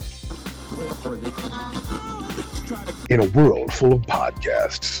In a world full of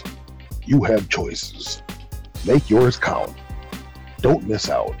podcasts, you have choices. Make yours count. Don't miss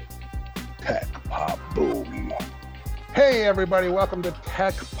out. Tech Pop Boom. Hey everybody, welcome to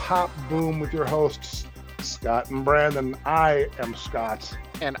Tech Pop Boom with your hosts, Scott and Brandon. I am Scott.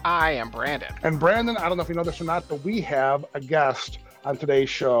 And I am Brandon. And Brandon, I don't know if you know this or not, but we have a guest on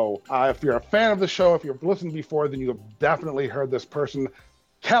today's show. If you're a fan of the show, if you've listened before, then you have definitely heard this person.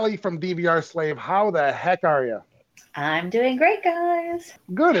 Kelly from DVR Slave. How the heck are you? I'm doing great, guys.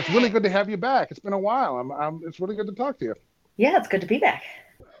 Good. It's really good to have you back. It's been a while. It's really good to talk to you. Yeah, it's good to be back.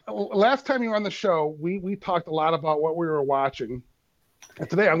 Last time you were on the show, we talked a lot about what we were watching. And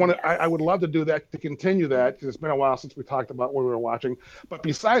today I would love to do that, to continue that, because it's been a while since we talked about what we were watching. But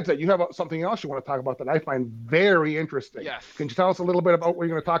besides that, you have something else you want to talk about that I find very interesting. Yes. Can you tell us a little bit about what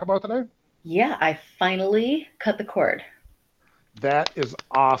you're going to talk about today? Yeah, I finally cut the cord. That is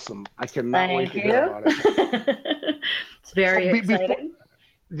awesome. I cannot wait to hear about it. It's very exciting.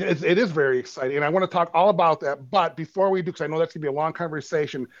 It is very exciting, and I want to talk all about that. But before we do, because I know that's going to be a long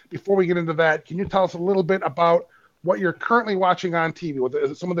conversation, before we get into that, can you tell us a little bit about what you're currently watching on TV?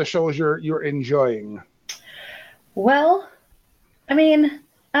 What some of the shows you're enjoying? Well, I mean,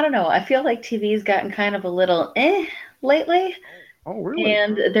 I don't know. I feel like TV's gotten kind of a little lately. Oh, really?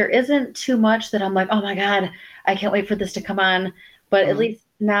 And there isn't too much that I'm like, oh my God, I can't wait for this to come on. But at least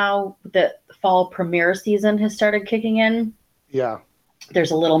now the fall premiere season has started kicking in. Yeah.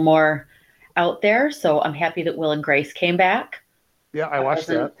 There's a little more out there. So I'm happy that Will and Grace came back. Yeah, I watched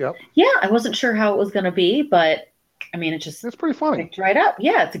that. Yep. Yeah, I wasn't sure how it was going to be, but I mean, it's pretty funny. Picked right up.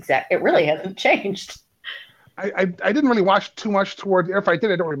 Yeah, it really hasn't changed. I didn't really watch too much toward, if I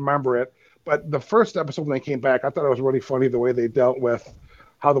did, I don't remember it. But the first episode when they came back, I thought it was really funny the way they dealt with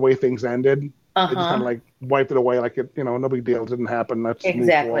how the way things ended. They just kind of like wiped it away, like it, no big deal, it didn't happen. Let's move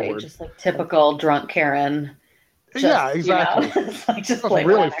forward. Just like typical drunk Karen. Yeah, exactly. Just was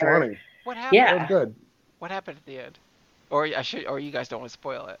really funny. What happened? Yeah, good. What happened at the end? Or you guys don't want to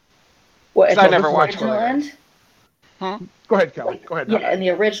spoil it? What? I never watched the original end. Go ahead, Kelly. Go ahead. Yeah, in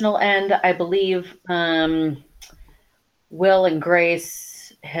the original end, I believe Will and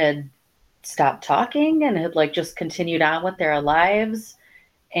Grace had stopped talking and had like just continued on with their lives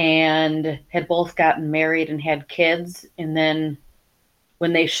and had both gotten married and had kids. And then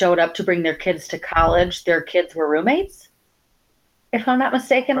when they showed up to bring their kids to college, their kids were roommates. If I'm not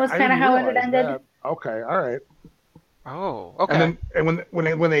mistaken, was kind of how it had ended. That. Okay, all right. Oh, okay. And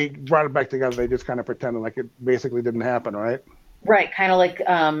when they brought it back together, they just kind of pretended like it basically didn't happen, right? Right, kind of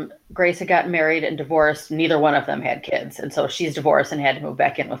like Grace had gotten married and divorced. Neither one of them had kids, and so she's divorced and had to move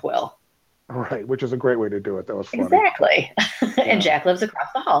back in with Will. Right, which is a great way to do it. That was funny. Exactly. And Jack lives across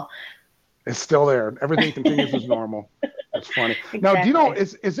the hall. It's still there. Everything continues as normal. That's funny. Exactly. Now, do you know,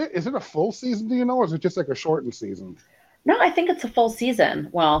 is it a full season, do you know, or is it just like a shortened season? No, I think it's a full season.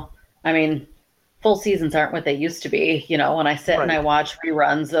 Well, I mean, full seasons aren't what they used to be. When I sit and I watch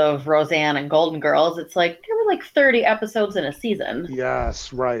reruns of Roseanne and Golden Girls, it's like there were like 30 episodes in a season.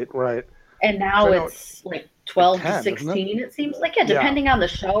 Yes, right. And now it's like 12 to 16, it seems like. Yeah, depending on the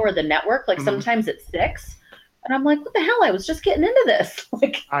show or the network. Like sometimes it's 6. And I'm like, what the hell? I was just getting into this.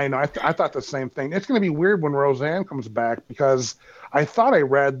 I know. I thought the same thing. It's going to be weird when Roseanne comes back because I thought I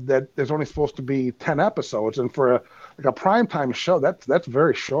read that there's only supposed to be 10 episodes. And for a primetime show, that's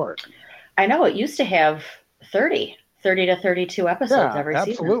very short. I know. It used to have 30 to 32 episodes every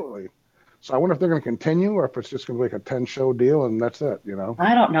season. Absolutely. So I wonder if they're going to continue or if it's just going to be like a 10-show deal and that's it,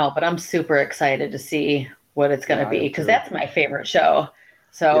 I don't know, but I'm super excited to see what it's going to be because that's my favorite show.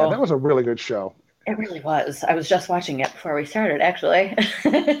 So yeah, that was a really good show. It really was. I was just watching it before we started, actually.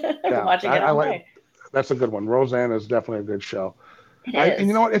 I've been watching it all night. That's a good one. Roseanne is definitely a good show. It is. And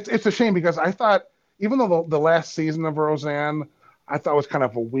you know what? It's a shame because I thought, even though the last season of Roseanne, I thought was kind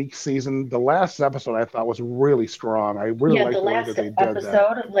of a weak season, the last episode I thought was really strong. I really liked the way that they did that. The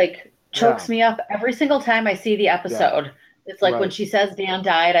last episode chokes me up every single time I see the episode. Yeah. It's like when she says Dan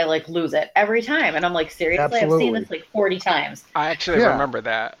died, I lose it every time. And I'm like, seriously? Absolutely. I've seen this 40 times. I actually remember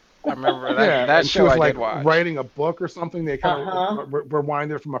that. I remember that. That show she was I did watch. Writing a book or something. They kind of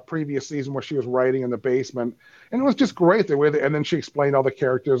rewinded from a previous season where she was writing in the basement. And it was just great the way and then she explained all the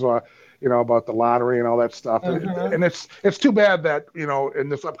characters about the lottery and all that stuff. And it's too bad that, in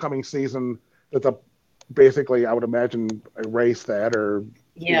this upcoming season that basically I would imagine erase that or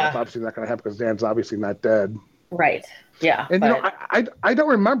it's obviously not going to happen because Dan's obviously not dead. Right. Yeah. And I don't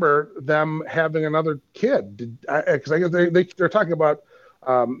remember them having another kid because I guess they're talking about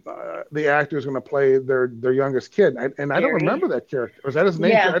the actor is going to play their youngest kid, and I don't remember that character. Was that his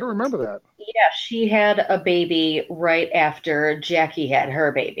name? Yeah. I don't remember that. Yeah, she had a baby right after Jackie had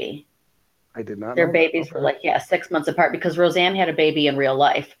her baby. I did not Their know babies that. were like 6 months apart because Roseanne had a baby in real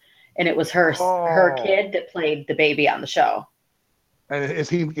life, and it was her kid that played the baby on the show. And is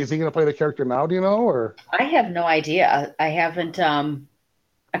he going to play the character now? Do you know? Or I have no idea. I haven't.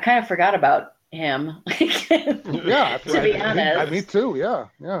 I kind of forgot about him. yeah, to be honest, me too. Yeah,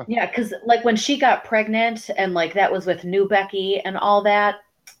 yeah. Yeah, because like when she got pregnant and like that was with New Becky and all that.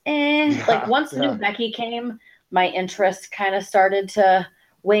 Like once New Becky came, my interest kind of started to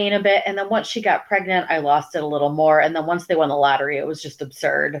wane a bit. And then once she got pregnant, I lost it a little more. And then once they won the lottery, it was just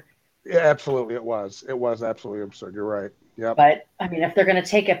absurd. Yeah, absolutely. It was absolutely absurd. You're right. Yeah. But I mean, if they're going to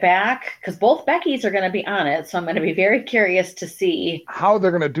take it back, because both Beckys are going to be on it, so I'm going to be very curious to see how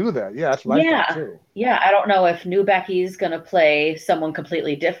they're going to do that. Yeah, that's what I thought too. Yeah, I don't know if New Becky's going to play someone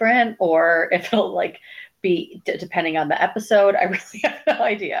completely different, or if it'll like be depending on the episode. I really have no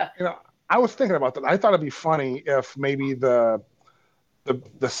idea. I was thinking about that. I thought it'd be funny if maybe the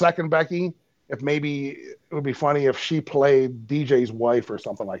second Becky, if maybe it would be funny if she played DJ's wife or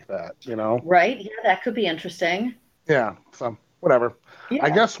something like that. Right? Yeah, that could be interesting. Yeah, so whatever. Yeah.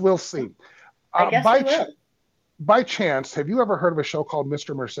 I guess we'll see. I guess we will. By chance, have you ever heard of a show called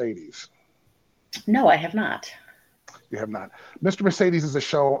Mr. Mercedes? No, I have not. You have not. Mr. Mercedes is a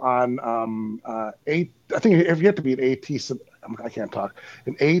show on I think if you have to be an I can't talk.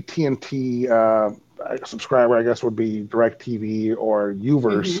 An AT&T subscriber, I guess, would be DirecTV or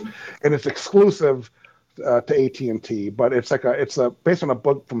Uverse, and it's exclusive to AT&T. But it's based on a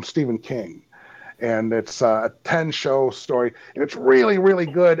book from Stephen King. And it's a 10-show story, and it's really, really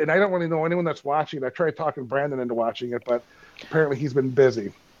good. And I don't really know anyone that's watching it. I tried talking Brandon into watching it, but apparently he's been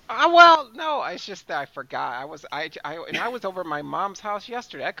busy. Well, no, it's just that I forgot. I was over at my mom's house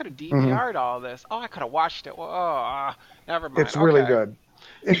yesterday. I could have DVR'd all this. Oh, I could have watched it. Never mind. It's really good.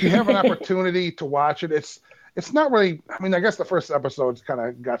 If you have an opportunity to watch it, it's not really. I mean, I guess the first episode's kind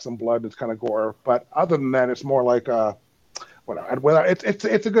of got some blood. It's kind of gore, but other than that, it's more like whatever.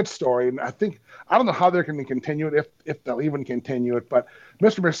 It's a good story, and I don't know how they're going to continue it, if they'll even continue it. But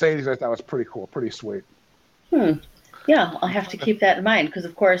Mr. Mercedes, I thought was pretty cool, pretty sweet. Yeah, I'll have to keep that in mind because,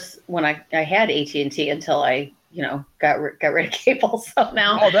 of course, when I had AT&T until I got rid of cable, so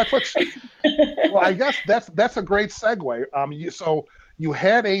now. Oh, that's what. Well, I guess that's a great segue. So you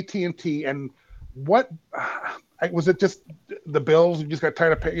had AT&T, and what was it? Just the bills? You just got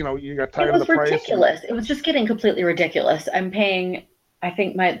tired of paying. You got tired of the price. It was ridiculous. It was just getting completely ridiculous. I'm paying. I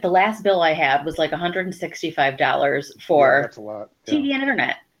think the last bill I had was like $165 for that's a lot. TV and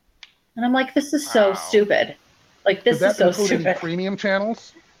internet, and I'm like, this is so stupid. Like this is so stupid. Any premium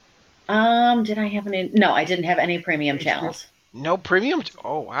channels? Did I have any? No, I didn't have any premium channels. No premium?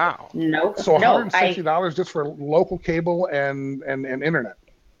 Oh wow. Nope. So $160 just for local cable and internet.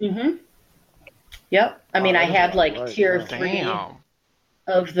 Yep. I mean, I had like tier 3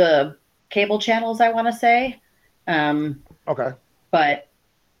 of the cable channels, I want to say. Okay. But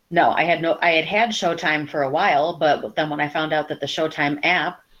no, I had Showtime for a while, but then when I found out that the Showtime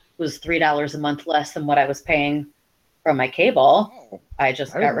app was $3 a month less than what I was paying from my cable, I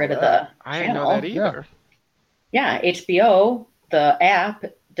just got rid of the channel. I didn't know that either. Yeah, HBO, the app,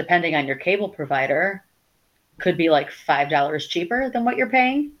 depending on your cable provider, could be like $5 cheaper than what you're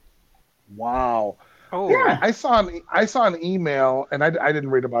paying. Wow. Oh, yeah. I saw an email, and I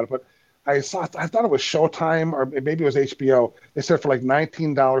didn't read about it, but I thought it was Showtime or maybe it was HBO. They said for like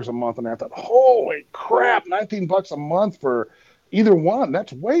 $19 a month, and I thought, holy crap, $19 a month for either one.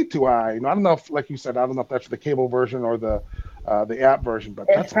 That's way too high. I don't know if, like you said, I don't know if that's the cable version or the app version, but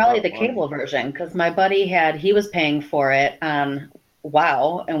it's probably the cable version because my buddy he was paying for it on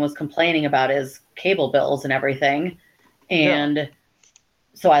WOW and was complaining about his cable bills and everything, and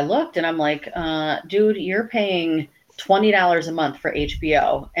so I looked and I'm like, dude, you're paying $20 a month for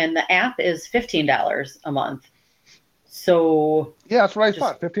HBO, and the app is $15 a month. So yeah, that's what I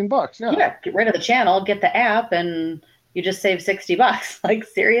thought. $15. Yeah, get rid of the channel, get the app, and you just save $60. Like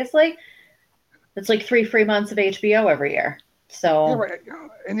seriously, it's like 3 free months of HBO every year. So yeah, right.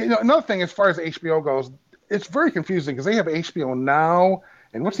 And another thing, as far as HBO goes, it's very confusing because they have HBO Now,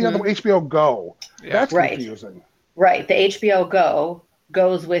 and what's the other one? HBO Go? Yeah. That's confusing. Right. The HBO Go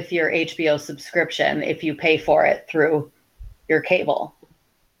goes with your HBO subscription if you pay for it through your cable.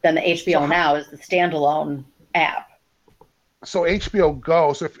 Then the HBO Now is the standalone app. So HBO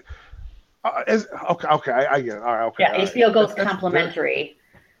Go. So if okay, I get it. All right, okay. Yeah, HBO Go is complimentary,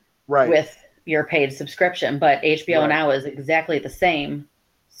 right, with your paid subscription, but HBO Now is exactly the same.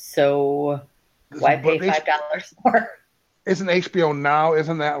 So why pay $5 more? Isn't HBO Now?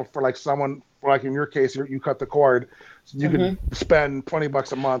 Isn't that for like someone? Like in your case, you cut the cord, so you could spend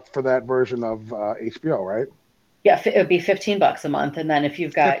 $20 a month for that version of HBO, right? Yeah, it would be $15 a month, and then if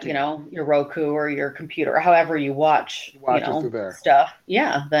you've got 15. Your Roku or your computer or however you watch Watch it through there. stuff,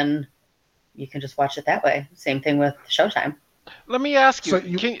 yeah, then you can just watch it that way. Same thing with Showtime. Let me ask you,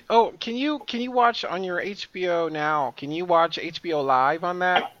 So can you watch on your HBO now? Can you watch HBO Live on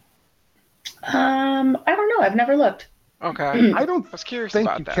that? I don't know. I've never looked. Okay. I don't was curious think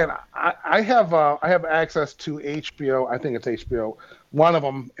about you that. can. I have access to HBO. I think it's HBO. One of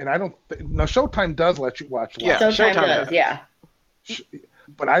them, and I don't. No, Showtime does let you watch live. Yeah, Showtime Showtime does, does. yeah.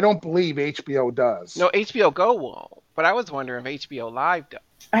 But I don't believe HBO does. No, HBO Go won't. But I was wondering if HBO Live does.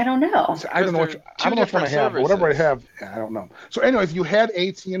 I don't know. So I don't know which one I have, but whatever I have, I don't know. So anyways, you had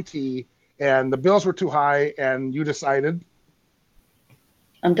AT&T, and the bills were too high, and you decided,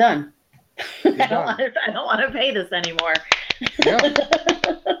 I'm done. I done. don't want to pay this anymore. Yeah.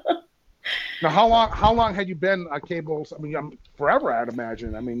 Now, how long had you been on cable? I mean, forever, I'd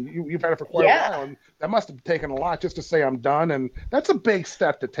imagine. I mean, you've had it for quite a while, and that must have taken a lot just to say I'm done, and that's a big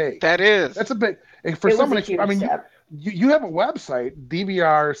step to take. That is. That's a big for someone. I mean, you have a website,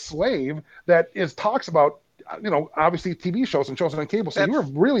 DVR Slave, that talks about obviously TV shows and shows on cable. So you were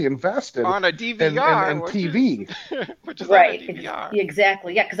really invested on a DVR and TV, which is right? On a DVR.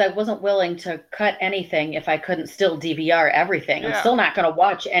 Exactly, yeah. Because I wasn't willing to cut anything if I couldn't still DVR everything. Yeah. I'm still not going to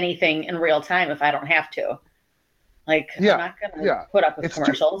watch anything in real time if I don't have to. Like, I'm not going to put up with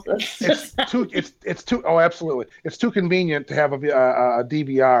commercials. It's too. Oh, absolutely. It's too convenient to have a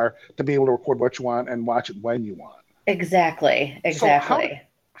DVR to be able to record what you want and watch it when you want. Exactly. So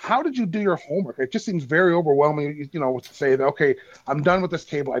how did you do your homework? It just seems very overwhelming, to say that, okay, I'm done with this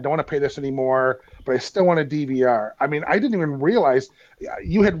cable. I don't want to pay this anymore, but I still want a DVR. I mean, I didn't even realize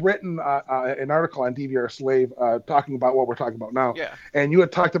you had written an article on DVR Slave talking about what we're talking about now. Yeah. And you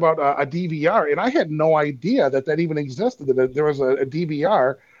had talked about a DVR, and I had no idea that even existed, that there was a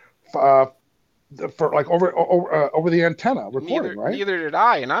DVR for like over the antenna recording, right? Neither did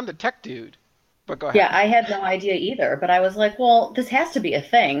I, and I'm the tech dude. But go ahead. Yeah, I had no idea either, but I was like, well, this has to be a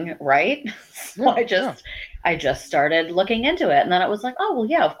thing, right? So I just started looking into it, and then it was like, oh, well,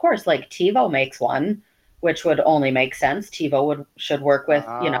 yeah, of course, like TiVo makes one, which would only make sense. TiVo should work with,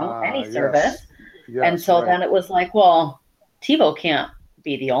 any service. Yes, and so then it was like, well, TiVo can't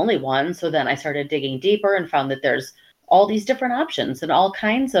be the only one. So then I started digging deeper and found that there's all these different options and all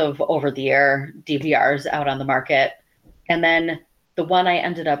kinds of over-the-air DVRs out on the market. And then the one I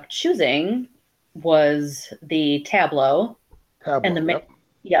ended up choosing was the Tablo. And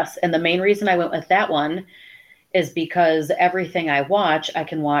the main reason I went with that one is because everything I watch, I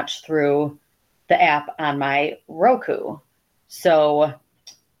can watch through the app on my Roku. So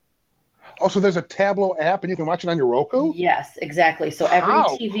there's a Tablo app and you can watch it on your Roku? Yes, exactly. So every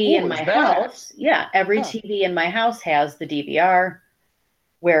TV in my house, TV in my house has the DVR,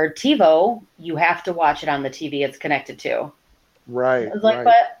 where TiVo, you have to watch it on the TV it's connected to. Right. I was like,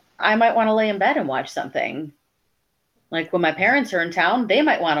 but I might want to lay in bed and watch something. Like when my parents are in town, they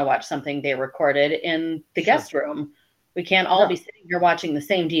might want to watch something they recorded in the guest room. We can't all be sitting here watching the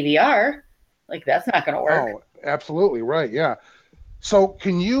same DVR. Like, that's not going to work. Oh, absolutely. Right. Yeah. So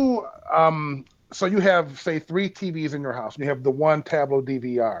can you, so you have, say, 3 TVs in your house, and you have the one Tablo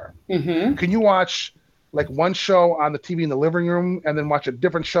DVR. Mm-hmm. Can you watch like one show on the TV in the living room and then watch a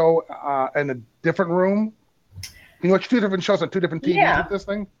different show in a different room? Can you watch 2 different shows on 2 different TVs with this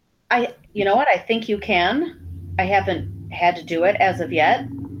thing? You know what? I think you can. I haven't had to do it as of yet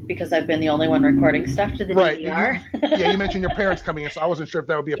because I've been the only one recording stuff to the DVR. You mentioned your parents coming in, so I wasn't sure if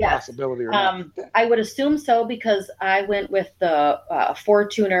that would be a possibility or not. I would assume so because I went with the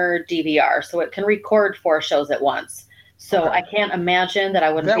 4-tuner DVR, so it can record 4 shows at once. So I can't imagine that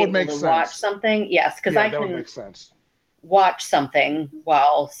I wouldn't be able to watch something. Yes, because I can watch something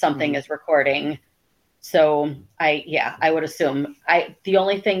while something is recording. So I would assume the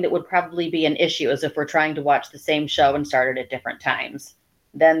only thing that would probably be an issue is if we're trying to watch the same show and start it at different times.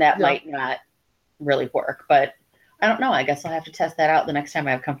 Then that might not really work. But I don't know. I guess I'll have to test that out the next time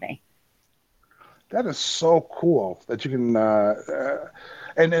I have company. That is so cool that you can,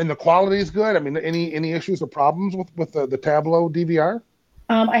 and the quality is good. I mean, any issues or problems with the Tablo DVR?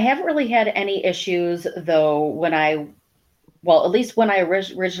 I haven't really had any issues though. At least when I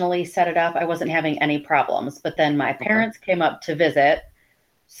originally set it up, I wasn't having any problems. But then my parents came up to visit.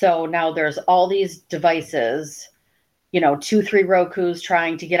 So now there's all these devices, 2, 3 Rokus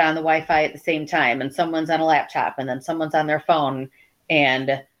trying to get on the Wi-Fi at the same time. And someone's on a laptop and then someone's on their phone.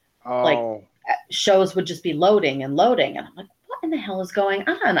 And shows would just be loading and loading. And I'm like, what in the hell is going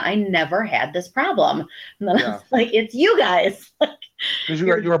on? I never had this problem. And then I was like, it's you guys. Because you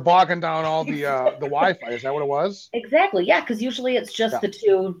were bogging down all the Wi-Fi. Is that what it was? Exactly. Yeah. Because usually it's just the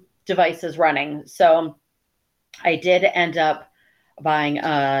 2 devices running. So I did end up buying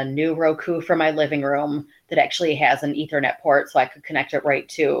a new Roku for my living room that actually has an Ethernet port, so I could connect it right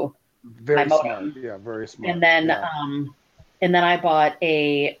to my Very smart. modem. Yeah, very smart. And then, Yeah. I bought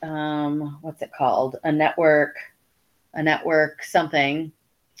a what's it called? A network something,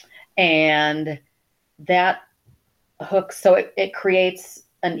 and that hooks. So it creates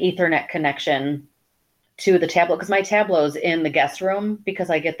an Ethernet connection to the Tablo, because my Tablo's in the guest room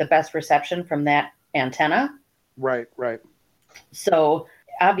because I get the best reception from that antenna. Right. So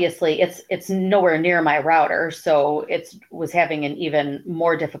obviously it's nowhere near my router, so it was having an even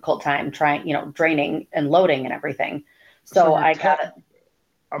more difficult time trying, draining and loading and everything. So I got it.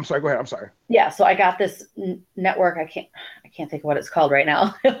 I'm sorry, go ahead. I'm sorry. Yeah, so I got this network. I can't think of what it's called right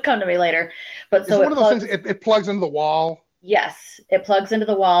now. It'll come to me later. But so it's one of those things. It plugs into the wall. Yes, it plugs into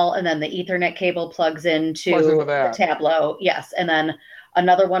the wall, and then the Ethernet cable plugs into the Tablo. Yes, and then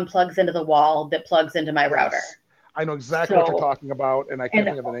another one plugs into the wall that plugs into my router. I know exactly what you're talking about, and I can't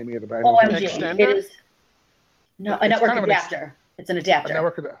think of the name of it. But OMG, it is a network adapter. It's an adapter.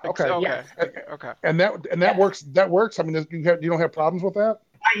 Okay. Yes. Okay. And that works. That works. I mean, you don't have problems with that?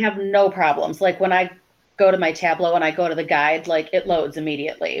 I have no problems. Like when I go to my Tablo and I go to the guide, like it loads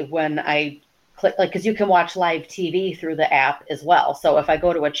immediately when I click, like, because you can watch live TV through the app as well. So if I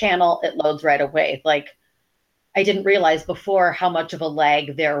go to a channel, it loads right away. Like I didn't realize before how much of a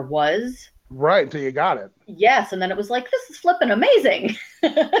lag there was. Right, until you got it. Yes, and then it was like, this is flipping amazing.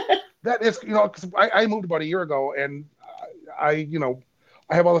 That is, because I moved about a year ago, and I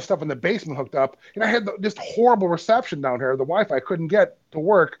have all this stuff in the basement hooked up, and I had this horrible reception down here. The Wi-Fi I couldn't get to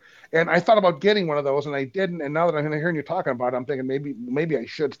work, and I thought about getting one of those, and I didn't. And now that I'm hearing you talking about it, I'm thinking maybe I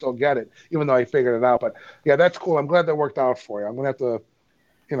should still get it, even though I figured it out. But yeah, that's cool. I'm glad that worked out for you. I'm gonna have to,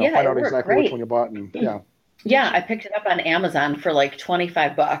 find out exactly which one you bought, and yeah. Yeah, I picked it up on Amazon for like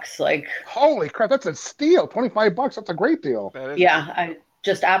 $25. Like, holy crap, that's a steal! $25, that's a great deal. Yeah, I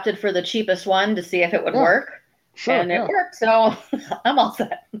just opted for the cheapest one to see if it would work. Sure, and it worked, so I'm all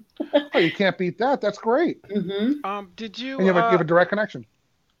set. Oh, you can't beat that. That's great. Mm-hmm. Did you? And you have a direct connection.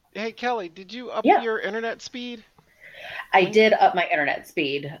 Hey, Kelly, did you up your internet speed? I did up my internet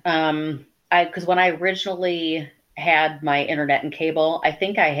speed. Because when I originally had my internet and cable, I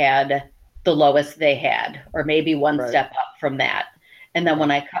think I had the lowest they had, or maybe one step up from that. And then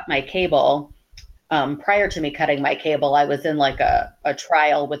when I cut my cable, prior to me cutting my cable, I was in like a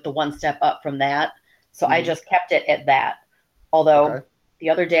trial with the one step up from that. So I just kept it at that. Although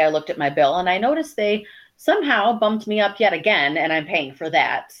the other day I looked at my bill and I noticed they somehow bumped me up yet again, and I'm paying for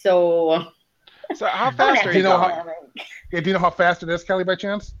that. So how fast are you going? Do you know how fast it is, Kelly, by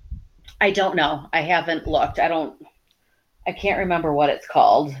chance? I don't know. I haven't looked. I can't remember what it's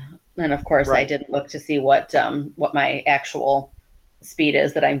called. And of course, I didn't look to see what my actual speed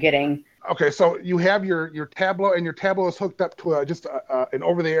is that I'm getting. Okay, so you have your Tablo, and your Tablo is hooked up to just an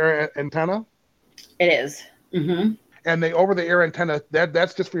over-the-air antenna? It is. Mm-hmm. And the over-the-air antenna,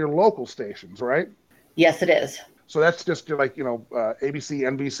 that's just for your local stations, right? Yes, it is. So that's just like, ABC,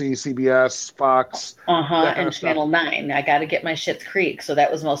 NBC, CBS, Fox. And Channel 9. I got to get my Schitt's Creek, so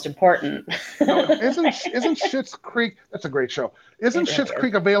that was most important. Isn't Schitt's Creek, that's a great show. Isn't Schitt's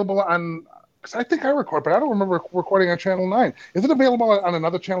Creek available on, because I think I record, but I don't remember recording on Channel 9. Is it available on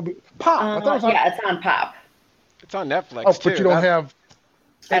another channel? Pop. It's on Pop. It's on Netflix, too. But you don't have...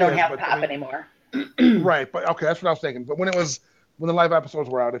 I don't have Pop anymore. Right, but okay, that's what I was thinking. But when the live episodes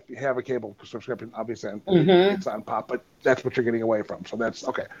were out, if you have a cable subscription, obviously it's on Pop, but that's what you're getting away from. So that's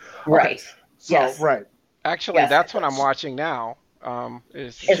okay. Right. So, yes. Right. Actually, that's what I'm watching now.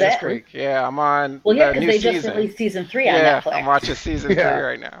 Is Schitt's Creek. Yeah, I'm on because they just released season 3 on Netflix. Yeah, I'm watching season 3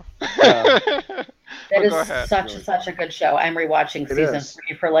 right now. That is such a good show. I'm rewatching season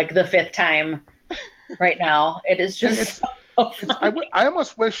 3 for like the 5th time right now. It is just I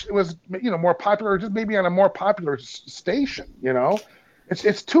almost wish it was more popular, just maybe on a more popular station.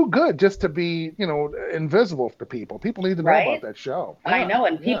 It's too good just to be invisible to people. People need to know about that show. I know,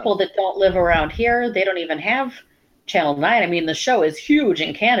 and people that don't live around here, they don't even have Channel 9. I mean, the show is huge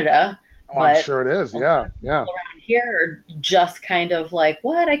in Canada. I'm sure it is. Yeah. Around here are just kind of like,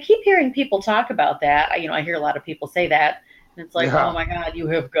 what? I keep hearing people talk about that. I hear a lot of people say that. And it's like, oh my God, you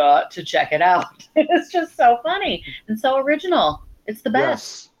have got to check it out. It's just so funny and so original. It's the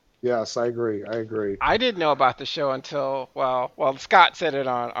best. Yes, I agree. I didn't know about the show until Scott said it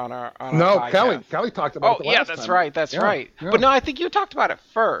on our podcast. Kelly talked about it the last that's time. right. That's right. Yeah. But no, I think you talked about it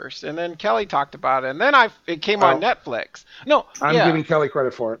first, and then Kelly talked about it, and then it came on Netflix. No, I'm giving Kelly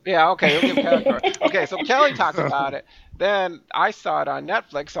credit for it. Yeah, okay, you'll give Kelly credit. Okay, so Kelly talked about it. Then I saw it on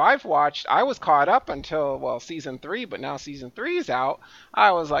Netflix, so I was caught up until season 3, but now season 3 is out.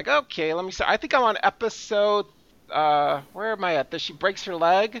 I was like, okay, let me start. I think I'm on episode where am I at? She breaks her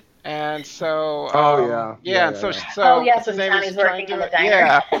leg, and so and so oh yes, what's his when name Johnny's is trying working in to the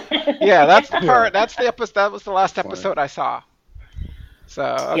diner. yeah, that's the part. That's the episode. That was the last episode I saw. So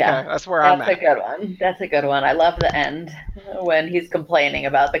okay, that's where I'm at. That's a good one. That's a good one. I love the end when he's complaining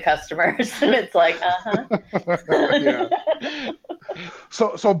about the customers, and it's like, yeah.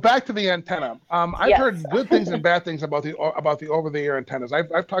 So back to the antenna. I've heard good things and bad things about the over-the-air antennas.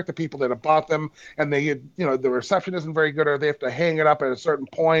 I've talked to people that have bought them, and they the reception isn't very good, or they have to hang it up at a certain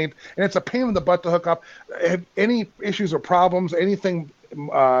point, and it's a pain in the butt to hook up. Have any issues or problems? Anything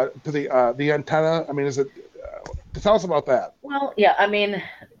to the antenna? I mean, is it? Tell us about that. Well, yeah. I mean,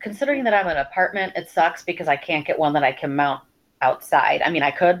 considering that I'm in an apartment, it sucks because I can't get one that I can mount outside. I mean,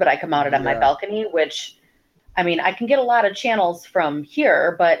 I could, but I can mount it on my balcony, which. I mean, I can get a lot of channels from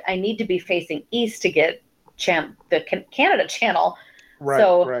here, but I need to be facing east to get the Canada channel. Right,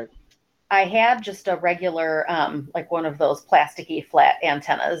 so I had just a regular, like one of those plasticky flat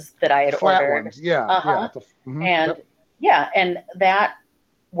antennas that I had flat ordered. Ones. Yeah. And that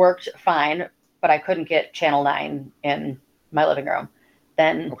worked fine, but I couldn't get channel 9 in my living room.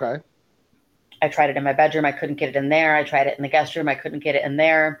 Then I tried it in my bedroom. I couldn't get it in there. I tried it in the guest room. I couldn't get it in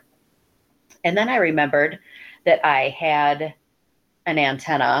there. And then I remembered that I had an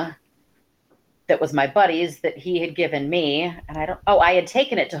antenna that was my buddy's that he had given me. And I had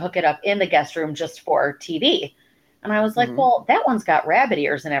taken it to hook it up in the guest room just for TV. And I was like, well, that one's got rabbit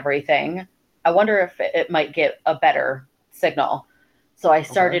ears and everything. I wonder if it might get a better signal. So I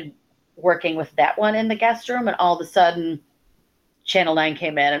started working with that one in the guest room, and all of a sudden Channel 9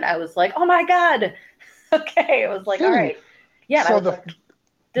 came in, and I was like, oh my God. Okay. It was like, all right. Yeah. So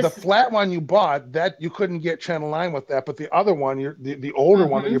the flat one you bought, that you couldn't get Channel 9 with that, but the other one, the older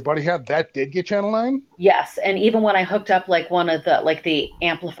one that your buddy had, that did get Channel 9? Yes, and even when I hooked up like one of the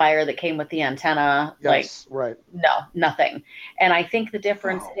amplifier that came with the antenna, no, nothing. And I think the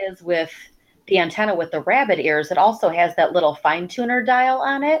difference is with the antenna with the rabbit ears, it also has that little fine tuner dial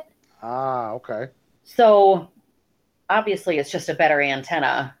on it. Ah, okay. So obviously it's just a better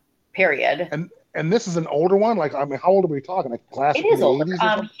antenna, period. And this is an older one? Like, I mean, how old are we talking? Like classic? It is older.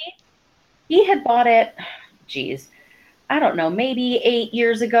 He had bought it, I don't know, maybe 8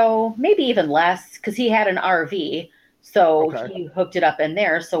 years ago, maybe even less, because he had an RV. So he hooked it up in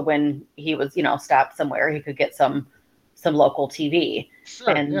there. So when he was, stopped somewhere, he could get some local TV. Sure.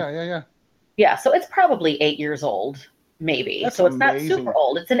 And, yeah. So it's probably 8 years old, maybe. That's so it's amazing. not super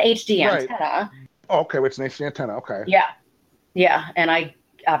old. It's an HD antenna. Oh, okay. It's an HD antenna. Okay. Yeah. Yeah. And I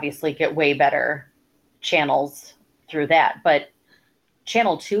obviously get way better channels through that, but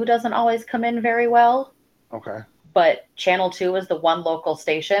channel 2 doesn't always come in very well. Okay. But channel 2 is the one local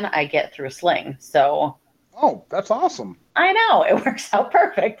station I get through Sling. So that's awesome. I know, it works out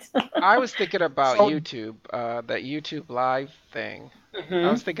perfect. I was thinking about YouTube, that YouTube Live thing.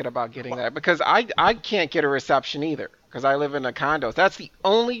 I was thinking about getting that because I can't get a reception either because I live in a condo. That's the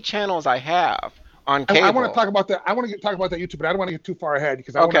only channels I have on cable. I want to talk about that. I want to talk about that YouTube, but I don't want to get too far ahead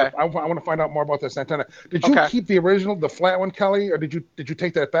because I want to find out more about this antenna. Did you keep the original, the flat one, Kelly, or did you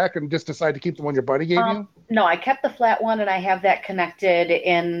take that back and just decide to keep the one your buddy gave you? No, I kept the flat one, and I have that connected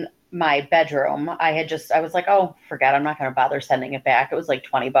in my bedroom. I was like, oh, forget, I'm not going to bother sending it back. It was like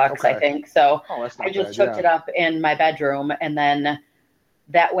 $20, I think. So I just hooked it up in my bedroom, and then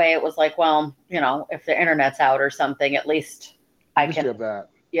that way it was like, well, if the internet's out or something, at least I can have that.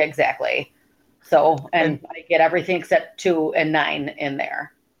 Yeah, exactly. So, and I get everything except 2 and 9 in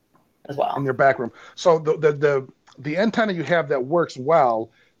there as well. In your back room. So the antenna you have that works well,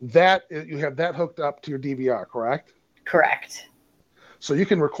 that you have that hooked up to your DVR, correct? Correct. So you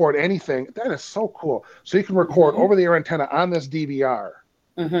can record anything. That is so cool. So you can record over-the-air antenna on this DVR.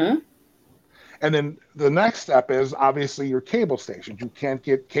 Mm-hmm. And then the next step is obviously your cable stations. You can't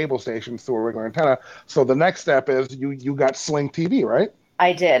get cable stations through a regular antenna. So the next step is you got Sling TV, right?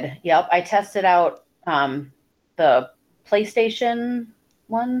 I did. Yep. I tested out the PlayStation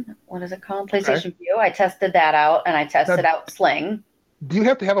one. What is it called? PlayStation View. I tested that out, and I tested out Sling. Do you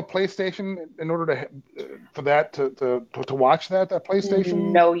have to have a PlayStation in order for that to watch that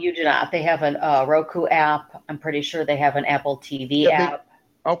PlayStation? No, you do not. They have a Roku app. I'm pretty sure they have an Apple TV app.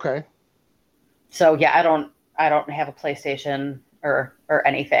 Okay. So yeah, I don't have a PlayStation or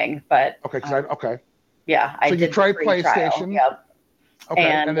anything, but yeah, I did. So you tried PlayStation. Trial. Yep. Okay,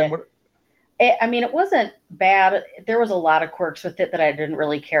 and then what? It wasn't bad. There was a lot of quirks with it that I didn't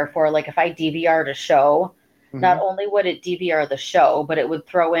really care for. Like if I DVR'd a show, not only would it DVR the show, but it would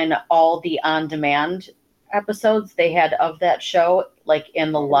throw in all the on-demand episodes they had of that show, like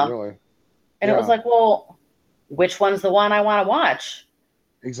in the lump. Really? And it was like, well, which one's the one I want to watch?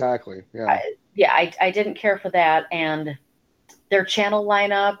 Exactly. Yeah. Yeah, I didn't care for that. And their channel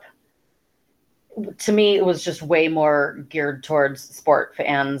lineup, to me, it was just way more geared towards sport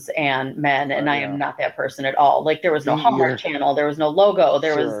fans and men. And I am not that person at all. Like, there was no Hallmark channel, there was no Logo,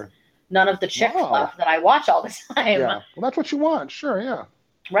 there was none of the chick stuff that I watch all the time. Yeah, well, that's what you want. Sure, yeah.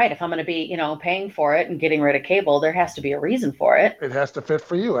 Right. If I'm going to be, paying for it and getting rid of cable, there has to be a reason for it. It has to fit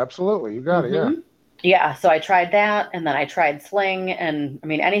for you. Absolutely. You got it. Yeah. Yeah. So I tried that, and then I tried Sling, and I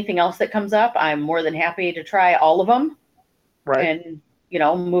mean, anything else that comes up, I'm more than happy to try all of them. Right. And,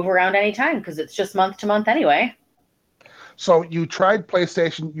 move around anytime because it's just month to month anyway. So you tried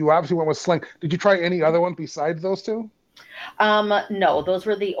PlayStation. You obviously went with Sling. Did you try any other one besides those two? No, those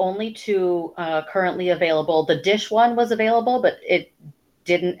were the only two currently available. The Dish one was available, but it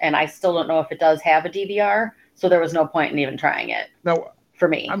didn't, and I still don't know if it does have a DVR, so there was no point in even trying it. Now, for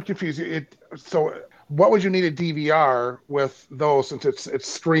me, I'm confused. So what would you need a DVR with those since it's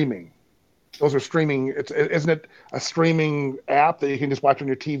streaming? Those are streaming. Isn't it a streaming app that you can just watch on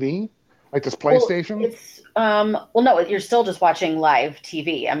your TV, like this PlayStation? Well, no, you're still just watching live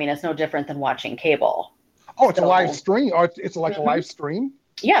TV. I mean, it's no different than watching cable. Oh, it's a live stream. Oh, it's like a live stream.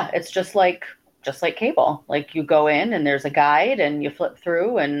 Yeah, it's just like cable. Like, you go in and there's a guide and you flip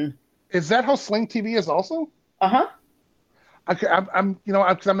through. And is that how Sling TV is also? Uh-huh. Okay, I'm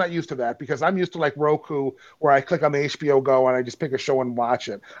not used to that because I'm used to like Roku, where I click on the HBO Go and I just pick a show and watch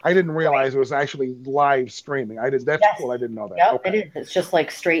it. I didn't realize it was actually live streaming. That's yes. Cool. I didn't know that. Yep, okay. It is. It's just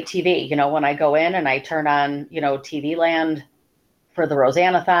like straight TV. When I go in and I turn on, TV Land for the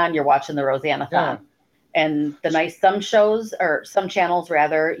Roseanne-a-thon, you're watching the Roseanne-a-thon. Yeah. And some shows, or some channels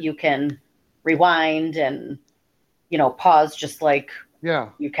rather, you can rewind and, pause just like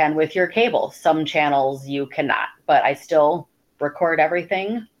you can with your cable. Some channels you cannot, but I still record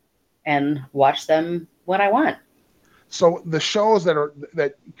everything and watch them when I want. So the shows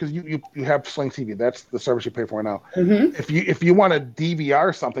that because you have Sling TV, that's the service you pay for now. Mm-hmm. If you want to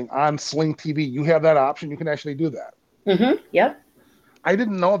DVR something on Sling TV, you have that option. You can actually do that. Mm-hmm. Yep. I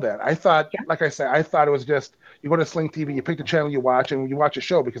didn't know that. I thought, like I said, I thought it was just you go to Sling TV, you pick the channel you watch, and you watch a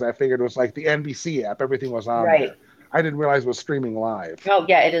show because I figured it was like the NBC app. Everything was on there. I didn't realize it was streaming live. Oh,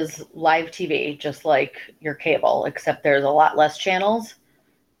 yeah, it is live TV, just like your cable, except there's a lot less channels.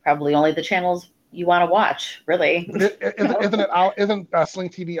 Probably only the channels you want to watch, really. Isn't Sling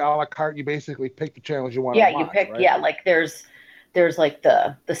TV a la carte? You basically pick the channels you want to watch. Yeah, you pick, right? Like there's like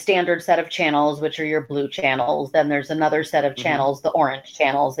the standard set of channels, which are your blue channels. Then there's another set of channels, the orange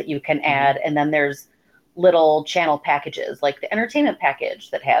channels that you can add. And then there's little channel packages, like the entertainment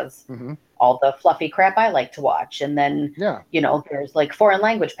package that has all the fluffy crap I like to watch. And then, there's like foreign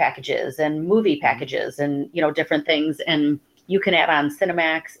language packages and movie packages and, different things. And you can add on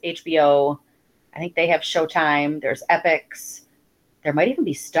Cinemax, HBO. I think they have Showtime. There's Epix. There might even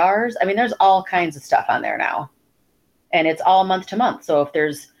be Stars. I mean, there's all kinds of stuff on there now. And it's all month to month. So if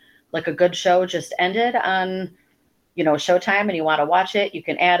there's like a good show just ended on, Showtime and you want to watch it, you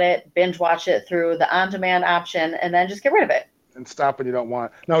can add it, binge watch it through the on-demand option, and then just get rid of it. And stop when you don't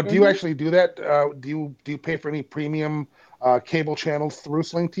want. Now, do you actually do that? Do you pay for any premium cable channels through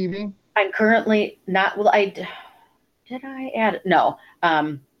Sling TV? I'm currently not. Well, did I add? No,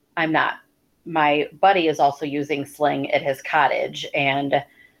 I'm not. My buddy is also using Sling at his cottage, and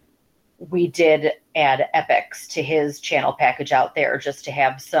we did add Epix to his channel package out there just to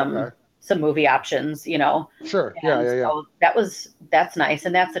have some movie options, Sure. And so that's nice.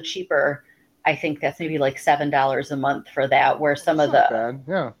 And that's a cheaper, I think that's maybe like $7 a month for that, where some of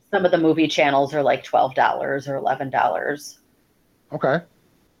the movie channels are like $12 or $11. Okay.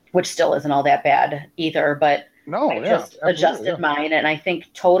 Which still isn't all that bad either, but I just adjusted mine. And I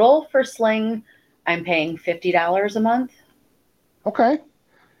think total for Sling, I'm paying $50 a month. Okay.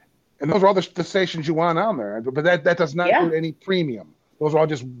 And those are all the stations you want on there, but that does not include any premium. Those are all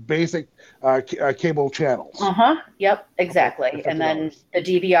just basic cable channels. Yep, exactly. Okay, and then the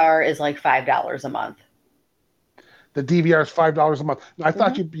DVR is like $5 a month. The DVR is $5 a month. I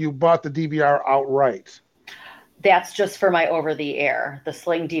thought you bought the DVR outright. That's just for my over-the-air. The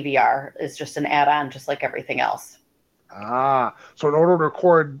Sling DVR is just an add-on, just like everything else. So in order to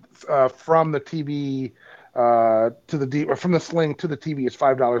record from the TV from the Sling to the TV, it's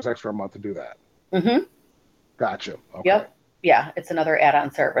 $5 extra a month to do that. Gotcha. Okay. Yep. Yeah, it's another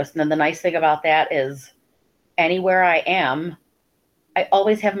add-on service. And then the nice thing about that is anywhere I am, I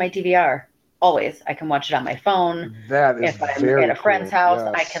always have my DVR. Always. I can watch it on my phone. That is if I'm at a friend's house,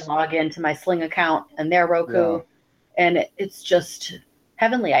 I can log into my Sling account and their Roku. Yeah. And it's just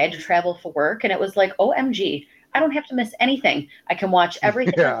heavenly. I had to travel for work, and it was like, OMG, I don't have to miss anything. I can watch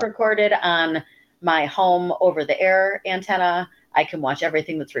everything that's recorded on my home over-the-air antenna. I can watch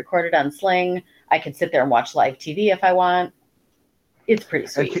everything that's recorded on Sling. I can sit there and watch live TV if I want. It's pretty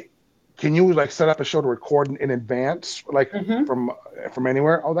sweet. Can you like set up a show to record in advance, like from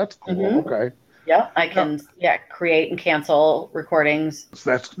anywhere? Oh, that's cool. Okay. Yeah, I can. Create and cancel recordings.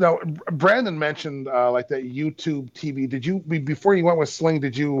 So now. Brandon mentioned like that YouTube TV. Did you before you went with Sling?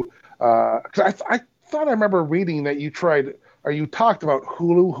 Did you? Because I thought I remember reading that you tried, or you talked about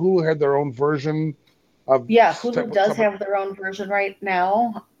Hulu. Hulu had their own version of. Yeah, Hulu does have their own version right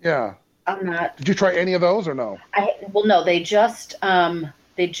now. Yeah. I'm not. Did you try any of those or no? No. They just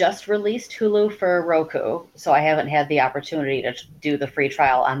released Hulu for Roku, so I haven't had the opportunity to do the free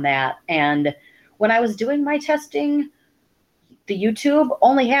trial on that. And when I was doing my testing, the YouTube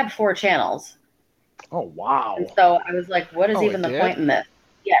only had 4 channels. Oh, wow. And so I was like, what is even the point in this?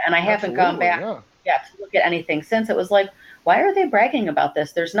 Yeah, and I haven't gone back to look at anything since. It was like, why are they bragging about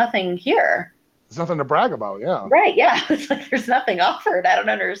this? There's nothing here. There's nothing to brag about, yeah. Right, yeah. It's like there's nothing offered. I don't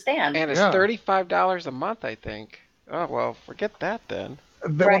understand. And it's $35 a month, I think. Oh, well, forget that then.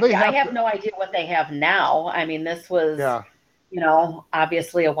 Right. I have no idea what they have now. I mean, this was...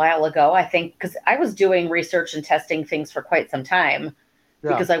 obviously a while ago, I think, because I was doing research and testing things for quite some time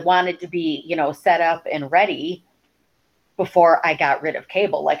because I wanted to be, set up and ready before I got rid of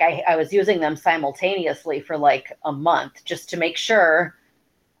cable. Like I was using them simultaneously for like a month just to make sure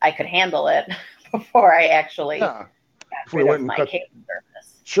I could handle it before I actually got rid of my cable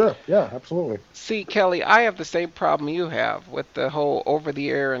service. Sure. Yeah, absolutely. See, Kelly, I have the same problem you have with the whole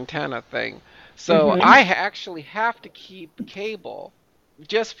over-the-air antenna thing. So I actually have to keep cable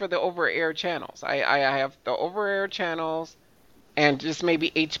just for the over-air channels. I have the over-air channels and just maybe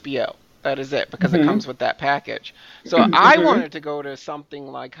HBO. That is it, because it comes with that package. So I wanted to go to something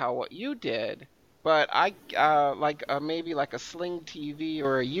like what you did, but I maybe like a Sling TV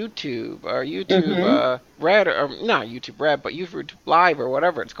or a YouTube Red, or not YouTube Red, but YouTube Live or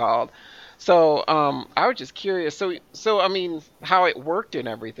whatever it's called. So I was just curious. So I mean, how it worked and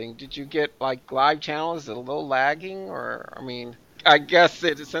everything. Did you get like live channels? Is it a little lagging, or I mean, I guess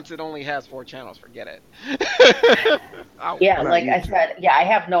since it only has 4 channels, forget it. Like I said, I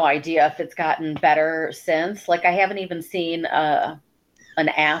have no idea if it's gotten better since. Like I haven't even seen an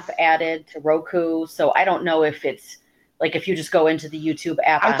app added to Roku, so I don't know if it's like if you just go into the YouTube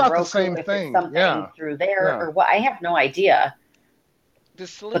app on Roku, the same if thing. It's something through there or what. I have no idea.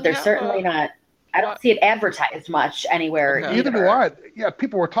 But they're certainly not. I don't see it advertised much anywhere. Neither do I. Yeah,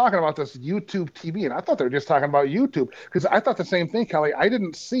 people were talking about this YouTube TV, and I thought they were just talking about YouTube because I thought the same thing, Kelly. I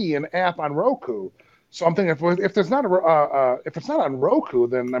didn't see an app on Roku, so I'm thinking if there's not if it's not on Roku,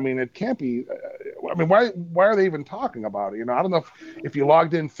 then I mean it can't be. I mean, why are they even talking about it? I don't know if you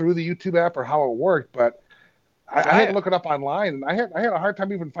logged in through the YouTube app or how it worked, but I had to look it up online, and I had a hard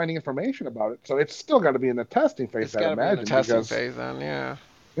time even finding information about it. So it's still got to be in the testing phase. I imagine. Be in the testing phase, then, yeah.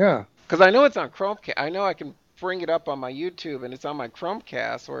 Yeah. Because I know it's on Chromecast. I know I can bring it up on my YouTube, and it's on my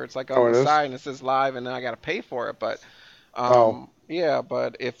Chromecast, where it's like on the side and it says live, and then I got to pay for it. But yeah,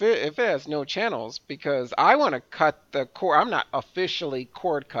 but if it has no channels, because I want to cut the cord. I'm not officially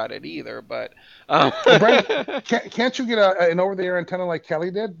cord cut it either, but Brandon, can't you get an over-the-air antenna like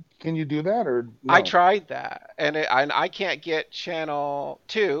Kelly did? Can you do that or no? I tried that, and I can't get channel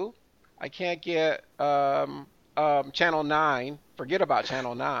 2. I can't get channel 9. Forget about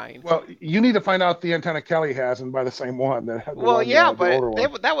channel 9. Well, you need to find out the antenna Kelly has and buy the same one. That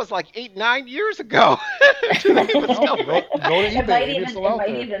was like 8-9 years ago. Go to eBay. It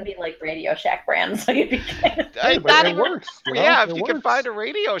might even be like Radio Shack brand, so you'd be it works. Yeah, if you can find a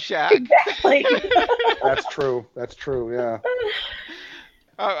Radio Shack. Exactly. That's true. Yeah.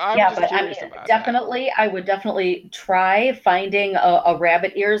 I would definitely try finding a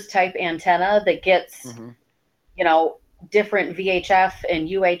rabbit ears type antenna that gets, different VHF and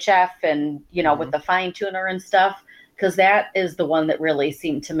UHF and, with the fine tuner and stuff, because that is the one that really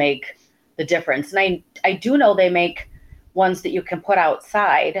seemed to make the difference. And I do know they make ones that you can put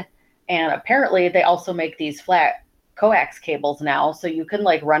outside, and apparently they also make these flat coax cables now, so you can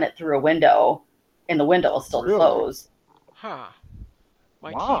like run it through a window and the window will still close. Huh.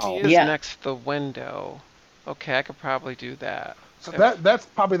 My TV is next to the window. Okay, I could probably do that. So that's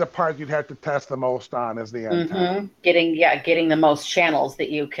probably the part you'd have to test the most on is the antenna. Getting the most channels that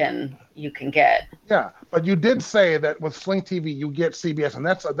you can get. Yeah, but you did say that with Sling TV you get CBS, and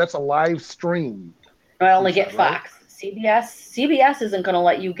that's a live stream. I only get Fox. Right? CBS isn't going to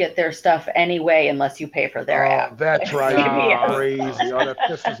let you get their stuff anyway unless you pay for their app. That's right. Crazy. Oh, that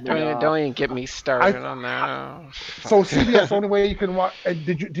pisses me off. Don't even get me started on that. So CBS, the only way you can watch.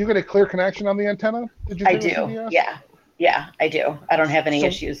 Do you get a clear connection on the antenna? I do. Yeah, I do. I don't have any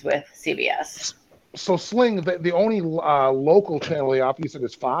issues with CBS. So Sling, the only local channel they offer, you said,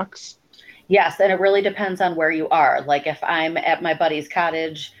 is Fox? Yes, and it really depends on where you are. Like if I'm at my buddy's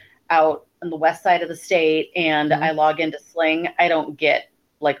cottage out on the west side of the state and I log into Sling, I don't get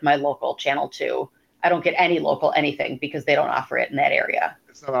like my local channel 2. I don't get any local anything because they don't offer it in that area.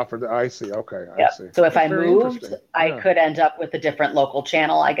 It's not offered. I see. Okay, I Yep. see. So if That's I very moved, interesting. I Yeah. could end up with a different local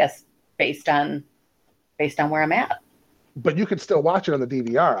channel, I guess, based on where I'm at. But you can still watch it on the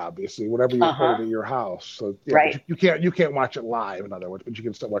DVR, obviously, whatever you recorded Uh-huh. at your house. So yeah, but Right. you can't watch it live, in other words, but you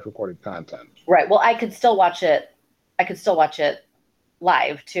can still watch recorded content. Right. Well, I could still watch it. I could still watch it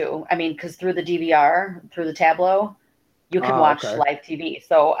live too. I mean, because through the DVR, through the Tableau, you can watch Okay. live TV.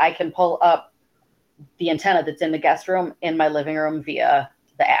 So I can pull up the antenna that's in the guest room in my living room via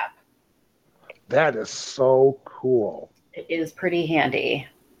the app. That is so cool. It is pretty handy.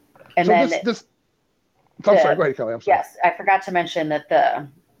 And So then I'm sorry, go ahead, Kelly. I'm sorry. yes, I forgot to mention that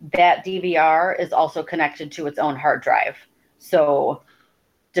that DVR is also connected to its own hard drive. So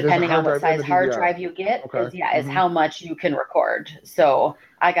depending on what size hard drive you get, is how much you can record. So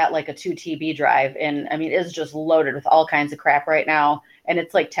I got like a 2 TB drive, and I mean it's just loaded with all kinds of crap right now, and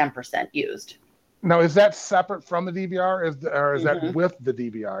it's like 10% used. Now, is that separate from the DVR, or is that with the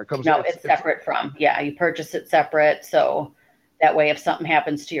DVR? It's separate from. Yeah, you purchase it separate, so that way if something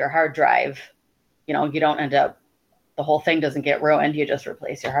happens to your hard drive, you don't end up, the whole thing doesn't get ruined. You just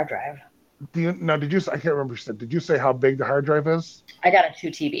replace your hard drive. Did you? I can't remember. Did you say how big the hard drive is? I got a 2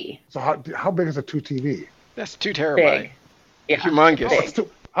 TB. So how big is a 2 TB? That's 2 terabyte. Big. Yeah. Humongous.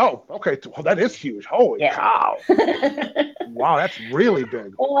 Okay. Well, that is huge. Holy cow! Wow, that's really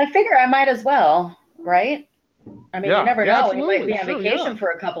big. Well, I figure I might as well, right? I mean, you never know. You might be on vacation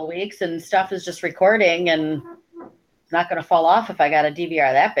for a couple of weeks and stuff is just recording, and it's not going to fall off if I got a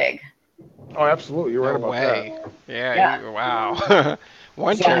DVR that big. Oh, absolutely. You're right about that. Yeah. Wow.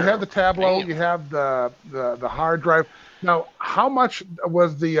 So you have the Tableau, you have the hard drive. Now, how much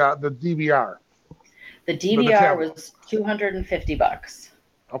was the DVR? The DVR was $250.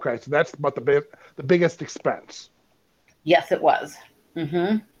 Okay, so that's about the biggest expense. Yes, it was.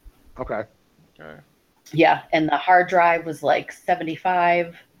 Mm-hmm. Okay. Yeah, and the hard drive was like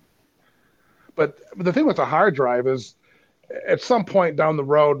 $75. But the thing with the hard drive is, at some point down the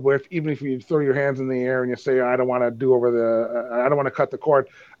road, even if you throw your hands in the air and you say, I don't want to cut the cord.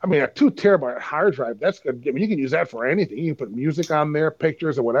 I mean, a 2 terabyte hard drive, that's good. I mean, you can use that for anything. You can put music on there,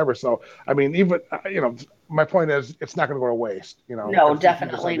 pictures, or whatever. So, I mean, even, my point is, it's not going to go to waste. No,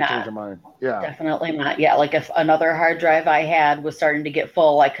 definitely not. Change your mind. Yeah. Definitely not. Yeah, like if another hard drive I had was starting to get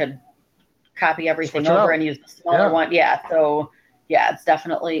full, I could copy everything over and use the smaller one. Yeah. So, yeah, it's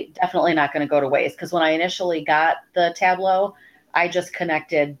definitely not going to go to waste. Because when I initially got the Tableau, I just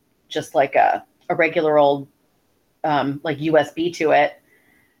connected just like a regular old like USB to it,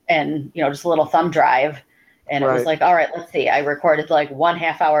 and just a little thumb drive, and it was like, all right, let's see. I recorded like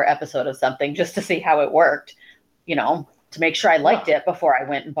 1.5 hour episode of something just to see how it worked, to make sure I liked it before I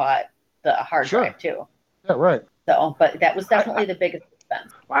went and bought the hard drive too. Yeah, right. So, but that was definitely the biggest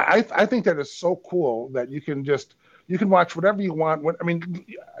expense. I think that is so cool that you can watch whatever you want.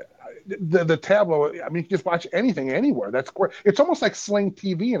 The Tableau, I mean, you can just watch anything anywhere. That's great. It's almost like Sling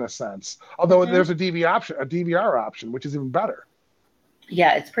TV in a sense, although there's a DVR option, which is even better.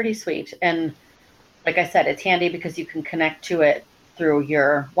 Yeah, it's pretty sweet. And like I said, it's handy because you can connect to it through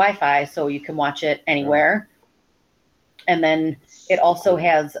your Wi-Fi, so you can watch it anywhere. And then it also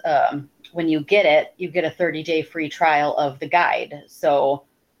has, when you get it, you get a 30-day free trial of the guide. So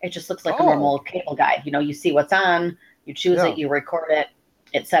it just looks like a normal cable guide. You see what's on, you choose it, you record it,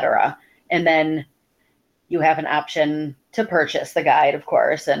 etc. And then you have an option to purchase the guide, of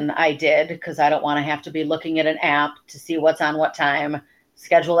course. And I did, because I don't want to have to be looking at an app to see what's on what time,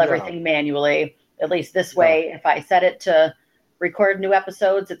 schedule everything manually. At least this way, if I set it to record new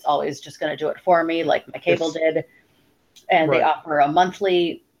episodes, it's always just going to do it for me, like my cable did. And they offer a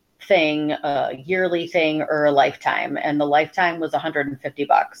monthly thing, a yearly thing, or a lifetime. And the lifetime was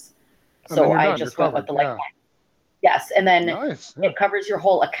 $150. So I just went with the lifetime. Yes, and then it covers your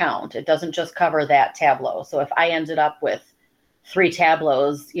whole account. It doesn't just cover that Tableau. So if I ended up with 3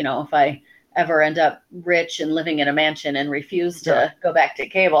 Tableaus, if I ever end up rich and living in a mansion and refuse to go back to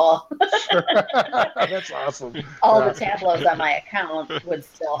cable, that's awesome. All the Tableaus on my account would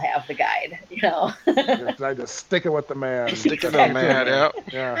still have the guide. I just stick it with the man. Stick it with the man.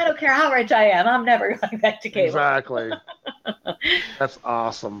 Yeah. I don't care how rich I am. I'm never going back to cable. Exactly. That's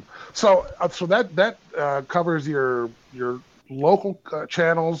awesome. So that covers your local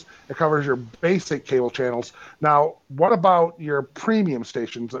channels. It covers your basic cable channels. Now, what about your premium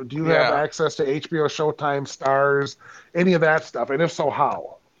stations? Do you have access to HBO, Showtime, Stars, any of that stuff? And if so,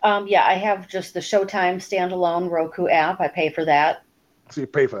 how? Yeah, I have just the Showtime standalone Roku app. I pay for that. So you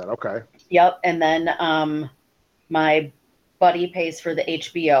pay for that, okay? Yep, and then my buddy pays for the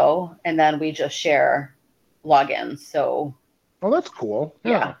HBO, and then we just share logins. So, Oh, that's cool.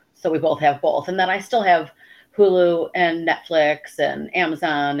 Yeah. So we both have both, and then I still have Hulu and Netflix and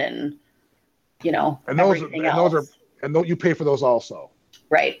Amazon and everything else. And you pay for those also.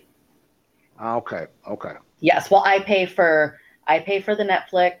 Right. Okay. Yes. Well, I pay for the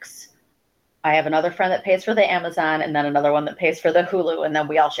Netflix. I have another friend that pays for the Amazon, and then another one that pays for the Hulu, and then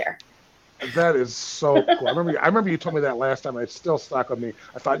we all share. That is so cool. I remember you told me that last time. It's still stuck with me.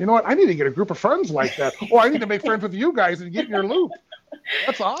 I thought, you know what? I need to get a group of friends like that. Or I need to make friends with you guys and get in your loop.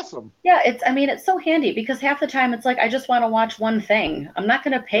 That's awesome. Yeah, it's so handy because half the time it's like I just want to watch one thing. I'm not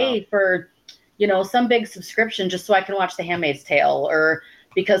going to pay for, some big subscription just so I can watch The Handmaid's Tale or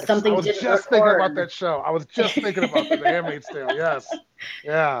because something didn't record. I was just thinking about that show. I was just thinking about The Handmaid's Tale. Yes.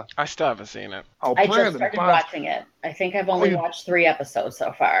 Yeah. I still haven't seen it. Oh, I just started watching it. I think I've only watched 3 episodes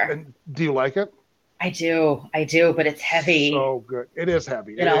so far. And do you like it? I do, but it's heavy. So good. It is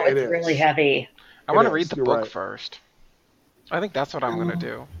heavy. It's really heavy. I want to read the book first. I think that's what I'm going to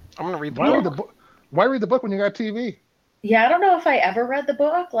do. I'm going to read the book. Why read the book when you got TV? Yeah, I don't know if I ever read the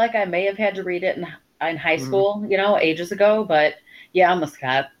book. Like, I may have had to read it in high school, ages ago. But, yeah, I'm a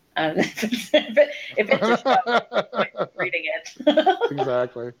Scott. If it's just reading it.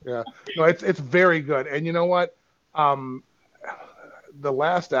 Exactly, yeah. No, it's very good. And you know what? The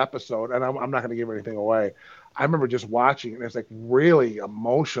last episode, and I'm not going to give anything away, I remember just watching it, and it's like really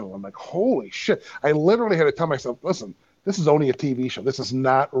emotional. I'm like, holy shit. I literally had to tell myself, listen, this is only a TV show. This is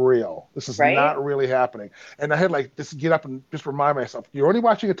not real. This is not really happening. And I had like just get up and just remind myself, you're only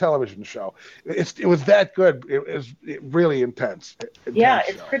watching a television show. It was that good. It was really intense. Yeah,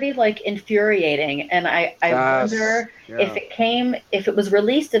 it's pretty like infuriating. And I wonder if it was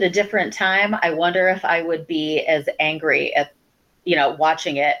released at a different time, I wonder if I would be as angry at,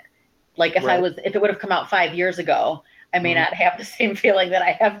 watching it. Like if if it would have come out 5 years ago, I may not have the same feeling that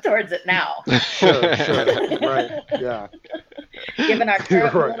I have towards it now. Sure. Right. Yeah. Given our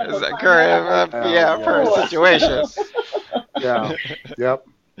current current situation. Yeah. Yep.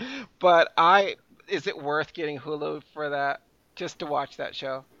 But is it worth getting Hulu for that? Just to watch that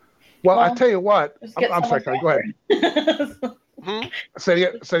show? Well, I tell you what. I'm sorry, Carly, go ahead. Say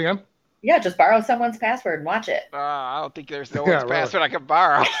it again. Yeah, just borrow someone's password and watch it. I don't think there's no one's password I can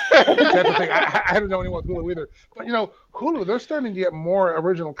borrow. That's the thing. I don't know anyone with Hulu either. But, Hulu, they're starting to get more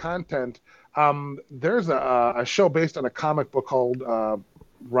original content. There's a show based on a comic book called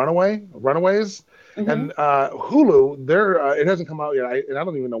Runaways. Mm-hmm. And Hulu, it hasn't come out yet. And I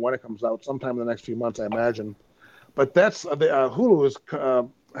don't even know when it comes out. Sometime in the next few months, I imagine. But that's Hulu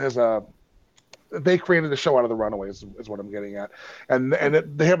has a... They created a show out of the Runaways, is what I'm getting at, and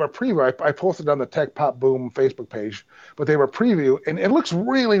they have a preview. I posted on the Tech Pop Boom Facebook page, but they have a preview, and it looks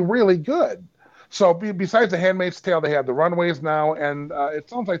really, really good. So besides The Handmaid's Tale, they have the Runaways now, and it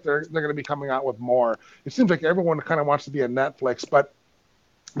sounds like they're going to be coming out with more. It seems like everyone kind of wants to be a Netflix, but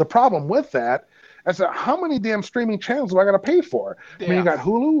the problem with that is that how many damn streaming channels do I got to pay for? Yeah. I mean, you got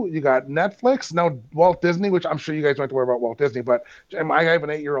Hulu, you got Netflix, now Walt Disney, which I'm sure you guys don't have to worry about Walt Disney, but I have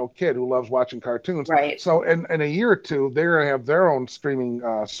an 8-year-old kid who loves watching cartoons. Right. So in a year or two, they're going to have their own streaming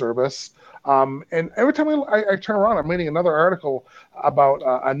service. And every time I turn around, I'm reading another article about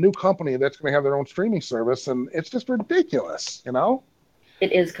a new company that's going to have their own streaming service, and it's just ridiculous,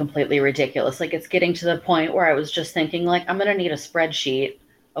 It is completely ridiculous. Like, it's getting to the point where I was just thinking, like, I'm going to need a spreadsheet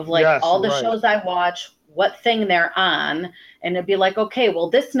of all the shows I watch, what thing they're on, and it'd be like, okay, well,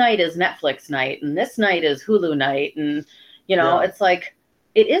 this night is Netflix night, and this night is Hulu night, and it's like,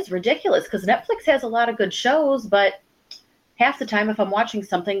 it is ridiculous because Netflix has a lot of good shows, but half the time if I'm watching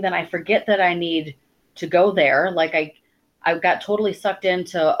something, then I forget that I need to go there. Like I got totally sucked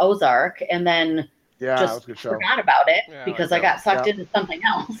into Ozark, and then just forgot about it because I got sucked into something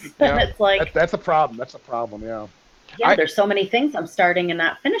else. And it's like that's a problem. That's a problem. Yeah. Yeah, there's so many things I'm starting and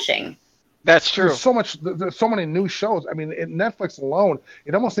not finishing. That's true. There's so many new shows. I mean, in Netflix alone,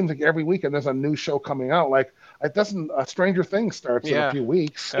 it almost seems like every weekend there's a new show coming out. Like, it doesn't. Stranger Things starts in a few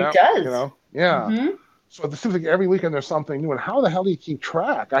weeks. It does. Yeah. Mm-hmm. So it seems like every weekend there's something new. And how the hell do you keep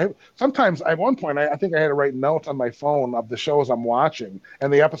track? Sometimes at one point I think I had to write notes on my phone of the shows I'm watching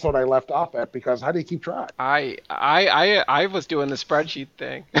and the episode I left off at, because how do you keep track? I was doing the spreadsheet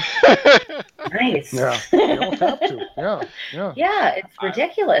thing. Nice. Yeah. You don't have to. Yeah. Yeah, it's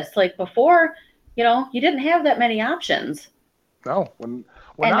ridiculous. Like before, you didn't have that many options. No.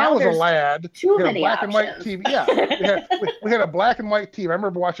 When I was a lad, too we had a many black and white options. TV. Yeah, we had a black and white TV. I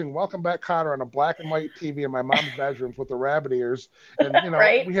remember watching Welcome Back, Kotter on a black and white TV in my mom's bedrooms with the rabbit ears, and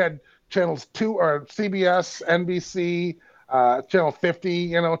Right. we had channels 2 or CBS, NBC, channel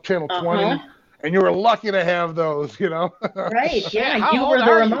 50, channel 20. And you were lucky to have those, Right? Yeah, How you old were the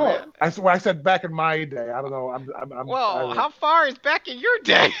are you, remote. man? I said back in my day. I don't know. Well, how far is back in your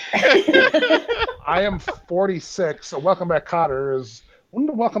day? I am 46, so Welcome Back, Kotter is. When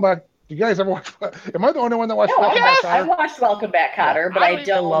did Welcome Back? Do you guys ever watch? Am I the only one that watched Welcome Back, Kotter? I watched Welcome Back, Kotter, but I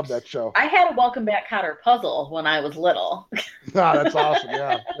don't. I love that show. I had a Welcome Back, Kotter puzzle when I was little. That's awesome.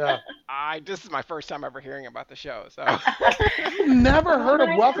 Yeah. This is my first time ever hearing about the show. So you've never heard of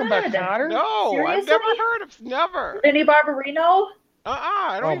Welcome Back, Kotter? No, seriously? I've never heard of. Never. Vinnie Barbarino?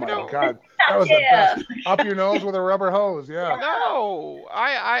 I don't even know. Oh my God, that was the best. Up your nose with a rubber hose. Yeah. No,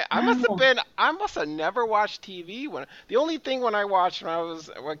 I must have been. I must have never watched TV when. The only thing when I watched when I was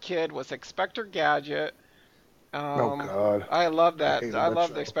a kid was Inspector Gadget. Oh God. I love that. I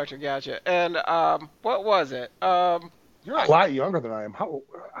love the Inspector Gadget. And what was it? You're a lot younger than I am.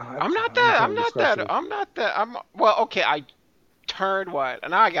 I'm not that. Well, okay. I turned what?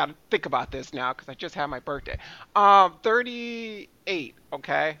 And I got to think about this now because I just had my birthday. 38.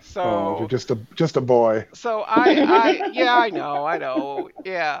 Okay, so you're just a boy. So I know.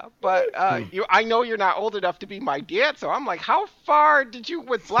 Yeah, but I know you're not old enough to be my dad. So I'm like, how far did you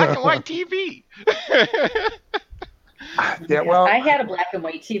with black and white TV? Yeah, well, I had a black and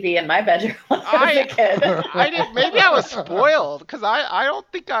white TV in my bedroom when I was a kid. Maybe I was spoiled because I don't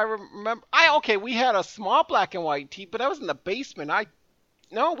think I remember. We had a small black and white TV, but I was in the basement.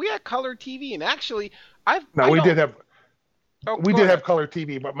 We had color TV, and actually, we did have. We did have color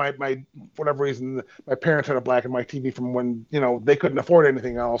TV, but my for whatever reason, my parents had a black and white TV from when they couldn't afford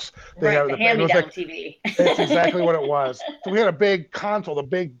anything else. They had the hand-me-down TV. That's exactly what it was. So we had a big console, the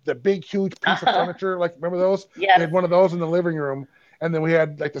big huge piece of furniture. Like, remember those? Yeah. We had one of those in the living room, and then we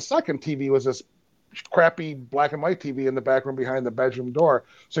had like the second TV was this crappy black and white TV in the back room behind the bedroom door.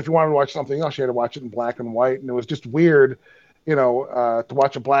 So if you wanted to watch something else, you had to watch it in black and white, and it was just weird, to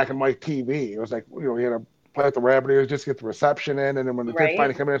watch a black and white TV. It was like we had to play with the rabbit ears just to get the reception in, and then when the kids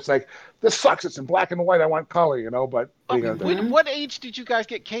finally come in, it's like, this sucks, it's in black and white, I want color, but what age did you guys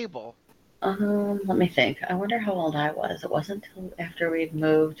get cable? Let me think. I wonder how old I was. It wasn't until after we'd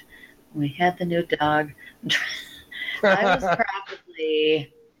moved, we had the new dog. I was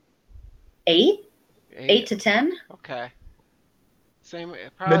probably 8 to 10. Okay. Same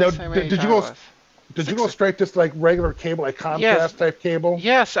age. Did you go straight just like regular cable, like Comcast type cable?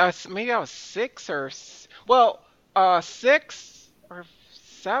 Yes, maybe I was 6 or 6 or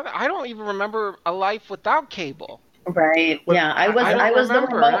 7. I don't even remember a life without cable. Right. Yeah, I was the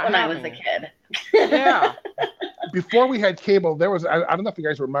remote when I was a kid. Yeah. Before we had cable, there was I don't know if you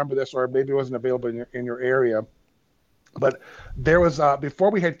guys remember this, or maybe it wasn't available in your area, but there was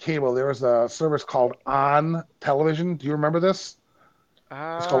before we had cable, there was a service called On Television. Do you remember this?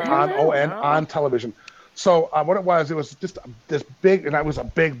 It's called On Television. So what it was just this big, and it was a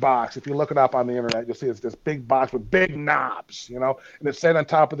big box. If you look it up on the internet, you'll see it's this big box with big knobs, and it sat on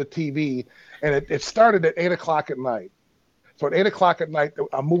top of the TV, and it started at 8 o'clock at night. So at 8 o'clock at night,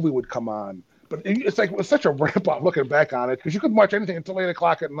 a movie would come on. But it was such a rip off looking back on it, because you couldn't watch anything until 8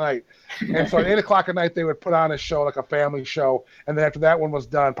 o'clock at night. And so at 8 o'clock at night, they would put on a show, like a family show. And then after that one was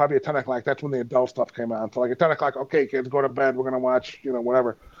done, probably at 10 o'clock, that's when the adult stuff came on. So like at 10 o'clock, okay, kids, go to bed. We're going to watch,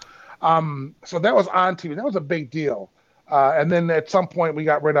 whatever. So that was on TV. That was a big deal. And then at some point we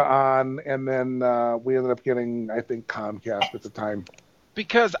got rid of On, and then we ended up getting, I think, Comcast at the time.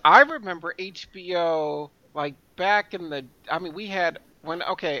 Because I remember HBO, like back in we had...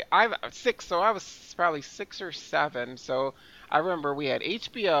 I'm 6, so I was probably 6 or 7. So I remember we had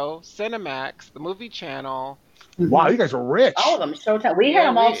HBO, Cinemax, the movie channel. Wow, you guys are rich. All of them, Showtime. We had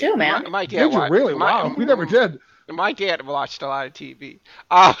them all too, man. My dad watched, really? Wow, we never did. My dad watched a lot of TV.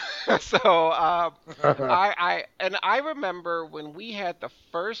 I remember when we had the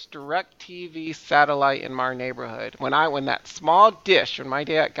first DirecTV satellite in our neighborhood. When that small dish, when my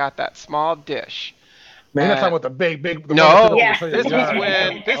dad got that small dish. Man, you're talking about the big. No, this was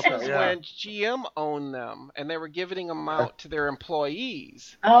when GM owned them, and they were giving them out to their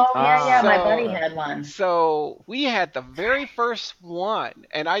employees. Oh yeah, my buddy had one. So we had the very first one,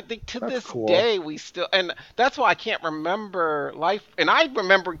 and I think to this day we still, and that's why I can't remember life. And I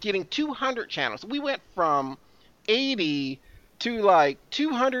remember getting 200 channels. We went from 80 to like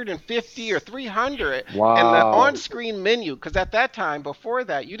 250 or 300. Wow. And the on-screen menu, because at that time, before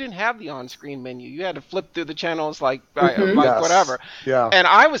that, you didn't have the on-screen menu. You had to flip through the channels like Yes. whatever. Yeah. And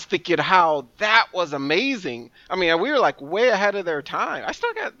I was thinking how that was amazing. I mean, we were like way ahead of their time. I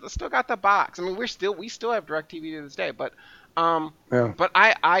still got the box. I mean, we still have DirecTV to this day, but but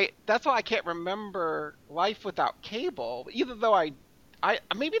I that's why I can't remember life without cable. Even though I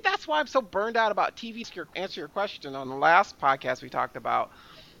maybe that's why I'm so burned out about TV. To answer your question on the last podcast we talked about,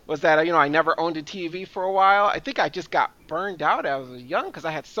 was that I never owned a TV for a while. I think I just got burned out as I was young because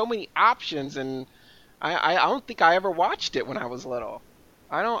I had so many options, and I don't think I ever watched it when I was little.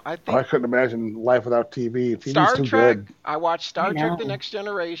 I think I couldn't imagine life without TV. TV's Star too Trek. good. I watched Star Trek: The Next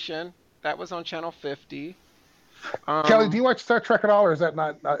Generation. That was on Channel 50. Kelly, do you watch Star Trek at all, or is that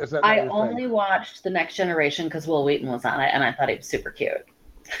not? Is that? I only watched The Next Generation because Will Wheaton was on it, and I thought he was super cute.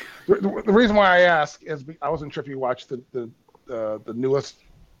 The reason why I ask is I wasn't sure if you watched the newest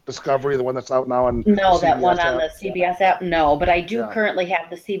Discovery, the one that's out now on. No, that one on the CBS app. No, but I do currently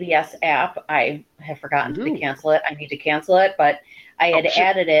have the CBS app. I have forgotten to cancel it. I need to cancel it, but I had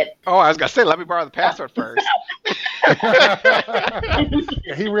added it. Oh, I was gonna say, let me borrow the password first.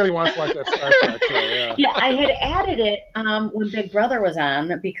 Yeah, he really wants to watch that Star Trek show. Yeah. Yeah, I had added it when Big Brother was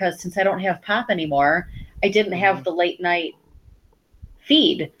on because since I don't have Pop anymore, I didn't have the late night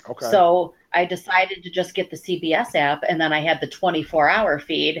feed. Okay. So I decided to just get the CBS app, and then I had the 24-hour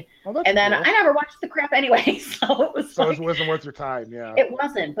feed. Oh, and then cool. I never watched the crap anyway, so it was. So it wasn't worth your time, yeah. It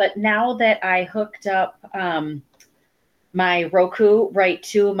wasn't, but now that I hooked up my Roku right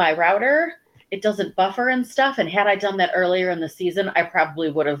to my router, it doesn't buffer and stuff. And had I done that earlier in the season, I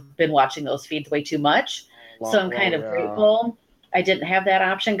probably would have been watching those feeds way too much. So I'm kind of grateful I didn't have that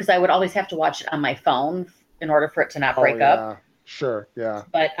option because I would always have to watch it on my phone in order for it to not break up. Sure, yeah.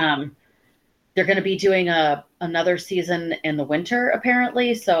 But they're going to be doing another season in the winter,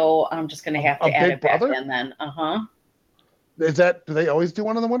 apparently. So I'm just going to have to add it back in then. Is that, do they always do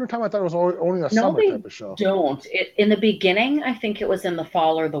one in the wintertime? I thought it was only a summer type of show. Don't. In the beginning, I think it was in the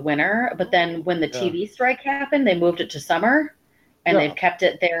fall or the winter. But then when the TV strike happened, they moved it to summer. And they've kept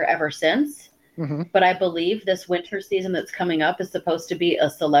it there ever since. Mm-hmm. But I believe this winter season that's coming up is supposed to be a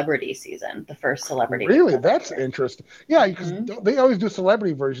celebrity season, the first celebrity. Really? That's interesting. Yeah, because they always do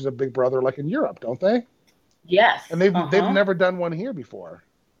celebrity versions of Big Brother, like in Europe, don't they? Yes. And they've never done one here before.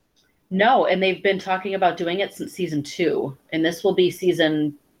 No, and they've been talking about doing it since season 2, and this will be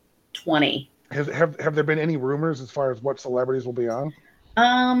season 20. Have there been any rumors as far as what celebrities will be on?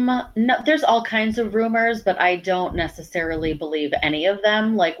 No, there's all kinds of rumors, but I don't necessarily believe any of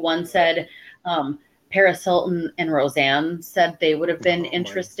them. Like one said, Paris Hilton and Roseanne said they would have been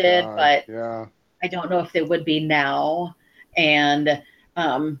interested, but I don't know if they would be now. And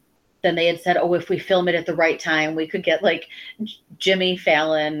then they had said, if we film it at the right time, we could get like Jimmy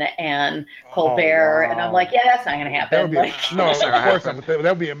Fallon and Colbert. And I'm like, yeah, that's not going to happen. Of course not. That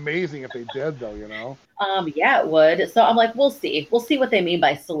would be amazing if they did, though, you know? Yeah, it would. So I'm like, we'll see. We'll see what they mean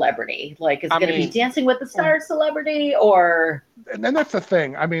by celebrity. Like, is it going to be Dancing with the Stars celebrity or... And then that's the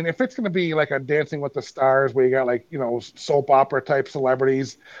thing. I mean, if it's going to be like a Dancing with the Stars where you got like, soap opera type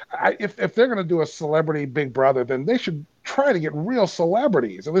celebrities, if they're going to do a celebrity Big Brother, then they should try to get real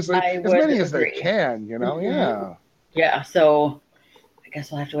celebrities. At least as many as they can, Yeah. Yeah, so I guess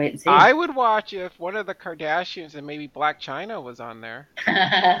we'll have to wait and see. I would watch if one of the Kardashians and maybe Black China was on there.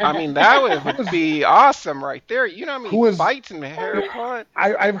 I mean, that would be awesome right there. You know what I mean? Fights and hair pull.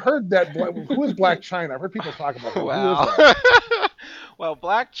 I've heard that. Who is Black China? I've heard people talk about that. Wow. Well,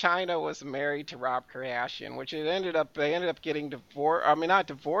 Blac Chyna was married to Rob Kardashian, which they ended up getting divorced. I mean, not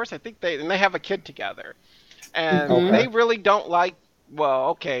divorced. I think they have a kid together, and they really don't like. Well,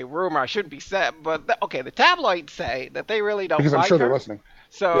 okay, rumor I shouldn't be said, but the tabloids say that they really don't because like I'm sure her. They're listening.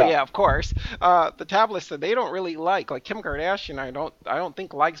 So yeah, of course, the tabloids said they don't really like Kim Kardashian. I don't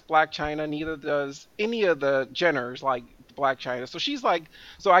think likes Blac Chyna. Neither does any of the Jenners like Blac Chyna. So she's like,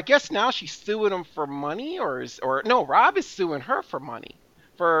 so I guess now she's suing him for money, or no, Rob is suing her for money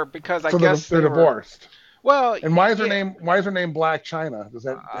because I guess they're divorced. Well, and why is her name Blac Chyna? Does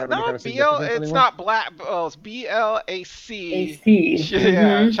that have any kind of significance it's anymore? not black. Well, it's BLAC.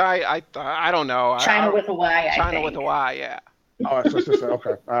 Yeah, I don't know. China with a Y. China with a Y. Yeah. Oh, it's just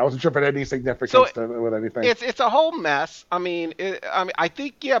okay. I wasn't sure if it had any significance with anything. It's a whole mess. I mean, I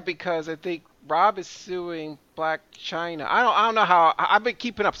think because I think Rob is suing Black China. I don't know how I've been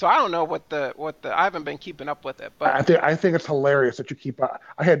keeping up, so I don't know what the I haven't been keeping up with it. But I think it's hilarious that you keep.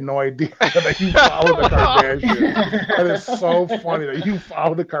 I had no idea that you follow the Kardashians. That is so funny that you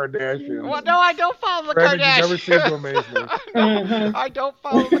follow the Kardashians. Well, no, I don't follow the Brandon, Kardashians. you never seem to amaze me. No, I don't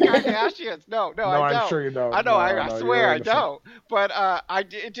follow the Kardashians. No, No, I don't. I'm sure you don't. I know. No, I no, swear you're I innocent. don't. But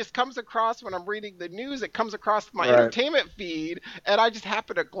it just comes across when I'm reading the news. It comes across my Right. entertainment feed, and I just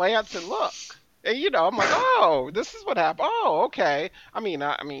happen to glance and look. And, I'm like, oh, this is what happened. Oh, okay. I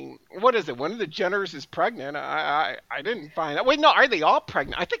mean, what is it? One of the Jenners is pregnant. I didn't find out. Wait, no, are they all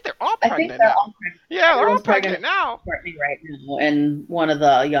pregnant? I think they're all I pregnant think they're now. all pregnant. Yeah, they're all Everyone's pregnant now. Courtney right now, and one of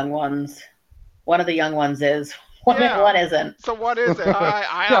the young ones. One of the young ones is. One isn't. So what is it?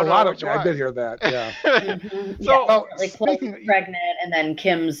 I Yeah, don't a lot know of. I did hear that. Yeah. So Chloe's pregnant, and then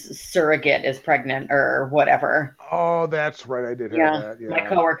Kim's surrogate is pregnant or whatever. Oh, that's right. I did hear that. Yeah. My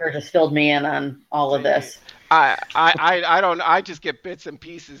coworker just filled me in on all of this. I don't. I just get bits and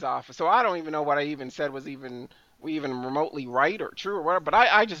pieces off. So I don't even know what I even said was even remotely right or true or whatever. But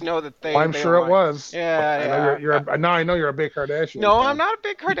I just know that they. Well, I'm sure it was. Yeah. Now I know you're a big Kardashian. No, I'm not a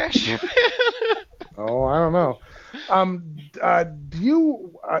big Kardashian fan. Oh, I don't know. Do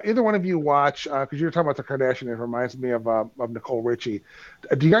you either one of you watch? Because you were talking about the Kardashian, it reminds me of Nicole Richie.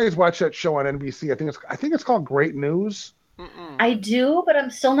 Do you guys watch that show on NBC? I think it's called Great News. Mm-mm. I do, but I'm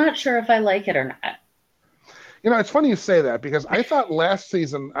still not sure if I like it or not. It's funny you say that because I thought last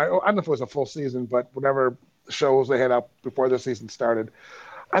season, I don't know if it was a full season, but whatever shows they had up before the season started,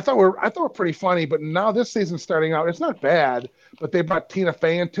 I thought were pretty funny. But now this season's starting out, it's not bad, but they brought Tina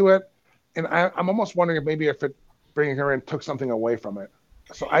Fey into it, and I'm almost wondering if maybe bringing her in took something away from it.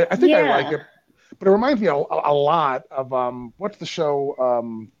 So I think I like it, but it reminds me a lot of what's the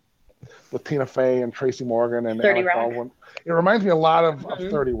show with Tina Fey and Tracy Morgan and 30 Alec Rock. Baldwin? It reminds me a lot of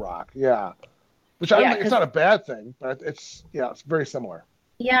 30 Rock. Yeah. Which it's not a bad thing, but it's very similar.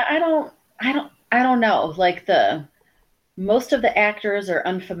 Yeah, I don't know. Like most of the actors are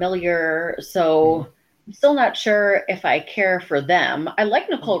unfamiliar, so I'm still not sure if I care for them. I like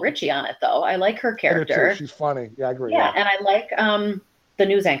Nicole Richie on it though. I like her character. She's funny. Yeah, I agree. Yeah, and I like the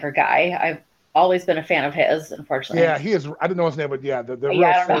news anchor guy. I've always been a fan of his, unfortunately. Yeah, he is. I didn't know his name, but the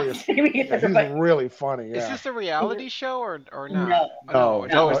real serious. He's really funny. Yeah. Is this a reality show or not?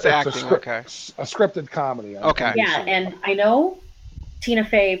 No, it's acting. Okay. A scripted comedy. Okay. Yeah, and I know Tina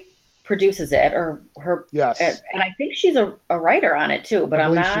Fey produces it, or her. Yes. And I think she's a writer on it too, but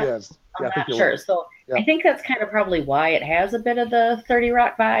I'm not. She is. I'm not sure. Right. So I think that's kind of probably why it has a bit of the 30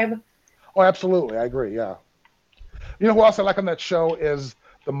 Rock vibe. Oh, absolutely. I agree. Yeah. You know who else I like on that show is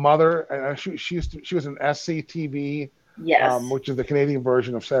the mother, and she was in SCTV, yes, which is the Canadian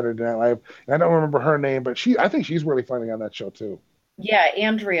version of Saturday Night Live. And I don't remember her name, but I think she's really funny on that show too. Yeah,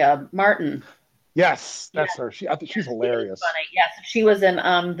 Andrea Martin. Yes, that's her. I think she's hilarious. Funny. Yes, she was in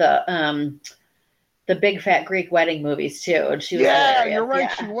the Big Fat Greek Wedding movies too, and she was hilarious. You're right.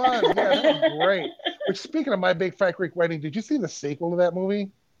 Yeah. She was. Yeah, that was great. Which, speaking of My Big Fat Greek Wedding, did you see the sequel to that movie?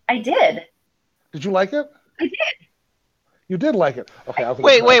 I did. Did you like it? I did. You did like it. Okay.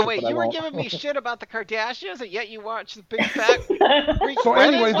 Wait. You were giving me shit about the Kardashians, and yet you watched the Big Fat Greek So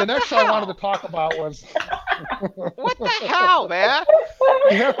Wedding? anyway, the next show I wanted to talk about was... What the hell, man?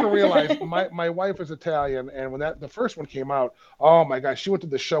 You have to realize, my wife is Italian, and when the first one came out, oh my gosh, she went to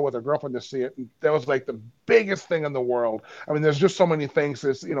the show with her girlfriend to see it, and that was like the biggest thing in the world. I mean, there's just so many things.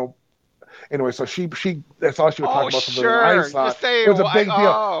 Anyway, so she that's all she would talk about. Sure. I saw it was a big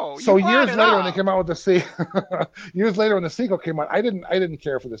deal. So years later, when they came out with the sequel, years later when the sequel came out, I didn't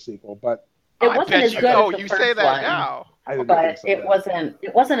care for the sequel, but it wasn't as good as the you first say that one, now. But it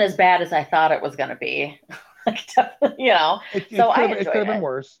wasn't as bad as I thought it was going to be. It could have been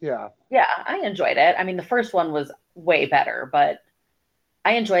worse. Yeah. Yeah, I enjoyed it. I mean, the first one was way better, but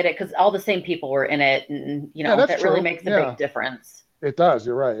I enjoyed it because all the same people were in it, and that really makes a big difference. It does.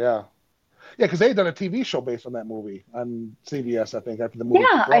 You're right. Yeah. Yeah, because they had done a TV show based on that movie on CBS, I think, after the movie.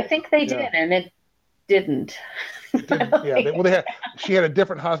 Yeah, I think they did, and it didn't. She had a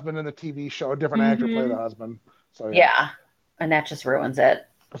different husband in the TV show, a different actor played the husband. So yeah, and that just ruins it.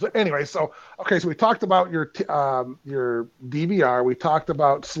 So anyway, so we talked about your DVR, we talked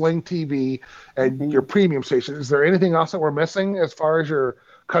about Sling TV and your premium station. Is there anything else that we're missing as far as your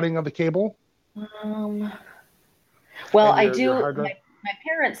cutting of the cable? Well, I do. My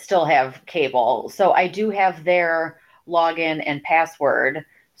parents still have cable, so I do have their login and password,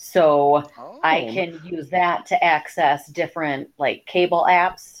 so I can use that to access different cable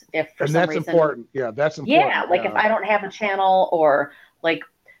apps. If for some reason, important. Yeah, that's important. Yeah, if I don't have a channel, or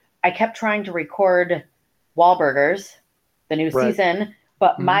I kept trying to record Wahlburgers, the new season,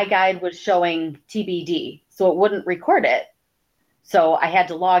 but my guide was showing TBD, so it wouldn't record it. So I had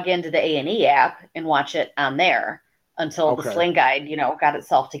to log into the A&E app and watch it on there until the Sling Guide, got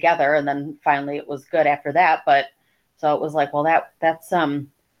itself together, and then finally it was good after that. But so it was like, well, that's a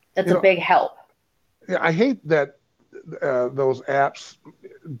big help. Yeah, I hate that those apps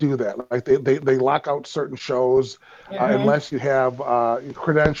do that. Like they lock out certain shows unless you have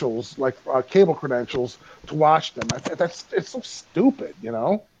credentials, like cable credentials, to watch them. It's so stupid,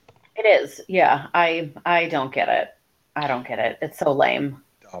 It is. Yeah, I don't get it. I don't get it. It's so lame.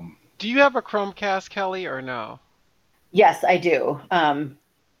 Do you have a Chromecast, Kelly, or no? Yes, I do.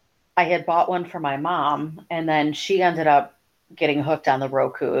 I had bought one for my mom, and then she ended up getting hooked on the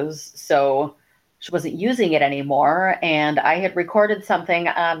Rokus, so she wasn't using it anymore. And I had recorded something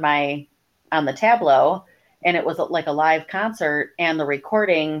on the Tableau, and it was like a live concert, and the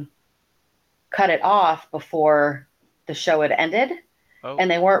recording cut it off before the show had ended. Oh.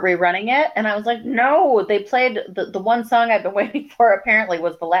 And they weren't rerunning it. And I was like, no, they played the one song I've been waiting for, apparently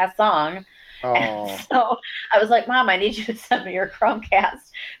was the last song. Oh. And so I was like, Mom, I need you to send me your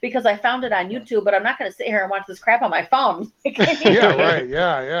Chromecast because I found it on YouTube, but I'm not going to sit here and watch this crap on my phone. Yeah, right.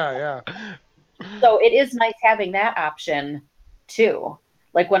 Yeah. So it is nice having that option too.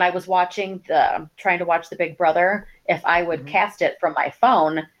 Like when I was trying to watch The Big Brother, if I would cast it from my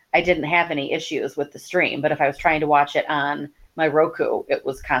phone, I didn't have any issues with the stream. But if I was trying to watch it on my Roku, it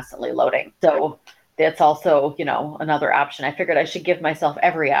was constantly loading. So that's also, another option. I figured I should give myself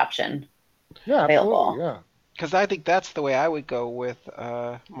every option available. Yeah. Because I think that's the way I would go with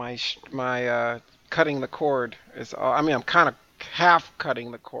my cutting the cord. I'm kind of half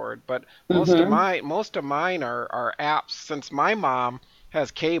cutting the cord, but most of mine are apps. Since my mom has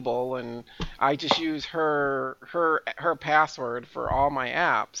cable and I just use her password for all my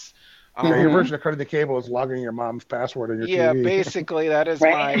apps. Your version of cutting the cable is logging your mom's password in your TV. Yeah, basically that is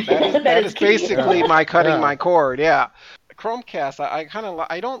that is basically my cutting my cord. Yeah, Chromecast.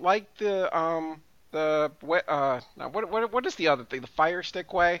 I don't like the what is the other thing? The Fire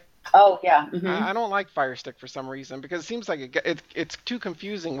Stick way. Oh yeah. I don't like Fire Stick for some reason because it seems like it's too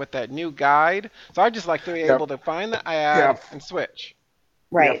confusing with that new guide. So I just like to be able to find the ad and switch.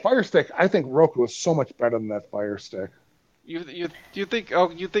 Right. Yeah, Fire Stick. I think Roku is so much better than that Fire Stick. You think?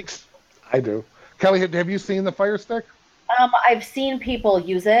 Oh, you think? I do. Kelly, have you seen the Fire Stick? I've seen people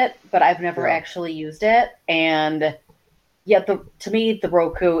use it, but I've never actually used it. And to me, the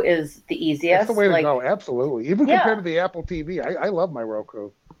Roku is the easiest. That's the way to go. Absolutely. Even compared to the Apple TV, I love my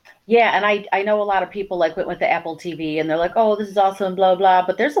Roku. Yeah, and I know a lot of people went with the Apple TV, and they're like, "Oh, this is awesome," blah blah.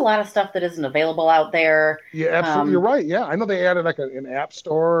 But there's a lot of stuff that isn't available out there. Yeah, absolutely. You're right. Yeah, I know they added like an app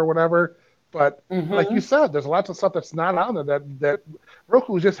store or whatever. But like you said, there's lots of stuff that's not on there that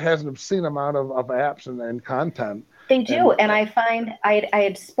Roku just has an obscene amount of apps and content. They do, and I find I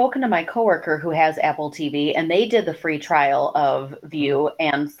had spoken to my coworker who has Apple TV, and they did the free trial of View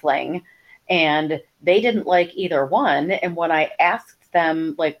and Sling, and they didn't like either one. And when I asked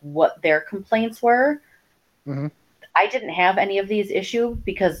them like what their complaints were, I didn't have any of these issues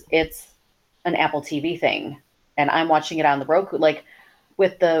because it's an Apple TV thing, and I'm watching it on the Roku. Like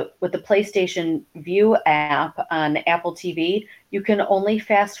with the PlayStation View app on Apple TV, you can only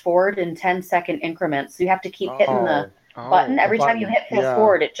fast forward in 10-second increments. So you have to keep hitting the button. Every time you hit fast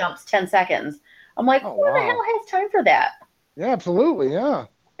forward, it jumps 10 seconds. I'm like, who the hell has time for that? Yeah, absolutely, yeah.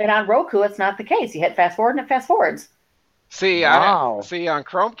 And on Roku, it's not the case. You hit fast forward and it fast forwards. See, on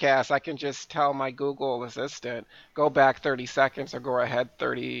Chromecast, I can just tell my Google Assistant, go back 30 seconds or go ahead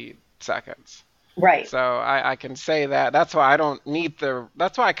 30 seconds. Right. So I can say that. That's why I don't need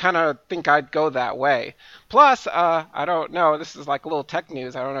that's why I kind of think I'd go that way. Plus, I don't know, this is like a little tech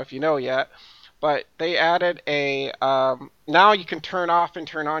news. I don't know if you know yet, but they added now you can turn off and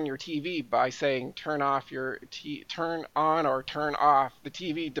turn on your TV by saying turn on or turn off the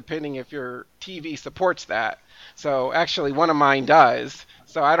TV, depending if your TV supports that. So actually one of mine does.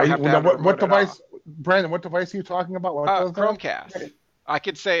 So I don't have to have what device, Brandon, what device are you talking about? What does that? Chromecast. I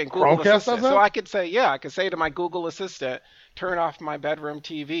could say in Google Assistant. So I could say to my Google Assistant, turn off my bedroom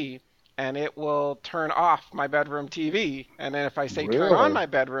TV, and it will turn off my bedroom TV. And then if I say turn on my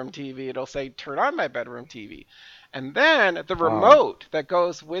bedroom TV, it'll say turn on my bedroom TV. And then the remote that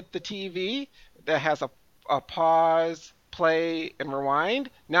goes with the TV that has a pause, play, and rewind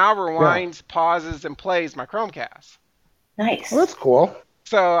now rewinds, pauses, and plays my Chromecast. Nice. Well, that's cool.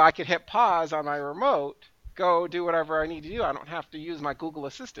 So I could hit pause on my remote, go do whatever I need to do. I don't have to use my Google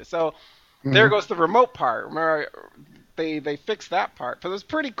Assistant. So there goes the remote part. Remember, they fixed that part. But it was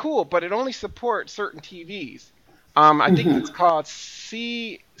pretty cool, but it only supports certain TVs. I think it's called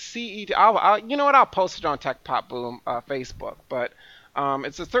CET. You know what? I'll post it on Tech Pop Boom Facebook. But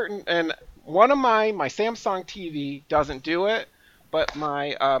It's a certain, and one of my Samsung TV doesn't do it, but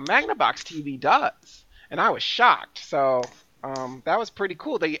my Magnavox TV does, and I was shocked. So that was pretty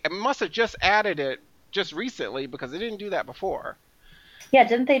cool. They must have just added it just recently because they didn't do that before. Yeah,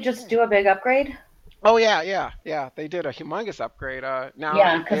 didn't they just do a big upgrade? Oh yeah. They did a humongous upgrade. Now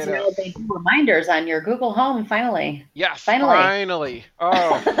Yeah, because now they do reminders on your Google Home. Finally. Yes, finally. Finally.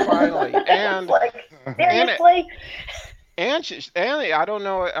 Oh, finally. And like, seriously. And I don't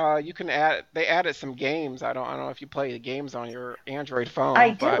know. You can add. They added some games. I don't know if you play the games on your Android phone.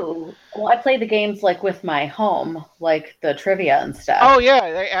 I do. Well, I play the games like with my home, like the trivia and stuff. Oh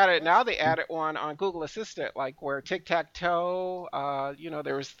yeah, they added. Now they added one on Google Assistant, like where tic tac toe.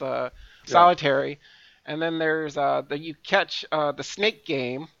 There's the solitary, and then there's you catch the snake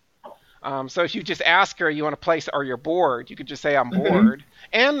game. So if you just ask her you want to play or you're bored, you could just say I'm bored.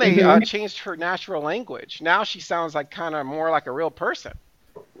 And they changed her natural language. Now she sounds like kind of more like a real person.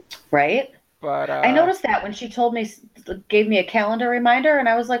 Right. But I noticed that when she gave me a calendar reminder, and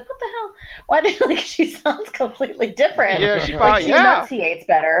I was like, "What the hell? Why did she sounds completely different?" Yeah, she enunciates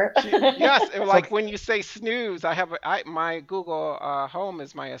better. Like when you say snooze, my Google Home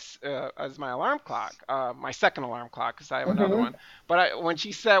is my alarm clock, my second alarm clock because I have another one. But when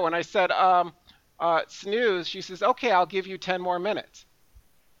I said snooze, she says, "Okay, I'll give you 10 more minutes."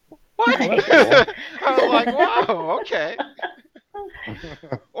 What? I was like, "Whoa, okay."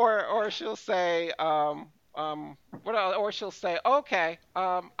 or she'll say or she'll say, okay,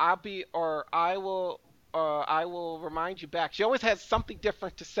 I will remind you back. She always has something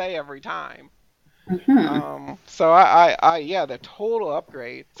different to say every time. So the total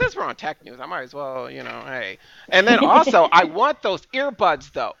upgrade. Since we're on tech news, I might as well, hey. And then also, I want those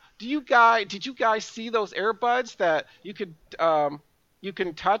earbuds though. Did you guys see those earbuds that you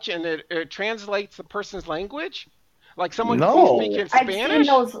can touch and it translates the person's language? Like someone who's speaking Spanish?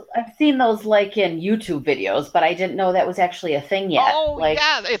 I've seen those like in YouTube videos, but I didn't know that was actually a thing yet. Oh,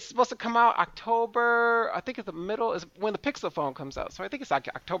 yeah. It's supposed to come out October, I think at the middle is when the Pixel phone comes out. So I think it's like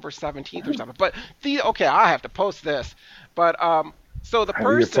October 17th or something. But I have to post this. But so the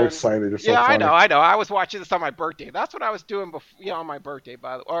person. You're so excited. You're so funny. I know. I was watching this on my birthday. That's what I was doing before, on my birthday,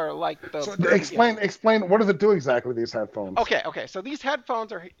 or like the. So explain. What does it do exactly? These headphones. Okay. So these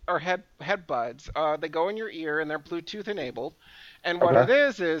headphones are head buds. They go in your ear and they're Bluetooth enabled. And what it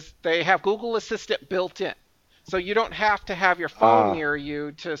is they have Google Assistant built in. So you don't have to have your phone near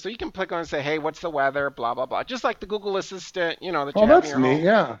you so you can click on and say, hey, what's the weather, blah, blah, blah. Just like the Google Assistant, that you have in your home.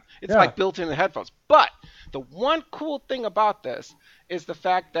 Yeah. It's like built in the headphones. But the one cool thing about this is the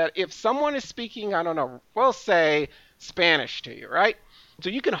fact that if someone is speaking, I don't know, we'll say Spanish to you, right? So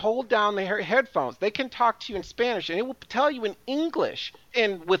you can hold down the headphones. They can talk to you in Spanish, and it will tell you in English,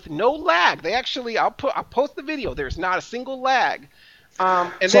 and with no lag. They actually, I'll post the video. There's not a single lag.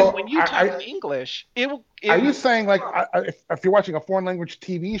 Then when you talk in English, it will. Are you saying like if you're watching a foreign language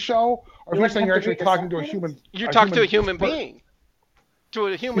TV show, or you're saying you're actually talking to a human? You're talking to a human being. To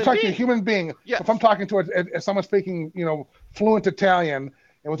a human being. You're talking to a human being. Yes. So if I'm talking to someone speaking, fluent Italian,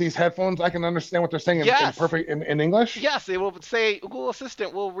 and with these headphones, I can understand what they're saying in English. Yes, it will say Google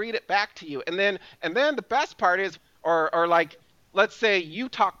Assistant will read it back to you, and then the best part is, or like, let's say you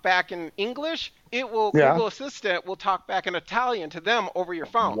talk back in English, Google Assistant will talk back in Italian to them over your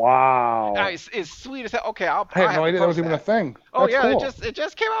phone. Wow, it's sweet as hell. Okay, I had no idea that was even a thing. That's cool. It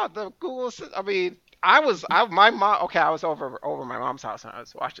just came out. The Google Assistant. I mean, I was over my mom's house and I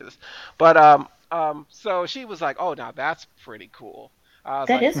was watching this, but so she was like, oh, now that's pretty cool.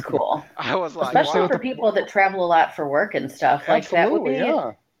 That is cool. I was like, especially for people that travel a lot for work and stuff. Like that would be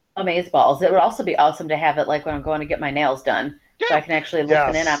amazeballs. It would also be awesome to have it like when I'm going to get my nails done. Yeah. So I can actually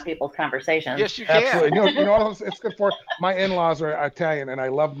listen in on people's conversations. Yes, you can. Absolutely. You know what it's good for? My in-laws are Italian, and I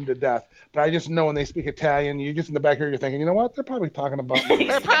love them to death. But I just know when they speak Italian, you just in the back here, you're thinking, you know what? They're probably talking about me.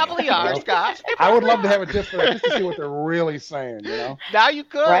 They probably are, Scott. I would love to have it just to see what they're really saying, Now you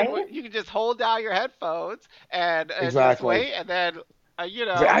could. Right? You could just hold down your headphones and just wait, and then,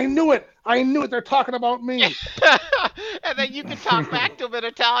 I knew it. They're talking about me. And then you can talk back to them in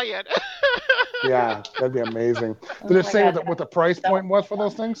Italian. Yeah, that'd be amazing. Did it say what the price point was for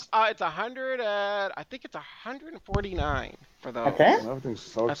those things? It's I think it's $149 for those. That's it? Everything's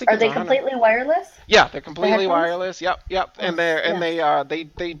so Are they completely wireless? Yeah, they're completely wireless. Yep. And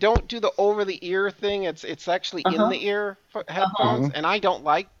they don't do the over the ear thing. It's actually in the ear headphones, and I don't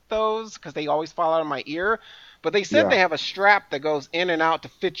like those because they always fall out of my ear. But they said they have a strap that goes in and out to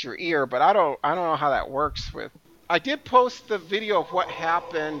fit your ear, but I don't know how that works with. I did post the video of what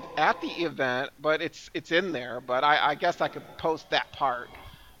happened at the event, but it's in there. But I guess I could post that part.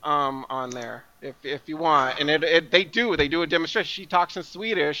 on there if you want, and they do a demonstration. She talks in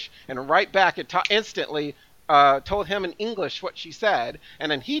Swedish, and right back it instantly told him in English what she said,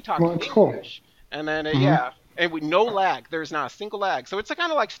 and then he talked in English, and then yeah, and with no lag. There's not a single lag, so it's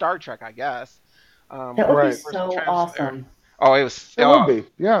kind of like Star Trek, I guess. That would be so awesome. Oh, it was. It would be,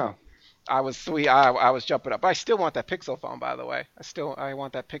 yeah. I was sweet. I was jumping up. I still want that Pixel phone, by the way. I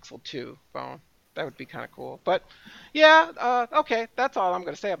want that Pixel 2 phone. That would be kind of cool. But yeah, okay, that's all I'm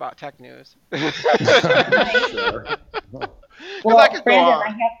going to say about tech news. Sure. Well, Brandon, I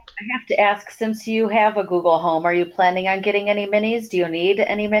have to ask, since you have a Google Home, are you planning on getting any minis? Do you need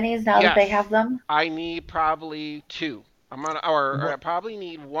any minis now that they have them? I need probably 2. I probably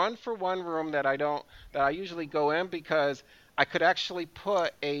need 1 for one room that I usually go in, because I could actually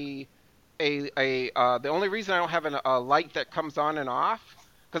put the only reason I don't have a light that comes on and off,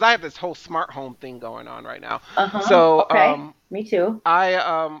 because I have this whole smart home thing going on right now. So okay, me too.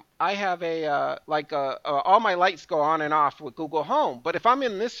 I have all my lights go on and off with Google Home, but if I'm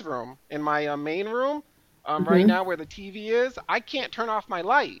in this room, in my main room, right now where the TV is, I can't turn off my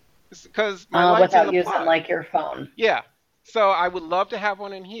light because my light's without in the using plug. like your phone. Yeah. So I would love to have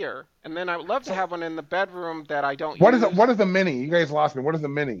one in here, and then I would love to have one in the bedroom that I don't use. What is the Mini? You guys lost me. What is the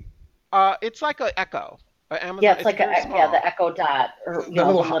Mini? It's like an Echo. Amazon, yeah, it's like the Echo Dot, or the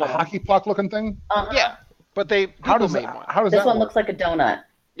little hockey puck looking thing. Yeah, but Google made one. How does this that one work? looks like a donut.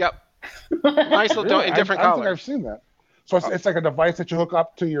 Yep. Nice little donut in different colors. I don't think I've seen that. So it's like a device that you hook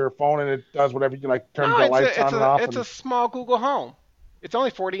up to your phone, and it does whatever you like, turns the lights on and off. It's a small Google Home. It's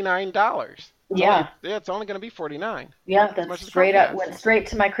only $49. Yeah. It's only going to be $49. Yeah, that's straight up. Went straight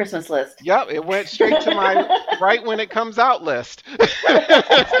to my Christmas list. Yep, it went straight to my right when it comes out list.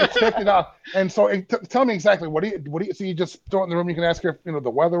 It's $50. And so, tell me exactly what do you? So you just throw it in the room. You can ask her, the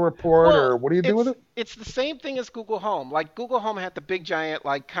weather report, or what do you do with it? It's the same thing as Google Home. Like Google Home had the big giant,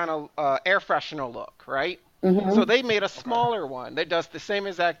 like kind of air freshener look, right? Mm-hmm. So they made a smaller one that does the same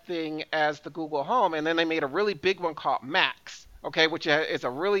exact thing as the Google Home, and then they made a really big one called Max. Okay, which is a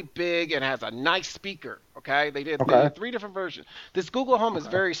really big and has a nice speaker. Okay, they did 3 different versions. This Google Home is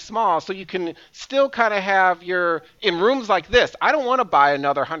very small, so you can still kind of have in rooms like this. I don't want to buy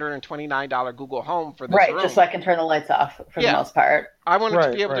another $129 Google Home for this room. Right, just so I can turn the lights off for the most part. I want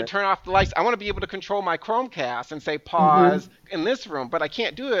to be able to turn off the lights. I want to be able to control my Chromecast and say pause in this room, but I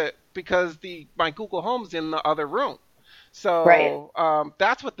can't do it because my Google Home's in the other room. So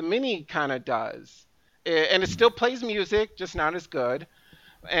that's what the Mini kind of does. And it still plays music, just not as good.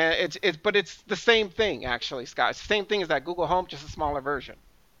 And but it's the same thing, actually, Scott. It's the same thing as that Google Home, just a smaller version.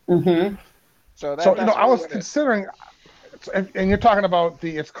 Mm-hmm. So that's I was considering, and you're talking about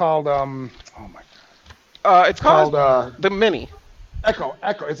it's called oh my god. It's called the Mini. Echo.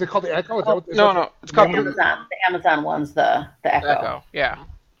 Is it called the Echo? No. It's called Amazon. The Amazon one's the Echo. Echo. Yeah.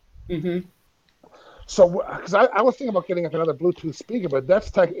 Mm-hmm. So, because I was thinking about getting another Bluetooth speaker, but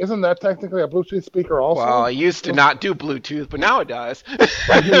isn't that technically a Bluetooth speaker also? Well, it used to not do Bluetooth, but now it does.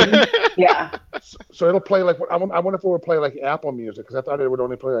 Yeah. So it'll play like, I wonder if it would play like Apple Music, because I thought it would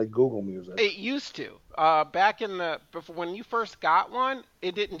only play like Google Music. It used to. Back before when you first got one,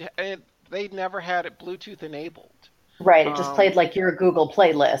 it didn't. They never had it Bluetooth enabled. Right. It just played like your Google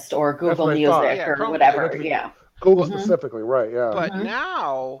playlist or Google Music or whatever. Yeah. Google specifically, right? Yeah. But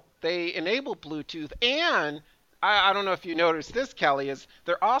now they enable Bluetooth, and I don't know if you noticed this, Kelly, is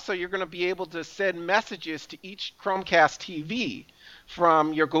you're going to be able to send messages to each Chromecast TV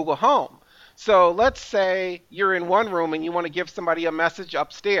from your Google Home. So let's say you're in one room and you want to give somebody a message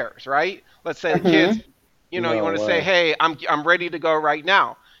upstairs, right? Let's say the kids, you want to say, hey, I'm ready to go right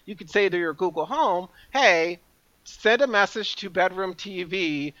now. You could say to your Google Home, hey, send a message to bedroom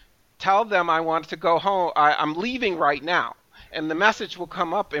TV, tell them I want to go home, I'm leaving right now. And the message will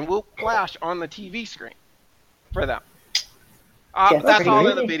come up and will flash on the TV screen for them. That's all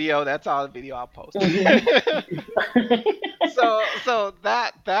in the video. That's all the video I'll post. So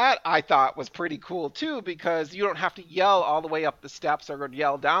that I thought was pretty cool too, because you don't have to yell all the way up the steps or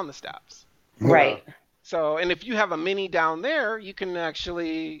yell down the steps. Right. So, and if you have a Mini down there, you can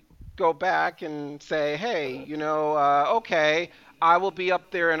actually go back and say, hey, okay, I will be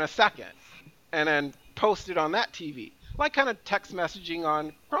up there in a second, and then post it on that TV. Like kind of text messaging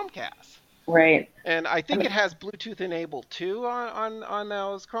on Chromecast. Right. And I think it has Bluetooth enabled too on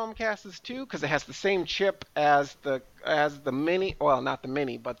those Chromecasts too, because it has the same chip as the Mini. Well, not the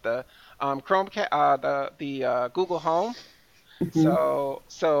Mini, but the Chromecast, the Google Home. Mm-hmm.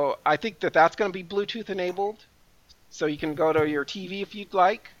 So I think that's going to be Bluetooth enabled. So you can go to your TV if you'd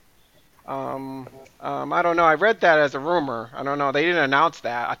like. I don't know. I read that as a rumor. I don't know. They didn't announce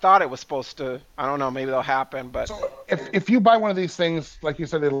that. I thought it was supposed to. I don't know. Maybe it'll happen, but So if you buy one of these things, like you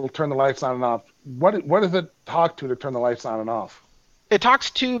said, it'll turn the lights on and off. What does it talk to turn the lights on and off? it talks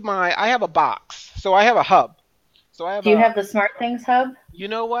to my. I have a box, so I have a hub. So I have Do you a. have the Smart Things hub? You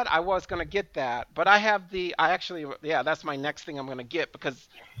know what? I was gonna get that, but I have the. I actually, yeah, that's my next thing I'm gonna get because.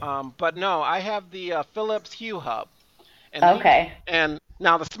 But no, I have the Philips Hue hub, and these, Okay. and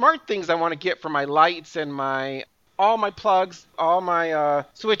now the smart things I want to get for my lights and my all my plugs, all my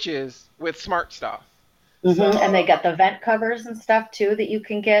switches with smart stuff. And they So, got the vent covers and stuff too that you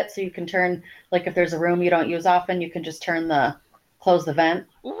can get, so you can turn, like, if there's a room you don't use often, you can just close the vent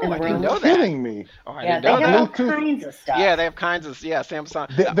ooh, in the I didn't You're room. know that. kidding me. Oh, I Yeah, didn't they know have all that. Bluetooth. kinds of Yeah, stuff. they have kinds of Samsung.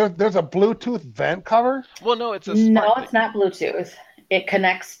 There's a Bluetooth vent cover. Well, no, it's a No, smart thing. it's not Bluetooth. It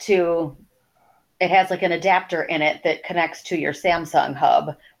connects to, it has like an adapter in it that connects to your Samsung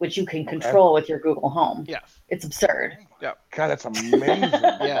hub, which you can Okay. control with your Google Home. Yes. It's absurd. Yep. God, that's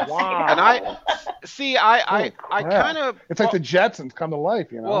amazing. Yes. I And Wow. I know. see. I Holy I I kind crap. of. It's like the Jetsons come to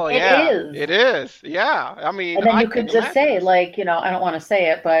life, you know? Well, It yeah, is. it is. Yeah. I mean, And then I you couldn't could just imagine say, this. like, I don't want to say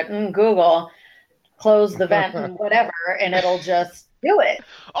it, but Google, close the vent and whatever, and it'll just do it.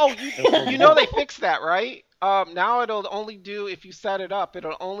 Oh, That's so you know they cool. fixed that, right? Now it'll only do if you set it up.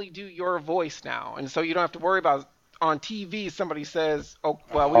 It'll only do your voice now, and so you don't have to worry about on TV. Somebody says, "Oh,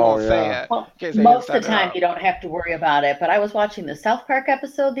 well, we Oh won't say yeah. it Well, in case they didn't most of set the it time you up." don't have to worry about it. But I was watching the South Park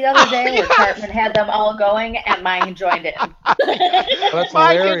episode the other Oh day where yes, Cartman had them all going, and mine joined in. yes. Oh, that's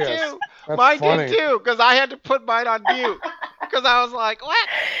Mine did hilarious. too. That's Mine did funny. too, because I had to put mine on mute because I was like, "What?"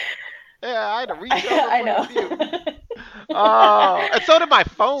 Yeah, I had to reach over and I put it know. on mute. Oh, and so did my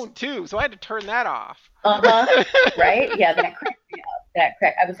phone too, so I had to turn that off. Uh-huh. Right? Yeah, that cracked me up. That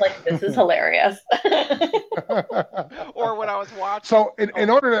crack. I was like, this is hilarious. Or when I was watching. So in Oh,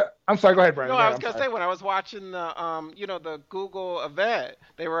 order to, I'm sorry. Go ahead, no, Brandon. Go I ahead. was I'm gonna sorry. say when I was watching the Google event,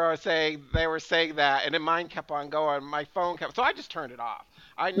 they were saying that, and then mine kept on going. My phone kept, so I just turned it off.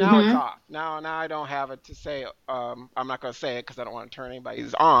 I now it's hmm off. Now I don't have it to say. I'm not gonna say it because I don't want to turn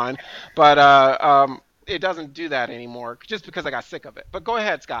anybody's on, but it doesn't do that anymore just because I got sick of it. But go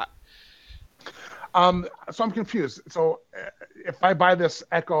ahead, Scott. So I'm confused. So if I buy this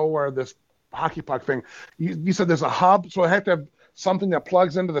Echo or this hockey puck thing, you said there's a hub, so I have to have something that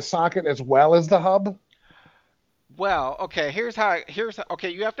plugs into the socket as well as the hub. Well, okay, okay,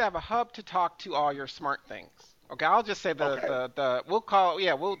 you have to have a hub to talk to all your smart things. Okay, I'll just say Okay. we'll call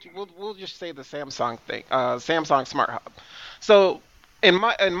yeah, we'll just say the Samsung thing, Samsung Smart Hub. So in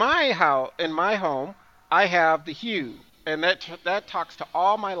my home, I have the Hue, and that talks to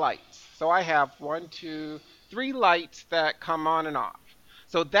all my lights. So I have one, two, three lights that come on and off.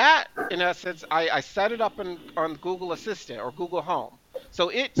 So that, in essence, I set it up on Google Assistant or Google Home.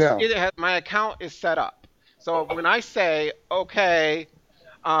 So Yeah. my account is set up. So when I say, okay,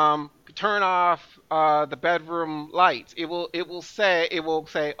 turn off the bedroom lights, it will say,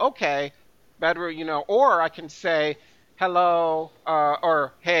 okay, bedroom, or I can say, hello,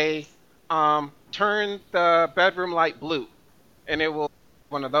 or hey, turn the bedroom light blue, and it will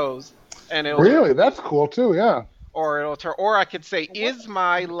one of those, and Really, that's cool too. Yeah. it'll turn, or I could say, What? is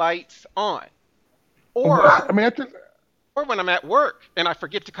my lights on? I Or mean, after, when I'm at work and I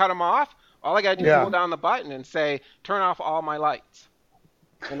forget to cut them off, all I gotta do is hold yeah. down the button and say, turn off all my lights,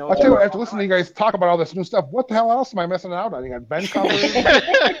 and it'll I tell turn you what, off after all my listening to you lights. guys talk about all this new stuff, what the hell else am I missing out on? You got vent covers,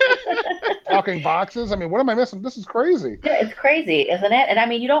 talking boxes. I mean, what am I missing? This is crazy. Yeah, it's crazy, isn't it? And I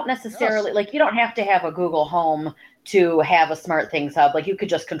mean, you don't Yes. necessarily, like, you don't have to have a Google Home to have a Smart Things hub. Like, you could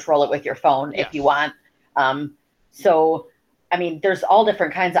just control it with your phone if you Yes. want. Um, so, I mean, there's all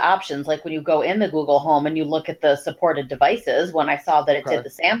different kinds of options. Like, when you go in the Google Home and you look at the supported devices, when I saw that it did Okay. the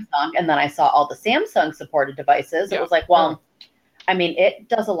Samsung, and then I saw all the Samsung supported devices, it Yeah. was like, Yeah. well, I mean, it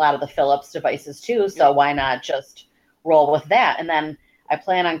does a lot of the Philips devices too. Yeah. So why not just roll with that? And then I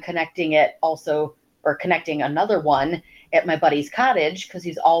plan on connecting it also, or connecting another one at my buddy's cottage, because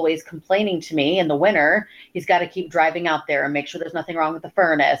he's always complaining to me in the winter. He's got to keep driving out there and make sure there's nothing wrong with the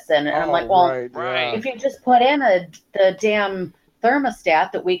furnace. And I'm Oh, like, well, right. Yeah. Right. if you just put in the damn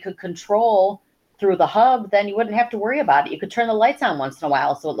thermostat that we could control through the hub, then you wouldn't have to worry about it. You could turn the lights on once in a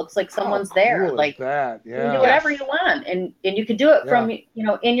while so it looks like How someone's there. cool is Like, that? you can do Yeah. whatever Yes. you want, and you can do it Yeah. from,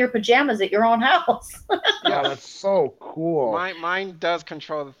 in your pajamas at your own house. Oh, that's Yes. so cool. Mine does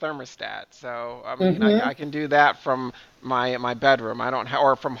control the thermostat, so I mean I hmm can do that from my bedroom. I don't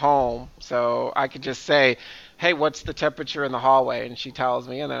or from home, so I could just say, "Hey, what's the temperature in the hallway?" And she tells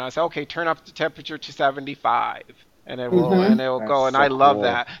me, and then I say, "Okay, turn up the temperature to 75," and it will That's go. And so I love cool.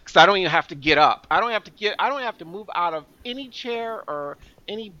 that because I don't even have to get up. I don't have to move out of any chair or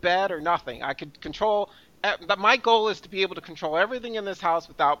any bed or nothing. I could control. But my goal is to be able to control everything in this house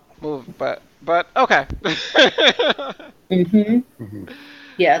without moving. But okay.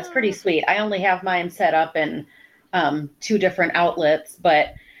 Yeah, it's pretty sweet. I only have mine set up in 2 different outlets,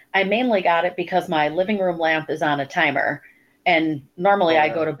 but I mainly got it because my living room lamp is on a timer. And normally I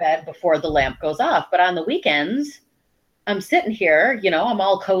go to bed before the lamp goes off. But on the weekends, I'm sitting here, I'm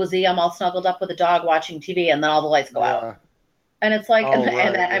all cozy. I'm all snuggled up with the dog watching TV, and then all the lights go out. And it's like,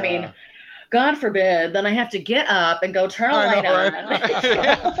 I mean, God forbid, then I have to get up and go turn a light on.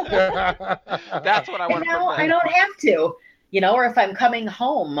 That's what I want to now I don't have to, or if I'm coming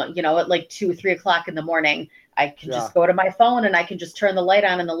home, at like 2, 3 o'clock in the morning, I can just go to my phone and I can just turn the light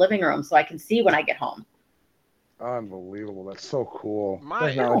on in the living room so I can see when I get home. Unbelievable. That's so cool.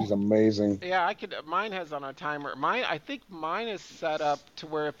 Technology's amazing. Yeah, mine has on a timer. I think mine is set up to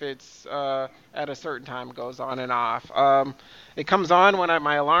where if it's at a certain time it goes on and off. It comes on when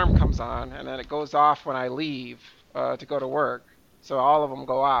my alarm comes on, and then it goes off when I leave to go to work. So all of them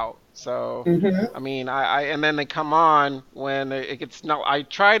go out. So I mean, and then they come on when it gets I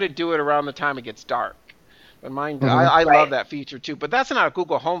try to do it around the time it gets dark. But mine, I love that feature too. But that's not a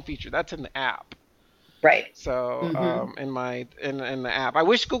Google Home feature. That's in the app. Right. So in the app, I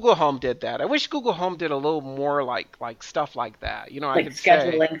wish Google Home did that. I wish Google Home did a little more like stuff like that. Like I could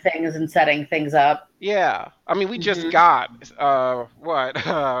scheduling things and setting things up. Yeah, I mean we just got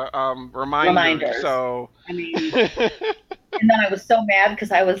reminders. So I mean, and then I was so mad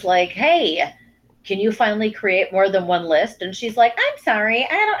because I was like, hey, can you finally create more than one list? And she's like, I'm sorry,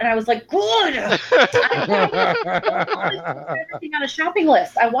 I don't. And I was like, good. Everything on a shopping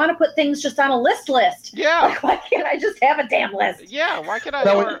list. I want to put things just on a list. Yeah. Like, why can't I just have a damn list? Yeah. Why can't I?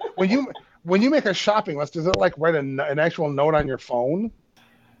 Now, when you make a shopping list, does it like write an actual note on your phone?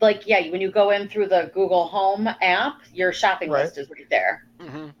 Like, yeah, when you go in through the Google Home app, your shopping list is right there.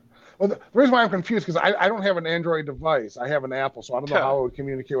 Well, the reason why I'm confused because I don't have an Android device. I have an Apple, so I don't know how it would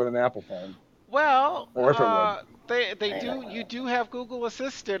communicate with an Apple phone. Well, or if it would. they do. You do have Google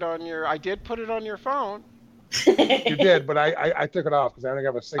Assistant on your. I did put it on your phone. You did, but I took it off because I only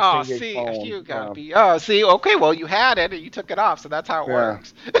have a 16 gig phone. Oh, see, you gotta be. See, okay, well, you had it and you took it off, so that's how it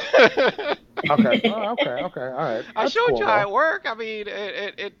works. Okay, all right. I showed you how it worked. I mean,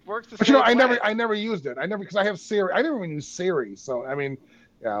 it works the same way. I never used it. Because I have Siri. I never even used Siri, so I mean.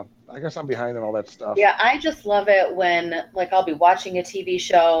 Yeah, I guess I'm behind in all that stuff. Yeah, I just love it when, like, I'll be watching a TV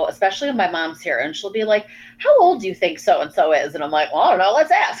show, especially when my mom's here, and she'll be like, how old do you think so-and-so is? And I'm like, well, I don't know,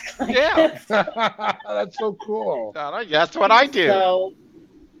 let's ask. That's so cool. That's what I do. So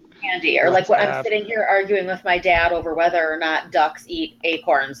handy. Or like when I'm sitting here arguing with my dad over whether or not ducks eat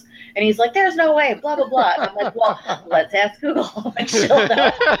acorns. And he's like, there's no way, blah, blah, blah. And I'm like, well, let's ask Google. And she'll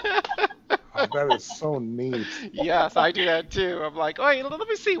know. Oh, that is so neat. Yes, I do that too. I'm like, oh, let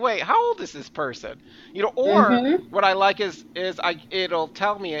me see. Wait, how old is this person? Or what I like is it'll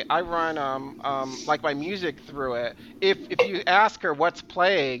tell me. I run like my music through it. If you ask her what's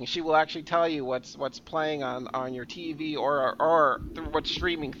playing, she will actually tell you what's playing on your TV or what's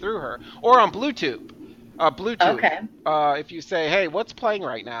streaming through her or on Bluetooth. Bluetooth. Okay. If you say, "Hey, what's playing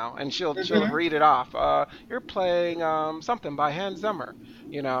right now?" and she'll read it off. You're playing something by Hans Zimmer.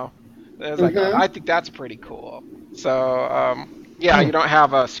 Like, I think that's pretty cool. So, you don't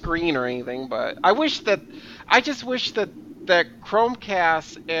have a screen or anything, but I just wish that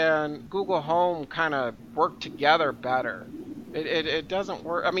Chromecast and Google Home kind of work together better. It doesn't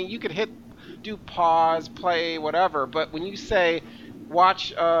work. I mean, you could do pause, play, whatever, but when you say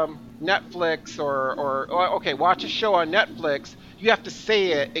watch Netflix or watch a show on Netflix, you have to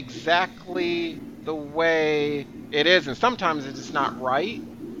say it exactly the way it is, and sometimes it's just not right.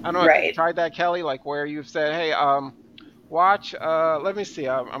 I don't know if you tried that, Kelly, like where you've said, hey, watch, let me see,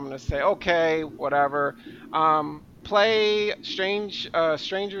 I'm going to say, okay, whatever. Play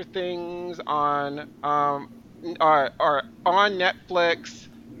Stranger Things on or on Netflix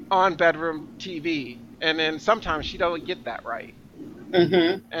on bedroom TV. And then sometimes she doesn't get that right.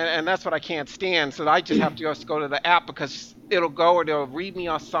 And that's what I can't stand. So I just have to just go to the app because it'll read me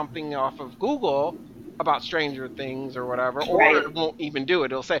off something off of Google about Stranger Things or whatever, or it won't even do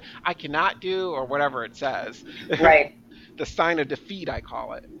it. It'll say, I cannot do, or whatever it says. Right. The sign of defeat, I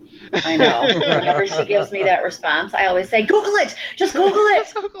call it. I know. Whenever she gives me that response, I always say, Google it! Just Google it!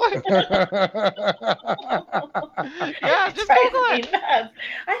 Just Google it! Yeah, just Google it!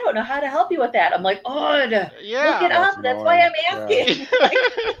 I don't know how to help you with that. I'm like, look it up. That's why I'm asking. Yeah.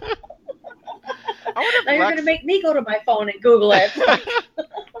 Now you're going to make me go to my phone and Google it.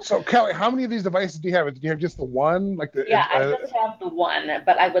 So Kelly, how many of these devices do you have? Do you have just the one? Yeah, I just have the one,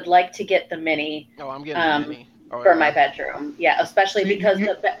 but I would like to get the mini. Oh, I'm getting the mini. For my bedroom. Yeah, especially because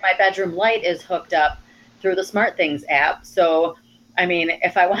my bedroom light is hooked up through the SmartThings app. So, I mean,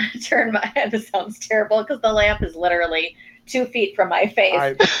 if I want to turn my head, this sounds terrible because the lamp is literally 2 feet from my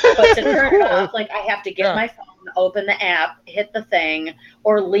face. But to turn it off, like I have to get my phone, open the app, hit the thing,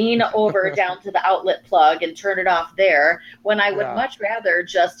 or lean over down to the outlet plug and turn it off there. When I would much rather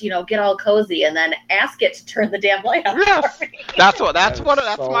just, get all cozy and then ask it to turn the damn light off. Yes, that's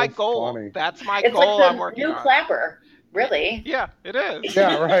my goal. Funny. That's my it's goal. Like I'm working new on. Clapper. Really? Yeah, it is.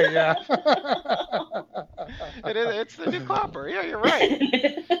 Yeah, right. Yeah. It is. It's the new Clapper. Yeah, you're right.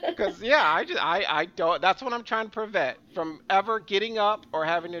 Because I don't. That's what I'm trying to prevent from ever getting up or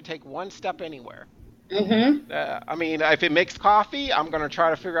having to take one step anywhere. Mm-hmm. I mean, if it makes coffee, I'm gonna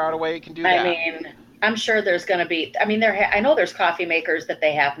try to figure out a way it can do that. I mean, I'm sure there's going to be. I mean, I know there's coffee makers that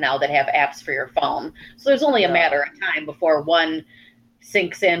they have now that have apps for your phone. So there's only a matter of time before one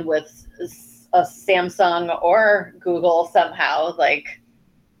syncs in with a Samsung or Google somehow. That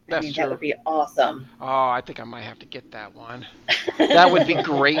would be awesome. Oh, I think I might have to get that one. That would be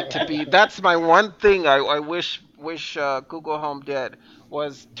great to be. That's my one thing I wish Google Home did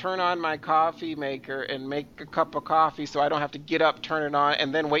was turn on my coffee maker and make a cup of coffee so I don't have to get up, turn it on,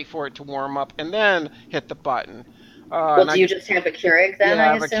 and then wait for it to warm up and then hit the button. Well, do you just have a Keurig then? Yeah,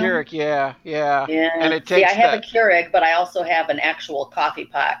 I have assume? a Keurig. Yeah. And it takes. See, I have a Keurig, but I also have an actual coffee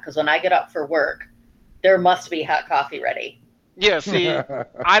pot because when I get up for work, there must be hot coffee ready. Yeah, see,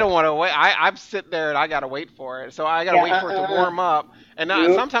 I don't want to wait. I'm sitting there and I got to wait for it. So I got to wait for it to warm up. And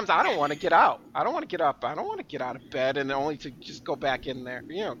sometimes I don't want to get out. I don't want to get up. I don't want to get out of bed and only to just go back in there.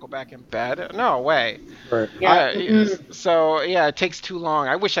 Go back in bed. No way. Right. Yeah. So, it takes too long.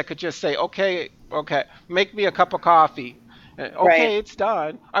 I wish I could just say, okay, make me a cup of coffee. Okay, it's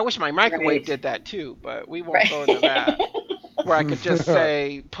done. I wish my microwave did that too, but we won't go into that. Where I could just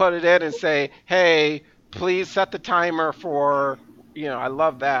say, put it in and say, hey, please set the timer for, I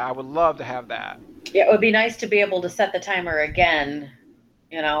love that. I would love to have that. Yeah, it would be nice to be able to set the timer again,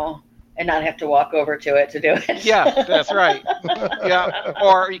 and not have to walk over to it to do it. Yeah, that's right. Yeah,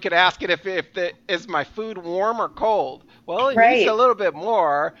 or you could ask it is my food warm or cold? Well, it needs a little bit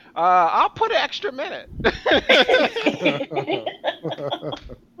more. I'll put an extra minute.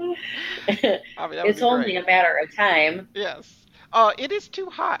 It's only a matter of time. Yes. It is too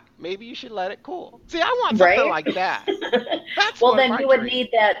hot. Maybe you should let it cool. See, I want something like that. That's well, then you would need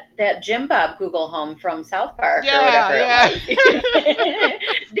that Jim Bob Google Home from South Park. Yeah.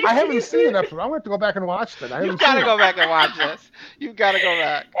 I haven't seen it. I'm going to have to go back and watch it. You've got to go back and watch this. You've got to go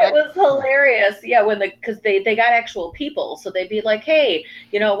back. It was hilarious. Yeah, because they got actual people, so they'd be like, "Hey,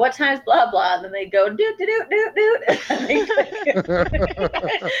 what time's blah blah," and then they'd go doot doot doot doot doot.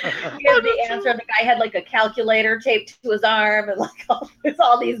 The answer. The guy had like a calculator taped to his arm and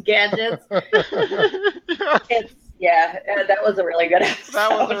all these gadgets. That was a really good episode.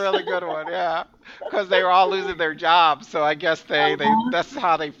 That was a really good one, yeah. Because they were all losing their jobs, so I guess that's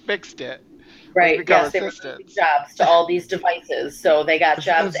how they fixed it. Right, yes, they were losing jobs to all these devices, so they got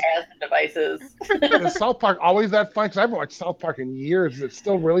jobs as the devices. Is South Park always that fun? Because I haven't watched South Park in years. It's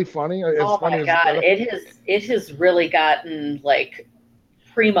still really funny. My God, it has really gotten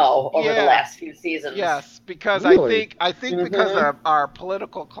primo over the last few seasons. Yes, because really? I think because of our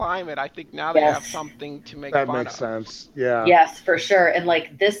political climate, I think now they have something to make fun of. That makes sense. Yeah. Yes, for sure. And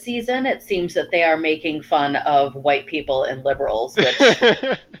this season, it seems that they are making fun of white people and liberals, which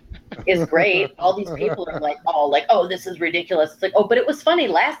is great. All these people are oh, this is ridiculous. It's but it was funny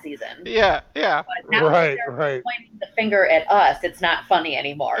last season. Yeah. But now they're pointing the finger at us. It's not funny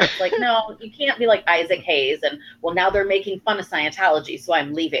anymore. It's no, you can't be like Isaac Hayes. And now they're making fun of Scientology, so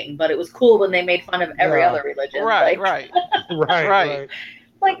I'm leaving. But it was cool when they made fun of every other religion. Right.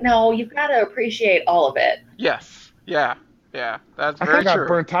 No, you've got to appreciate all of it. Yes. Yeah. That's very true. I got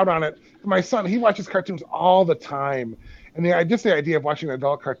burnt out on it. My son, he watches cartoons all the time. And the idea of watching an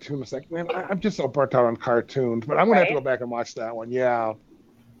adult cartoon is man, I'm just so burnt out on cartoons. But I'm going to have to go back and watch that one. Yeah.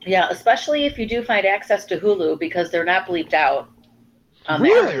 Yeah, especially if you do find access to Hulu because they're not bleeped out.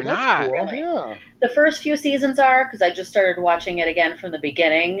 Really? They're not. Cool. Really? Yeah. The first few seasons are because I just started watching it again from the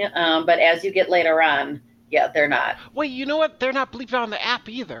beginning. But as you get later on, they're not. Wait, you know what? They're not bleeped out on the app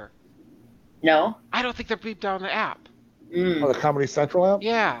either. No? I don't think they're bleeped out on the app. Oh, the Comedy Central app?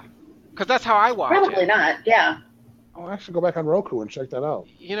 Yeah. Because that's how I watch it. Probably not, yeah. I'll actually go back on Roku and check that out.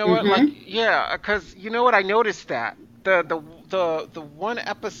 You know what? Because you know what? I noticed that the one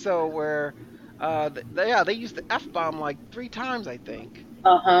episode where, they used the F-bomb 3 times, I think.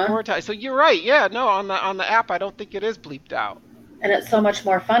 4 times. So you're right. Yeah, no, on the app, I don't think it is bleeped out. And it's so much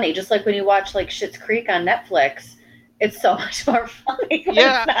more funny. Just like when you watch like Schitt's Creek on Netflix, it's so much more funny.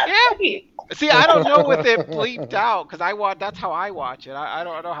 Yeah, yeah. Funny. See, I don't know if it bleeped out because that's how I watch it. I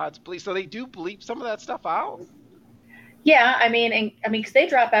don't know how it's bleeped. So they do bleep some of that stuff out. Yeah, I mean, because they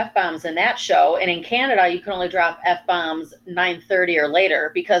drop F-bombs in that show, and in Canada, you can only drop F-bombs 9:30 or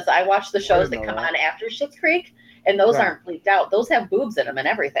later. Because I watch the shows that come on after Schitt's Creek, and those aren't bleeped out. Those have boobs in them and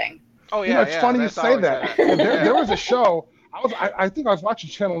everything. Oh yeah, it's funny you say that. There was a show. I think I was watching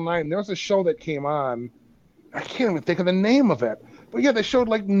Channel 9. There was a show that came on. I can't even think of the name of it. But yeah, they showed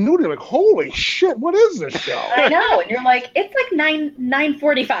like nudity. Like, holy shit, what is this show? I know, and you're like, it's like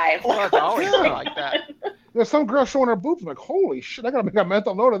 9:45. Well, it's always like that. There's some girl showing her boobs. I'm like, holy shit, I gotta make a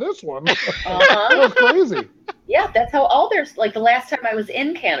mental note of this one. That was crazy. Yeah, that's how all there's like the last time I was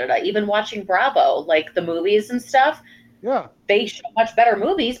in Canada, even watching Bravo, like the movies and stuff. Yeah. They show much better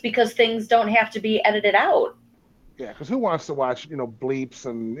movies because things don't have to be edited out. Yeah, because who wants to watch, bleeps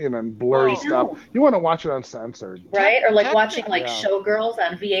and blurry stuff? You want to watch it uncensored. Right? Or like watching like Showgirls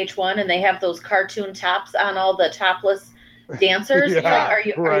on VH1 and they have those cartoon tops on all the topless dancers. Like, are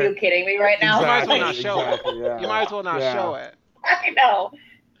you kidding me right now? Exactly, you might as well not show it. You might as well not show it. I know.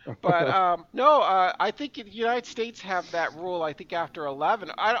 But no, I think the United States have that rule. I think after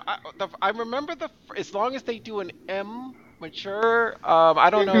 11, I remember as long as they do an M mature. I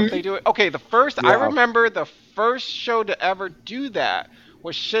don't know if they do it. Okay, I remember the first show to ever do that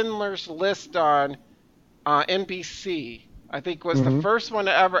was Schindler's List on NBC. I think was the first one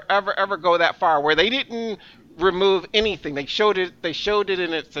to ever go that far, where they didn't remove anything. They showed it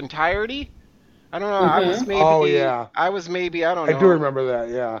in its entirety. I don't know. I was maybe. Oh yeah. I was maybe. I don't know. I do remember that.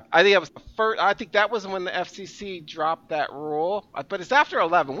 Yeah. I think that was the first. I think that was when the FCC dropped that rule. But it's after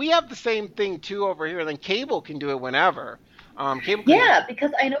 11. We have the same thing too over here. And then cable can do it whenever.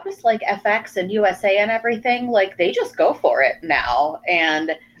 Because I noticed like FX and USA and everything, like they just go for it now.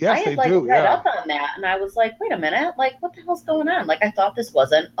 And I had read up on that, and I was like, wait a minute, like what the hell's going on? Like I thought this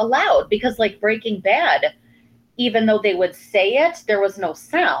wasn't allowed because like Breaking Bad, even though they would say it, there was no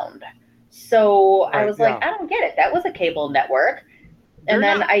sound. So I was like, I don't get it. That was a cable network. And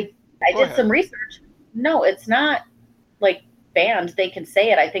then I did some research. No, it's not like banned. They can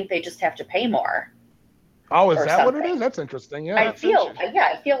say it. I think they just have to pay more. Oh, is that what it is? That's interesting. Yeah. I feel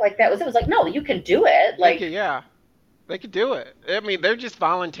like that was it. Was like, no, you can do it. Like, they could do it. I mean, they're just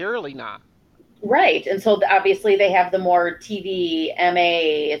voluntarily not. Right, and so obviously they have the more TV,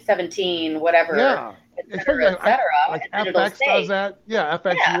 MA, 17, whatever. Yeah. Et cetera, like FX does that. Yeah,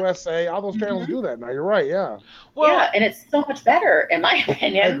 FX USA. All those channels do that now. You're right. Yeah. Well, and it's so much better, in my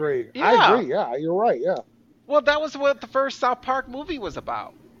opinion. I agree. Yeah, you're right. Yeah. Well, that was what the first South Park movie was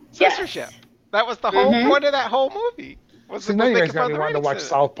about. Censorship. Yes. That was the whole point of that whole movie. Now you guys got me wanting to watch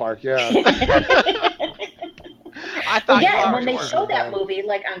South Park. Yeah. I thought. And when they show that movie,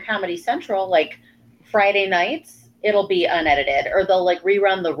 like on Comedy Central, like Friday nights, it'll be unedited, or they'll like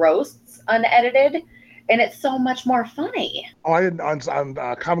rerun the roasts unedited. And it's so much more funny. Oh, I didn't on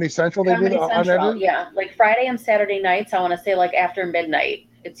Comedy Central. They do it unedited. Yeah, like Friday and Saturday nights. I want to say like after midnight.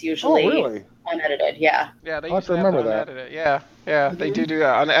 It's usually unedited. Yeah. Yeah, they used to remember that. Unedited. Yeah, they do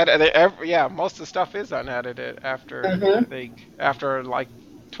that unedited. Most of the stuff is unedited after after like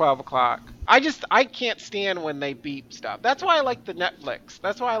 12 o'clock. I can't stand when they beep stuff. That's why I like the Netflix.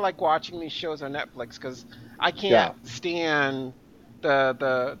 That's why I like watching these shows on Netflix because I can't stand.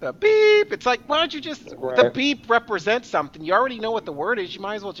 The beep. It's like, why don't you just the beep represents something. You already know what the word is. You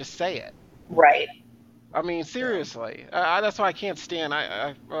might as well just say it. Right. I mean, seriously. That's why I can't stand.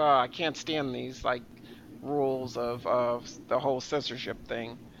 I can't stand these like rules of the whole censorship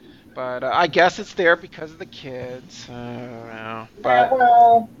thing. But I guess it's there because of the kids. I don't know. But,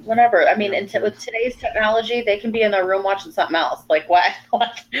 well, whatever. I mean, with today's technology, they can be in their room watching something else. Like, why?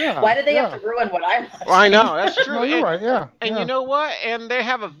 Why do they have to ruin what I'm watching? Well, I know that's true. No, you're right. Yeah. And you know what? And they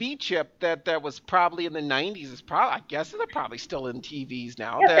have a V chip that was probably in the '90s. Is probably I guess they're probably still in TVs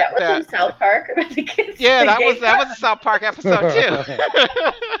now. Yeah, that was in South Park. The kids that was a South Park episode too.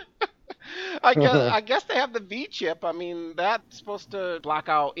 I guess they have the V chip. I mean, that's supposed to block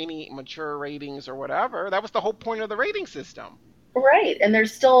out any mature ratings or whatever. That was the whole point of the rating system. Right, and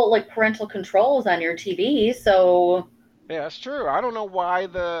there's still like parental controls on your TV, so. Yeah, that's true. I don't know why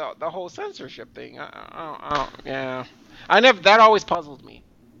the whole censorship thing. That always puzzled me.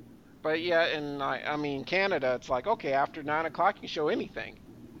 But yeah, and I mean Canada, it's like okay, after 9 o'clock you can show anything.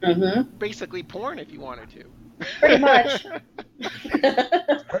 Mm-hmm. Basically porn if you wanted to. Pretty much.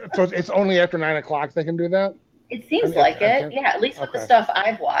 So it's only after 9 o'clock they can do that? It seems like it. Yeah, at least with the stuff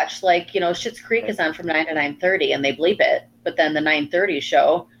I've watched. Like, Schitt's Creek is on from 9 to 9:30 and they bleep it. But then the 9:30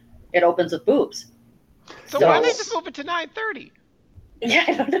 show, it opens with boobs. So why don't they just move it to 9:30? Yeah,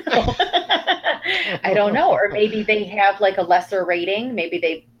 I don't know. I don't know. Or maybe they have like a lesser rating. Maybe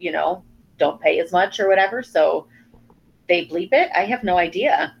they, don't pay as much or whatever. So they bleep it. I have no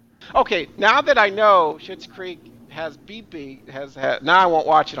idea. Okay, now that I know Schitt's Creek has now I won't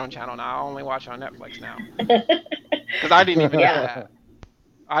watch it on Channel 9. I'll only watch it on Netflix now. Because I didn't even know that.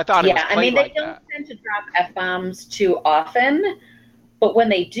 I thought it was played like that. They don't tend to drop F-bombs too often, but when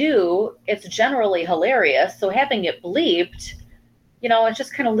they do, it's generally hilarious. So having it bleeped, it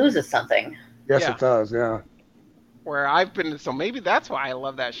just kind of loses something. Yes, it does, yeah. Where I've been, so maybe that's why I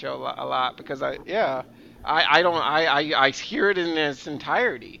love that show a lot, because I hear it in its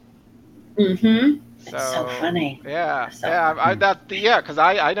entirety. Mm-hmm. It's so funny. Yeah, because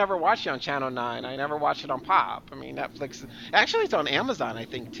I never watched it on Channel 9. I never watched it on Pop. I mean, Netflix. Actually, it's on Amazon, I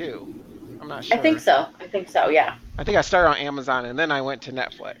think, too. I'm not sure. I think so, yeah. I think I started on Amazon, and then I went to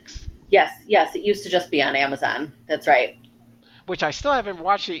Netflix. Yes, it used to just be on Amazon. That's right. Which I still haven't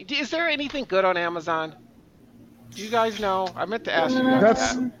watched it. Is there anything good on Amazon? Do you guys know? I meant to ask you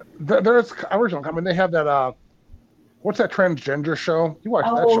guys that. There's original. I mean, they have that, what's that transgender show? You watch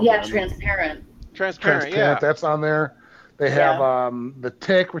that show? Oh, yeah, Transparent, yeah. That's on there. They have The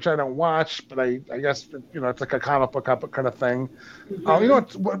Tick, which I don't watch, but I guess, it's like a comic book kind of thing.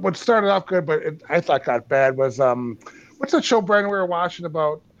 Mm-hmm. What started off good, but I thought got bad was, what's that show, Brandon, we were watching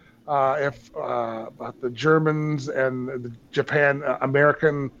about the Germans and the Japan,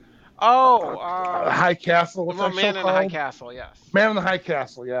 American... High Castle. What's that Man show in called? the High Castle, yes. Man in the High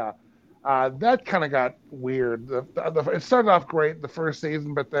Castle, yeah. That kind of got weird. It started off great the first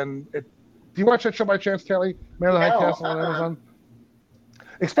season, but then do you watch that show by chance, Kelly? Man in the High Castle on Amazon?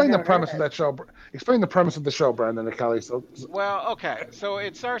 Explain the premise of that show. Explain the premise of the show, Brandon and Kelly. Well, okay. So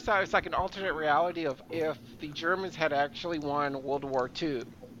it starts out, it's like an alternate reality of if the Germans had actually won World War II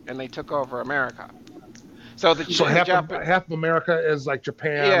and they took over America. So half of America is like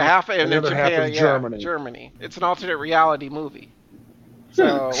Japan. Yeah, and the other half is Germany. Germany. It's an alternate reality movie.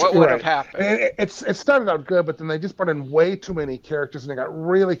 So what would have happened? It started out good, but then they just brought in way too many characters, and it got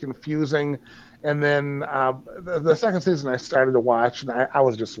really confusing. And then the second season I started to watch, and I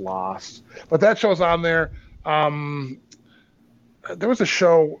was just lost. But that show's on there. There was a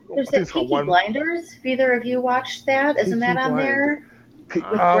show. There's the Peaky Blinders. Have either of you watched that? Isn't that on there? With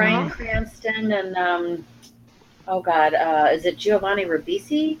Bryan Cranston and is it Giovanni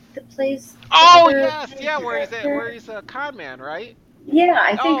Ribisi that plays? Where he's a con man, right? Yeah,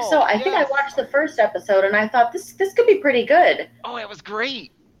 I think so. I think I watched the first episode and I thought this could be pretty good. Oh, it was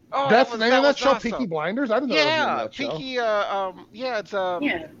great. Oh, that's the name of that show, awesome. Peaky Blinders. I didn't know that was Peaky.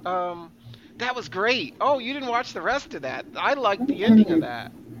 That was great. Oh, you didn't watch the rest of that. I liked the ending of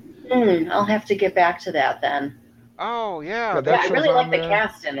that. I'll have to get back to that then. Oh yeah. I really like the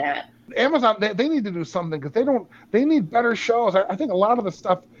cast in that. Amazon, they need to do something because they need better shows. I think a lot of the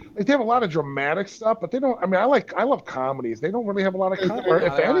stuff, they have a lot of dramatic stuff, but they don't. I mean, I love comedies. They don't really have a lot of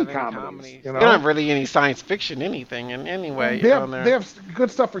if any comedies. They don't have really any science fiction anything in any way. They have good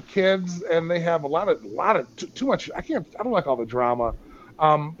stuff for kids, and they have a lot of too much. I don't like all the drama.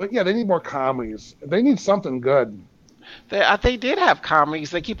 But yeah, they need more comedies. They need something good. They did have comedies.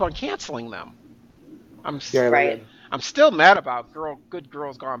 They keep on canceling them. Right. I'm still mad about Good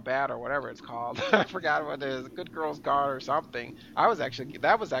Girls Gone Bad or whatever it's called. I forgot what it is. Good Girls Gone or something. That was actually a good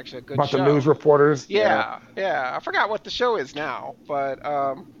about show. About the news reporters. Yeah. I forgot what the show is now, but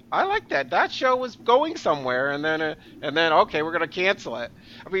I like that. That show was going somewhere, and then okay, we're gonna cancel it.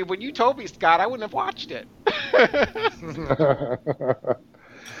 I mean, when you told me, Scott, I wouldn't have watched it.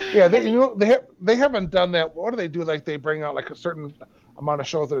 Yeah, they haven't done that. What do they do? Like they bring out like a certain amount of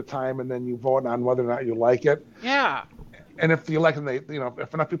shows at a time, and then you vote on whether or not you like it. Yeah. And if you like them,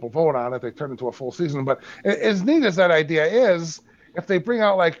 if enough people vote on it, they turn into a full season. But as neat as that idea is, if they bring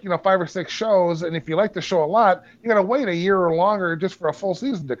out 5 or 6 shows, and if you like the show a lot, you got to wait a year or longer just for a full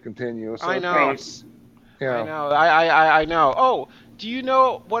season to continue. So I know. I know. I know. Oh, do you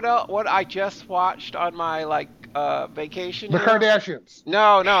know what I just watched on my vacation? The Kardashians.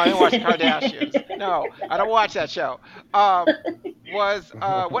 No, I didn't watch the Kardashians. No, I don't watch that show. Was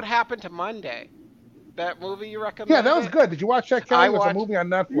What Happened to Monday? That movie you recommended? Yeah, that was good. Did you watch that, Kelly? It was a movie on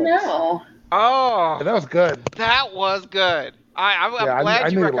Netflix. No. Oh. Yeah, that was good. That was good. I'm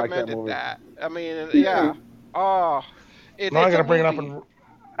glad you recommended that. I mean, yeah. Oh. Now I got to bring it up and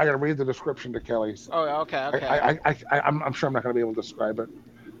I got to read the description to Kelly. So oh, okay. I'm sure I'm not going to be able to describe it.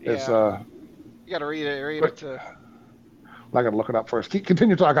 It's you got to read it to... I'm not going to look it up first.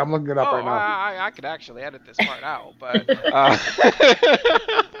 Continue talking. I'm looking it up right now. I could actually edit this part out, but...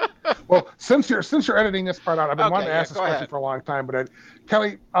 Well, since you're editing this part out, I've been wanting to ask this question for a long time. But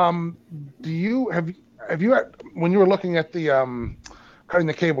Kelly, have you when you were looking at the cutting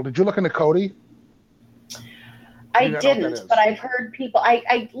the cable. Did you look into Kodi? I didn't, but I've heard people.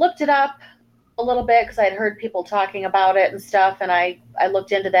 I looked it up a little bit because I'd heard people talking about it and stuff, and I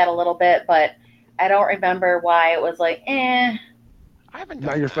looked into that a little bit, but I don't remember why it was like, I haven't.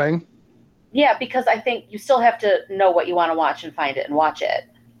 Not your thing. Yeah, because I think you still have to know what you want to watch and find it and watch it.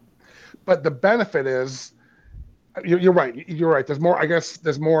 But the benefit is, you're right. You're right. There's more. I guess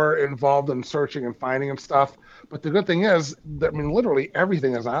there's more involved in searching and finding and stuff. But the good thing is, that, I mean, literally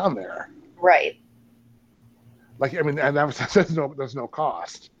everything is on there. Right. Like, I mean, and there's no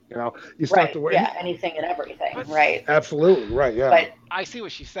cost. You know, you still have to wait. Yeah, anything and everything. Right. Absolutely. Right. Yeah. But I see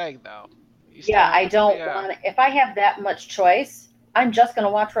what she's saying, though. I don't want. If I have that much choice, I'm just going to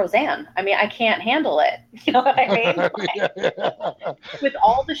watch Roseanne. I mean, I can't handle it. You know what I mean? Like, with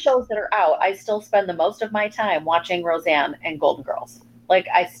all the shows that are out, I still spend the most of my time watching Roseanne and Golden Girls. Like,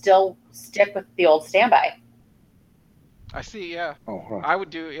 I still stick with the old standby. I see, yeah. Oh, huh. I would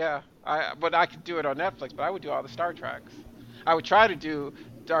do, yeah. But I could do it on Netflix, but I would do all the Star Treks. I would try to do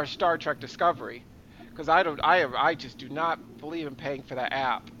our Star Trek Discovery, because I just do not believe in paying for that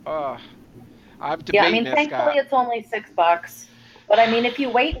app. I'm debating. Yeah, I mean, thankfully it's only $6. But I mean, if you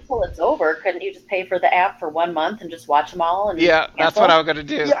wait until it's over, couldn't you just pay for the app for 1 month and just watch them all? And that's what I was gonna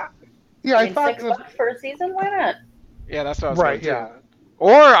do. Yeah. I thought $6 for a season. Why not? Yeah, that's what I was gonna do. Yeah.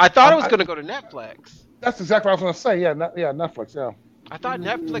 Or I thought it was gonna go to Netflix. That's exactly what I was gonna say. Yeah, Netflix. Yeah. I thought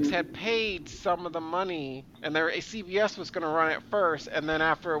Netflix had paid some of the money, and CBS was gonna run it first, and then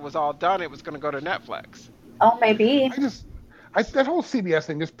after it was all done, it was gonna go to Netflix. Oh, maybe. That whole CBS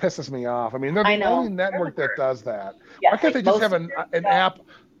thing just pisses me off. I mean, they're the only network that does that. Yeah, why can't they just have an app?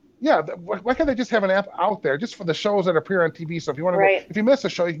 Yeah, why can't they just have an app out there just for the shows that appear on TV? So if you want to, if you miss a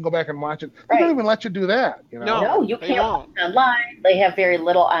show, you can go back and watch it. They don't even let you do that. You know? No, you can't watch it online. They have very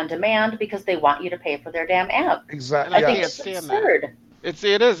little on demand because they want you to pay for their damn app. Exactly. I think it's absurd. It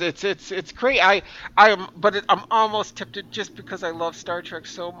is. It's great. I'm almost tempted just because I love Star Trek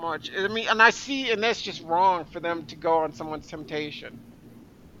so much. I mean, and that's just wrong for them to go on someone's temptation.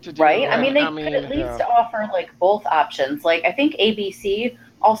 To do right? That. I mean, they could at least offer like both options. Like I think ABC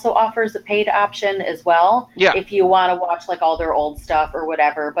also offers a paid option as well. Yeah. If you want to watch like all their old stuff or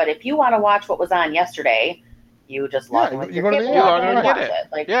whatever, but if you want to watch what was on yesterday, you just log in with your cable and watch it.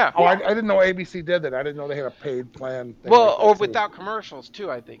 Like, I didn't know ABC did that. I didn't know they had a paid plan. Well, or without commercials too.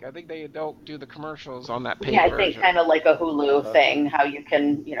 I think they don't do the commercials on that paid version. I think kind of like a Hulu thing, how you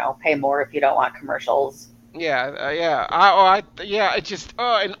can pay more if you don't want commercials. Yeah. It's just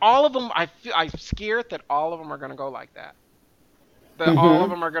and all of them. I'm scared that all of them are going to go like that. That all of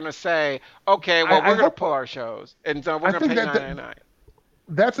them are going to say, okay, well we're going to pull our shows, and so we're going to pay $9.99.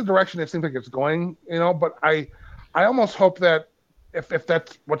 That's the direction it seems like it's going, but I almost hope that if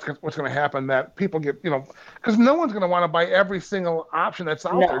that's what's going to happen, that people get, because no one's going to want to buy every single option that's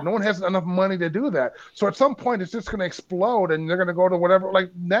out there. No one has enough money to do that. So at some point, it's just going to explode, and they're going to go to whatever,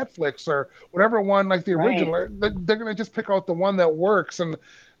 like Netflix or whatever one, like the original. They're going to just pick out the one that works, and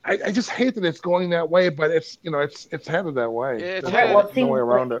I just hate that it's going that way, but it's headed that way. There's no way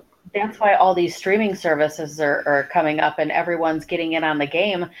around it. That's why all these streaming services are coming up, and everyone's getting in on the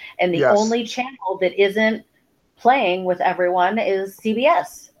game. And the only channel that isn't playing with everyone is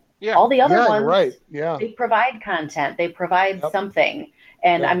CBS. Yeah. All the other ones, right. Yeah. They provide content. They provide something.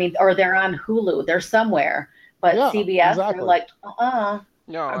 And I mean, or they're on Hulu. They're somewhere. But CBS, they're like,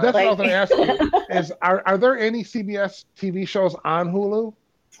 No. That's what I was going to ask you. Is are there any CBS TV shows on Hulu?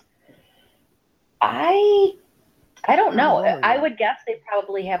 I don't know. I would guess they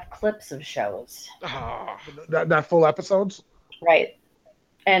probably have clips of shows. Not full episodes? Right.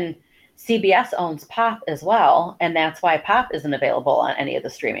 And CBS owns Pop as well, and that's why Pop isn't available on any of the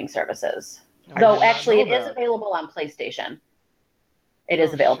streaming services. Though actually it is available on PlayStation. It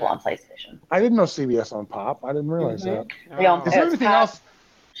is available on PlayStation. I didn't know CBS owned Pop. I didn't realize that. Is there anything else?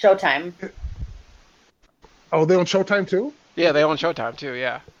 Showtime. Oh, they own Showtime too? Yeah, they own Showtime too,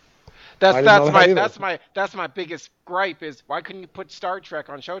 yeah. That's my biggest gripe is why couldn't you put Star Trek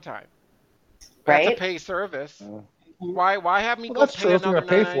on Showtime? Right. That's a pay service. Why have me go pay another $9.99?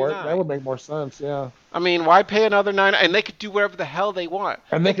 Pay for it. That would make more sense. Yeah. I mean, why pay another $9? And they could do whatever the hell they want.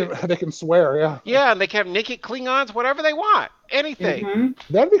 And they can swear. Yeah. Yeah, and they can have naked Klingons, whatever they want, anything.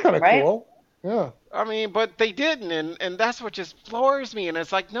 That'd be kind of cool. Yeah. I mean, but they didn't, and that's what just floors me. And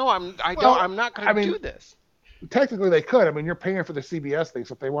it's like, no, I'm not going to do this. Technically, they could. I mean, you're paying for the CBS thing,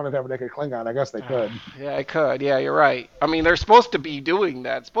 so if they wanted to have a naked Klingon, I guess they could. Yeah, I could. Yeah, you're right. I mean, they're supposed to be doing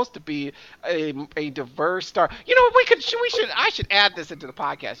that. It's supposed to be a diverse star. You know, I should add this into the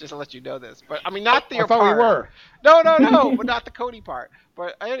podcast just to let you know this. But I mean, not the part. We were. No, but not the Cody part.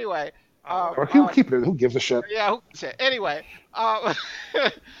 But anyway, Keep it. Who gives a shit? Yeah. Anyway,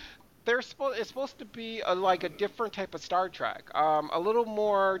 it's supposed to be like a different type of Star Trek. A little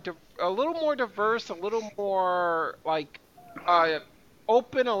more diverse, a little more like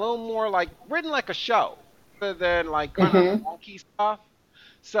open, a little more like written like a show, rather than like kind of wonky stuff.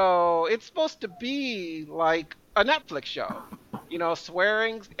 So it's supposed to be like a Netflix show,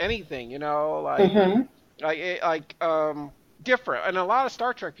 swearing, anything, different. And a lot of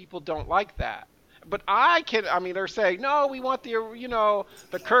Star Trek people don't like that. But they're saying, no, we want the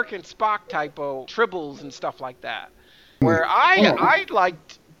Kirk and Spock type of tribbles and stuff like that. Where I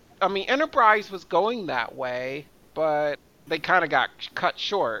liked, Enterprise was going that way, but they kind of got cut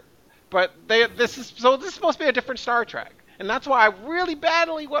short. But this is supposed to be a different Star Trek. And that's why I really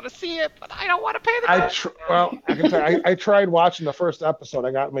badly want to see it, but I don't want to pay the money. I can tell you, I tried watching the first episode.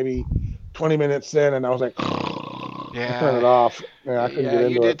 I got maybe 20 minutes in, and I was like, turn it off. Yeah, I couldn't get into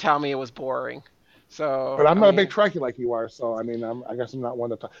it. You did tell me it was boring. So, but I'm not a big Trekkie like you are, so I guess I'm not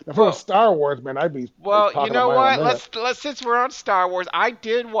one to talk. If it was Star Wars, man, I'd be. Well, you know what? Let's since we're on Star Wars, I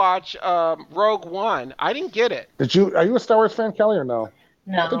did watch Rogue One. I didn't get it. Are you a Star Wars fan, Kelly, or no?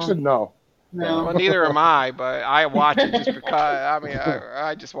 No. I think you said no. No. Well, neither am I, but I watch it just because.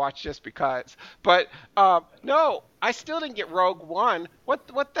 I just watch just because. But no, I still didn't get Rogue One.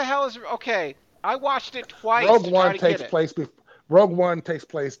 What the hell is okay? I watched it twice. Rogue One takes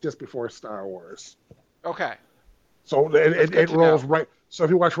place just before Star Wars. Okay. So it rolls right. So if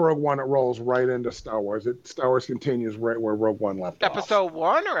you watch Rogue One, it rolls right into Star Wars. Star Wars continues right where Rogue One left off. Episode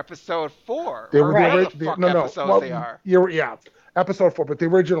 1 or Episode 4? Episode 4, but the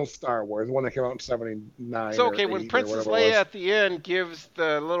original Star Wars, the one that came out in 79. So okay, when Princess Leia at the end gives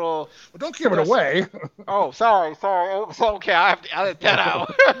the little. Well, don't give it away. Oh, sorry. Oh, okay, I have to edit that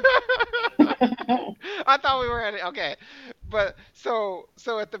out. I thought we were at it. Okay, but so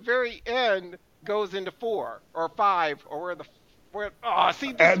at the very end goes into 4 or 5 or where. Oh,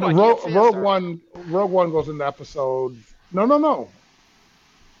 see, this is Rogue One goes into episode. No. No,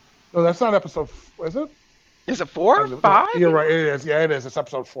 that's not episode. Is it? Is it 4? 5? You're right. It is. Yeah, it is. It's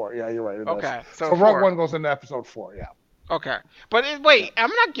episode 4. Yeah, you're right. Okay. So Rogue One goes into episode 4. Yeah. Okay. But wait,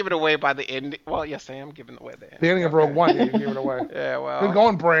 I'm not giving away by the end. Well, yes, I am giving away the end. The ending of Rogue One, you give it away. Yeah, well. Good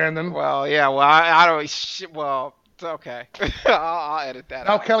going, Brandon. Well, yeah, well, I don't. Well, it's okay. I'll edit that out.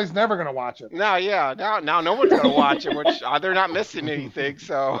 Now Kelly's never going to watch it. Now no one's going to watch it, which they're not missing anything,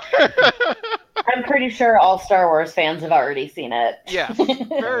 so. I'm pretty sure all Star Wars fans have already seen it. Yes,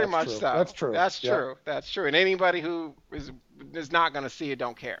 very much so. That's true. That's true. That's true. And anybody who is not going to see it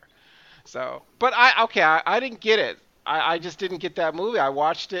don't care. So, but I didn't get it. I just didn't get that movie. I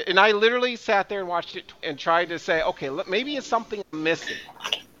watched it, and I literally sat there and watched it and tried to say, okay, maybe it's something I'm missing.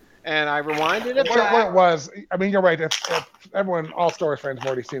 And I rewinded it. What it was, you're right. If everyone, all Star Wars fans have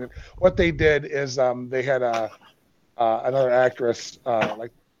already seen it. What they did is they had another actress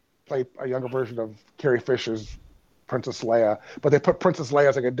play a younger version of Carrie Fisher's Princess Leia, but they put Princess Leia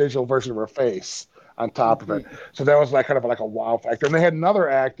as like a digital version of her face on top of it. So that was like kind of like a wow factor. And they had another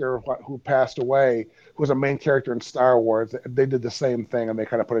actor who passed away, who was a main character in Star Wars. They did the same thing, and they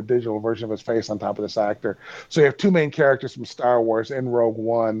kind of put a digital version of his face on top of this actor. So you have two main characters from Star Wars in Rogue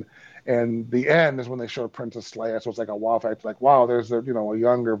One, and the end is when they showed Princess Leia. So it's like a wow factor, like wow, there's a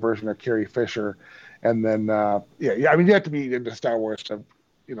younger version of Carrie Fisher, and then you have to be into Star Wars to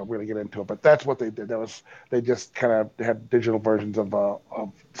really get into it, but that's what they did. They just kind of had digital versions of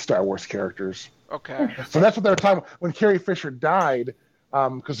Star Wars characters. Okay. So that's what they were talking about when Carrie Fisher died,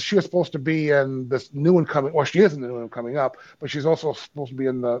 because she was supposed to be in this new one coming. Well, she is in the new one coming up, but she's also supposed to be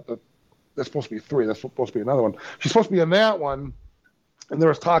in the. There's supposed to be 3. There's supposed to be another one. She's supposed to be in that one. And there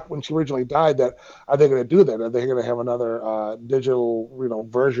was talk when she originally died that are they going to do that? Are they going to have another digital,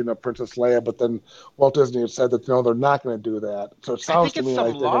 version of Princess Leia? But then Walt Disney had said that no, they're not going to do that. So it sounds to me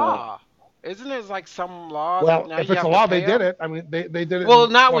like they're law. Isn't it like some law? Well, if it's a law, they did it. I mean, they did it. Well,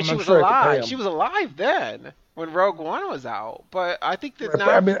 not when she was alive. She was alive then when Rogue One was out. But I think that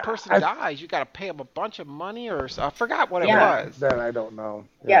now if a person dies, you got to pay them a bunch of money or so. I forgot what it was. Then I don't know.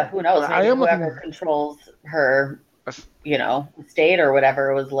 Yeah, who knows? Maybe whoever controls her state or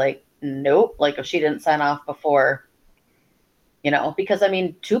whatever was like, nope, like if she didn't sign off before, because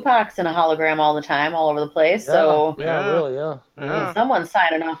Tupac's in a hologram all the time, all over the place. Someone's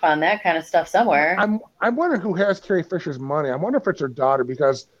signing off on that kind of stuff somewhere. I'm wondering who has Carrie Fisher's money. I wonder if it's her daughter,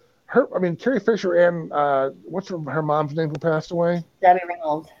 because Carrie Fisher and what's her mom's name who passed away? Debbie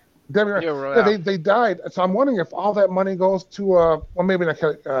Reynolds. Yeah, they died. So I'm wondering if all that money goes to maybe not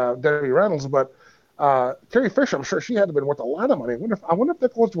Debbie Reynolds, but Carrie Fisher, I'm sure she had to have been worth a lot of money. I wonder if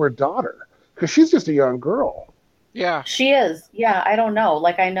that goes to her daughter, because she's just a young girl. Yeah. She is. Yeah, I don't know.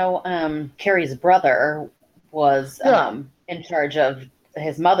 Like I know Carrie's brother was Yeah, in charge of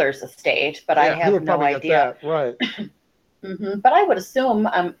his mother's estate, but I Yeah. he have would no probably get idea. that right. But I would assume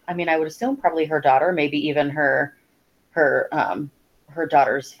I mean I would assume probably her daughter, maybe even her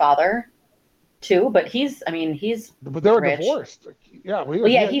daughter's father too, but he's I mean he's But they were rich. divorced. Yeah, Well,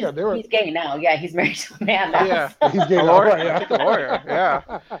 yeah, yeah, they were. he's gay now. Yeah, he's married to a man now. Yeah. So. He's gay A now, lawyer. right? I think a lawyer. Yeah.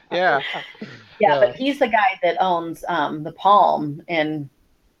 Yeah. Yeah, Yeah. but he's the guy that owns the Palm in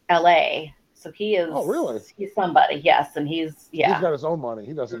L.A. So he is. Oh, really? He's somebody. Yes, and he's He's got his own money.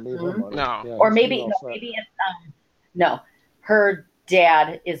 He doesn't need her money. No. Yeah, or he's maybe all no, set. maybe it's no. Her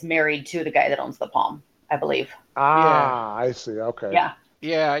dad is married to the guy that owns the Palm, I believe. Ah, I see. Okay. Yeah.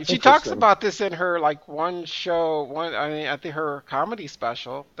 Yeah, she talks about this in her like one show. I think her comedy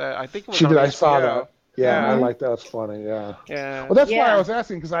special that I think it was She on did. I saw HBO. that. Yeah, I Yeah. like that. It's funny. Yeah. Yeah. Well, that's why I Yeah. was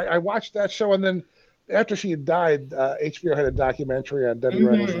asking because I watched that show and then after she had died, HBO had a documentary on Debbie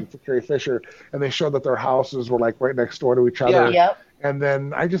Reynolds and Carrie Fisher, and they showed that their houses were like right next door to each other. Yeah. Yep. And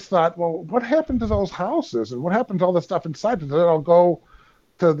then I just thought, well, what happened to those houses and what happened to all the stuff inside? Did it all go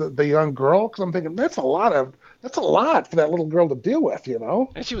to the young girl? Because I'm thinking that's a lot for that little girl to deal with, you know?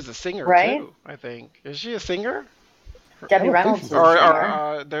 And she was a singer Right? too, I think. Is she a singer? Debbie don't think Reynolds so. was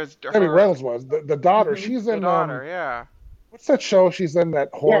Or there. there's Debbie her Reynolds was the daughter. She's the in daughter. Yeah. what's that show? She's in that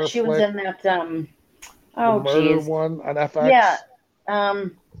horror Yeah, she was flick, in that. the Oh, murder geez. one on FX. Yeah.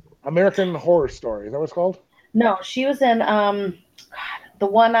 Um. American Horror Story. Is that what it's called? No, she was in the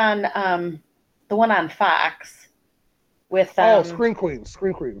one on Fox with Screen Queens.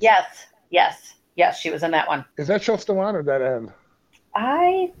 Screen Queens. yes, she was in that one. Is that show still on or did that end?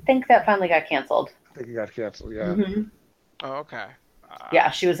 I think that finally got canceled. I think it got canceled. Yeah. Oh, okay.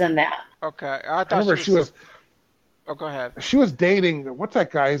 Yeah, she was in that. Okay. I I thought remember she was. Oh, go ahead. she was dating what's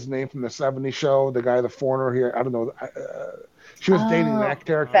that guy's name from the '70s show? The guy, the foreigner here. I don't know. She was dating that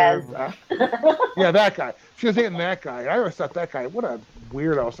character. Fez. Yeah, that guy. She was dating that guy. I always thought that guy, what a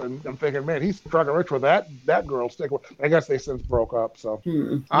weirdo. So I'm thinking, man, he's struggling rich with that girl. I guess they since broke up. So,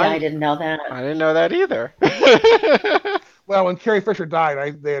 Yeah, I didn't know that. I didn't know that either. well, when Carrie Fisher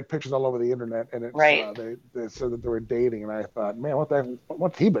died, they had pictures all over the internet, and it's, Right. They said that they were dating, and I thought, man,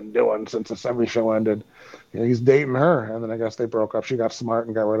 what's he been doing since the '70s show ended? You know, he's dating her, and then I guess they broke up. She got smart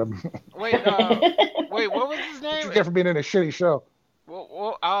and got rid of him. Wait, what was his name? What you get for being in a shitty show?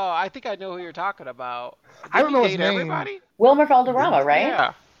 Well, oh, I think I know who you're talking about. I don't know his Did name. everybody? Wilmer Valderrama, right?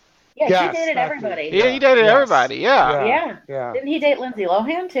 Yeah. Yeah, Yes, he dated that's everybody. it. Yeah, he dated Yes. everybody. Yeah. Yeah. Yeah. Didn't he date Lindsay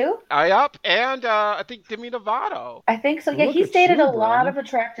Lohan too? Yup. And I think Demi Lovato. I think so. Yeah, Look he's at dated you, a lot Brandon. of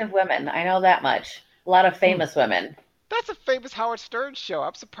attractive women. I know that much. A lot of famous women. That's a famous Howard Stern show.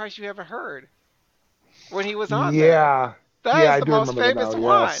 I'm surprised you haven't heard when he was on there. Yeah. That Yeah, is I the do most remember that famous now,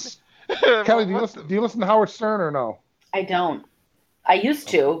 one. yes. Kelly, do you listen to Howard Stern or no? I don't. I used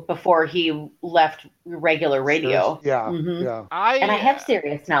to before he left regular radio. Yeah. Mhm. Yeah. And I have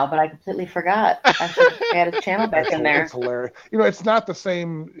Sirius now, but I completely forgot. I should add his channel back in there. It's hilarious. You know, it's not the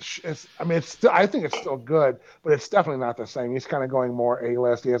same. It's still. I think it's still good, but it's definitely not the same. He's kind of going more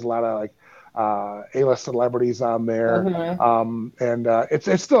A-list. He has a lot of like A-list celebrities on there, and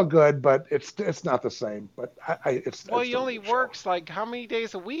it's still good, but it's not the same. But it's Well, it's he still a only good show. works like how many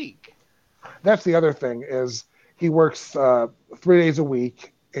days a week? That's the other thing is he works 3 days a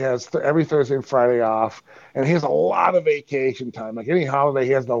week. He has every Thursday and Friday off, and he has a lot of vacation time. Like any holiday,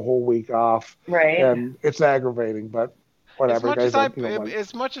 he has the whole week off, Right. and it's aggravating. But whatever. As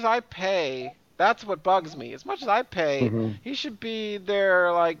much as I pay, that's what bugs me. As much as I pay, he should be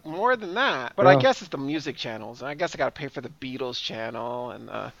there like more than that. But I guess it's the music channels, and I guess I got to pay for the Beatles channel, and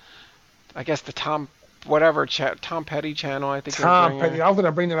I guess the Tom Petty channel. I think Tom Petty. I was going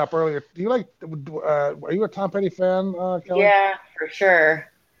to bring that up earlier. Do you like? Are you a Tom Petty fan, Kelly? Yeah, for sure.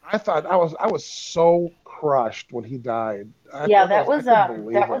 I thought I was so crushed when he died. That was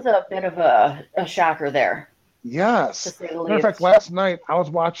a bit of a shocker there. Yes. To say the Matter of fact, least. last night I was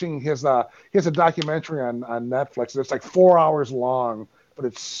watching he has a documentary on Netflix. It's like 4 hours long, but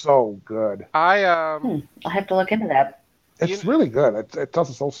it's so good. I'll have to look into that. It's really good. It tells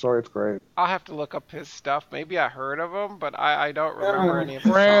the whole story. It's great. I'll have to look up his stuff. Maybe I heard of him, but I don't remember any of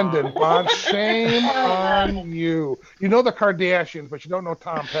his Brandon, songs. Bond, shame on you. You know the Kardashians, but you don't know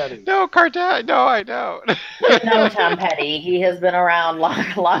Tom Petty. No, No, I don't. No, Tom Petty. He has been around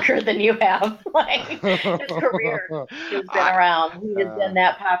longer than you have. Like his career has been around. He has been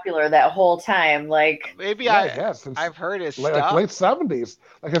that popular that whole time. Like Maybe since I've heard his like stuff. late 70s.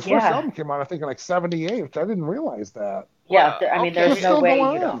 Like his first Yeah. album came out, I think, in like 78, which I didn't realize that. yeah, I mean, okay. there's It's no still way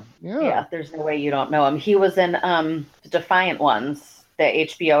going you on. don't. Yeah. Yeah, there's no way you don't know him. He was in Defiant Ones. the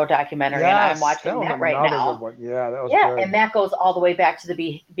HBO documentary, and I'm watching that right now. Good one. Yeah, that was good. And that goes all the way back to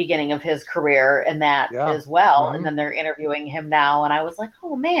the beginning of his career and that as well. And then they're interviewing him now, and I was like,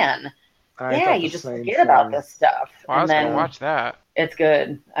 oh man, you just forget about this stuff. Well, I was gonna watch that. It's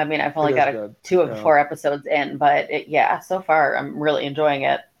good. I mean, I've only got 2 of the 4 episodes in, but so far I'm really enjoying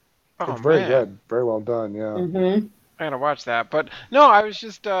it. It's very good, very well done. Yeah. Mm-hmm. I gotta watch that. But no, I was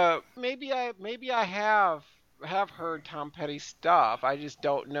just maybe I have heard Tom Petty stuff. I just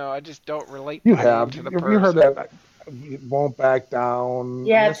don't know. I just don't relate. You have. To the person. You heard that? Won't Back Down.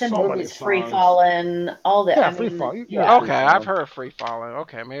 Yeah, it's in movies. Free Fallin'. All that. Yeah, Free Fallin'. Okay, I've heard Free Fallin'.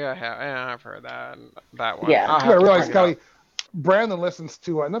 Okay, maybe I have. Yeah, I've heard that one. Yeah. I realize, Kelly, Brandon listens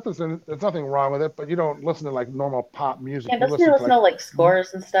to there's nothing wrong with it, but you don't listen to like normal pop music. Yeah, doesn't he listen to like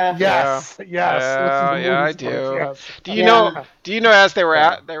scores and stuff? Yes, I do. Yes. Do you know? As they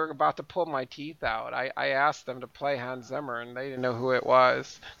were about to pull my teeth out, I asked them to play Hans Zimmer, and they didn't know who it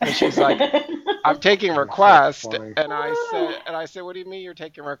was. And she's like, "I'm taking requests," and I said, "What do you mean you're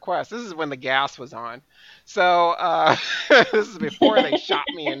taking requests?" This is when the gas was on, so this is before they shot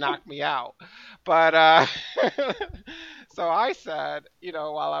me and knocked me out, but. So I said,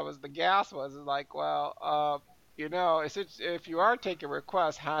 while the gas was like, well, if you are taking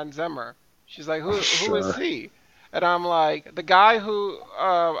requests, Hans Zimmer. She's like, who is he? And I'm like, the guy who,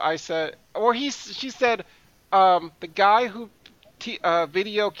 I said, or she said, the guy who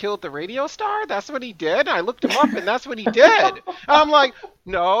video killed the radio star? That's what he did? I looked him up and that's what he did. I'm like,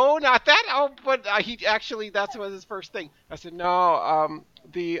 no, not that. Oh, but that's what his first thing. I said, no,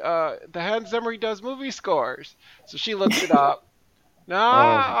 the Hans Zimmer does movie scores. So she looked it up.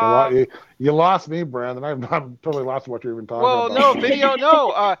 No, you lost me, Brandon. I'm totally lost what you're even talking about. Well, no, video,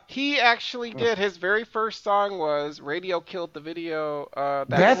 no. He actually did. His very first song was "Radio Killed the Video."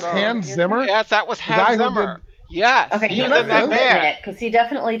 That's Hans Zimmer. Yes, that was Hans Zimmer. Yes. Okay, he must have written it because he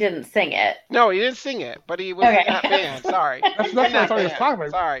definitely didn't sing it. No, he didn't sing it, but he was in that band. Sorry. That's what I thought he was talking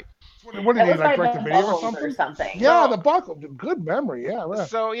about. Sorry. What did he like direct the video or something? Yeah, the buckle. Good memory. Yeah. Right.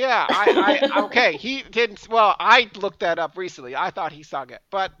 So yeah, okay. He didn't. Well, I looked that up recently. I thought he sung it,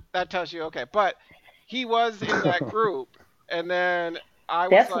 but that tells you okay. But he was in that group, and then I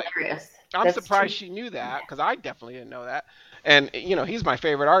was like, hilarious. I'm surprised she knew that because I definitely didn't know that. And he's my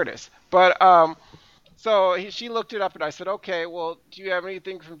favorite artist. But so she looked it up, and I said, okay, well, do you have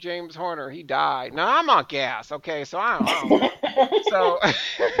anything from James Horner? He died. No, I'm on gas. Okay, so I don't know. So,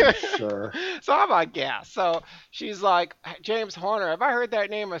 sure. So I'm on gas. So she's like, James Horner, have I heard that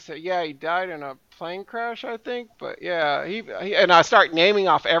name? I said, yeah, he died in a plane crash, I think. But yeah, he and I start naming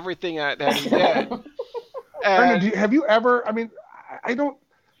off everything that he did. Brandon, have you ever, I don't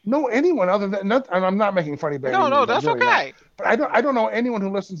know anyone other than, and I'm not making funny bad. No, that's really okay. Not. But I don't know anyone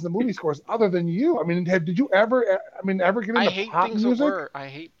who listens to the movie scores other than you. Did you ever get into pop music? I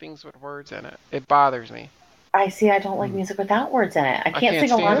hate things with words in it. It bothers me. I don't like music without words in it. I can't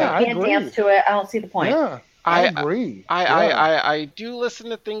sing along. I can't dance to it. I don't see the point. Yeah, I agree. I do listen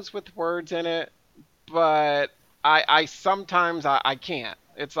to things with words in it, but I sometimes I can't.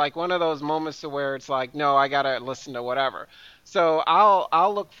 It's like one of those moments where it's like, no, I gotta listen to whatever. So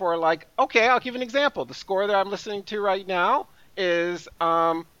I'll look for like, okay, I'll give you an example. The score that I'm listening to right now is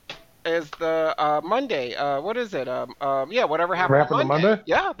the Monday. What is it? Whatever happened to Monday.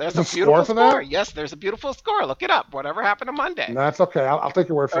 Yeah, there's a beautiful score. Yes, there's a beautiful score. Look it up. Whatever happened to Monday. No, that's okay. I'll take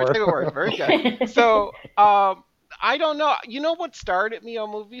your word for it. Take your word. Very good. So I don't know. You know what started me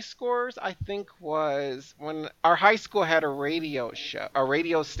on movie scores? I think was when our high school had a radio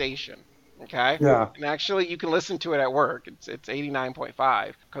station. Okay. Yeah. And actually, you can listen to it at work. It's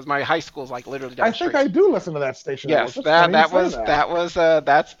 89.5 because my high school's like literally down the street. I think I do listen to that station. Yes, that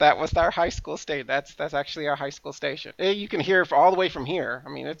was our high school station. That's actually our high school station. You can hear it all the way from here.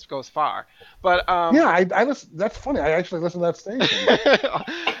 It goes far. But yeah, I listen. That's funny. I actually listen to that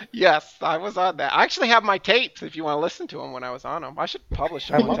station. Yes, I was on that. I actually have my tapes if you want to listen to them when I was on them. I should publish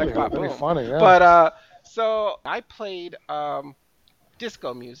them. That'd be funny. Yeah. But so I played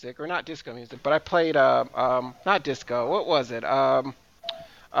disco music, or not disco music, but I played not disco. What was it?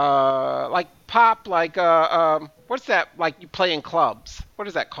 Like pop, like what's that? Like you play in clubs. What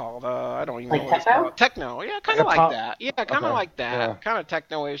is that called? I don't even know what it's called. Techno. Yeah, kind of like that. Yeah, kind of like that. Yeah. Kind of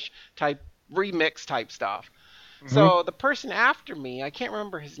techno-ish type remix type stuff. Mm-hmm. So the person after me, I can't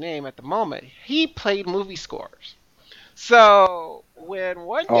remember his name at the moment. He played movie scores. So when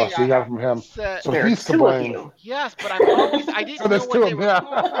one day so you got it from him. So he's to blame. Yes, but I didn't know what they were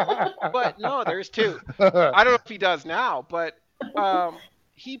called. But no, there's two. I don't know if he does now, but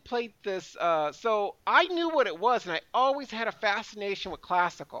he played this. So I knew what it was, and I always had a fascination with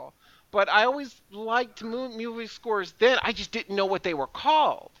classical. but I always liked movie scores. Then I just didn't know what they were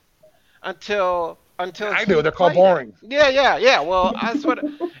called until I he do. They're called played it. boring. Yeah. Well, that's what.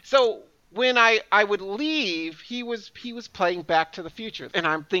 So when I would leave, he was playing Back to the Future, and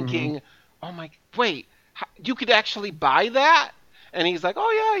I'm Mm-hmm. thinking, oh my, wait, you could actually buy that? And he's like,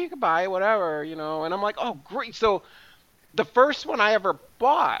 oh yeah, you can buy it, whatever, And I'm like, oh great. So the first one I ever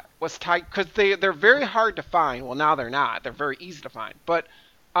bought was because they're very hard to find. Well, now they're not. They're very easy to find. But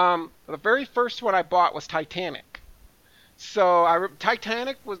the very first one I bought was Titanic. So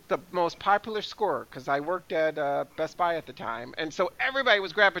Titanic was the most popular score because I worked at Best Buy at the time, and so everybody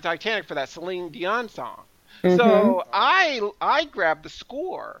was grabbing Titanic for that Celine Dion song. Mm-hmm. So I grabbed the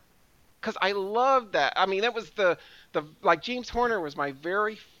score because I loved that. I mean, that was the like James Horner was my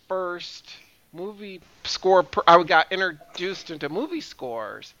very first movie score. I got introduced into movie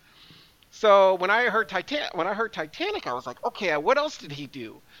scores. So when I heard Titanic, I was like, okay, what else did he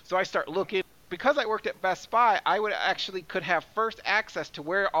do? So I start looking. Because I worked at Best Buy, I could have first access to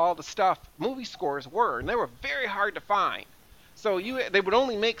where all the movie scores were, and they were very hard to find. So they would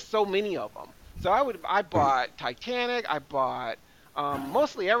only make so many of them. So I bought Titanic, I bought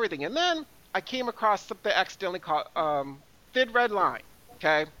mostly everything, and then I came across something accidentally called Thin Red Line,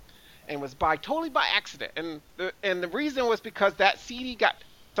 okay, and was totally by accident, and the reason was because that CD got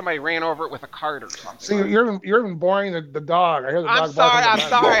somebody ran over it with a cart or something. See, you're even boring the dog. I hear the dog barking. I'm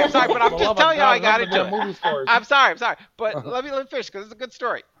sorry, but I'm just telling you how I got into it. Movie scores. I'm sorry, but let me finish because it's a good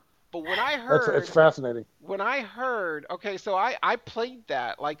story. But when I heard, it's fascinating. When I heard, okay, so I played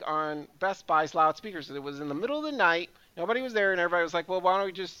that like on Best Buy's loudspeakers. It was in the middle of the night. Nobody was there, and everybody was like, "Well, why don't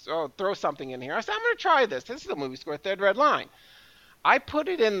we just throw something in here?" I said, "I'm going to try this. This is a movie score, Thin Red Line." I put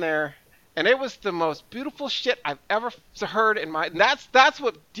it in there, and it was the most beautiful shit I've ever heard in my. That's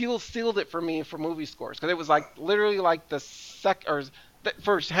what sealed it for me for movie scores because it was like literally like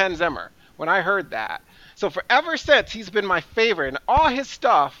for Hans Zimmer when I heard that. So for ever since he's been my favorite, and all his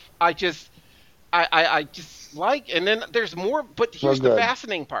stuff I just like. And then there's more, but here's the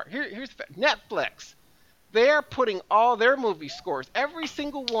fascinating part. Here's Netflix. They're putting all their movie scores, every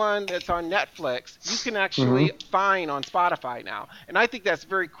single one that's on Netflix, you can actually find on Spotify now. And I think that's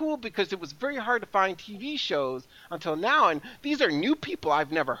very cool because it was very hard to find TV shows until now. And these are new people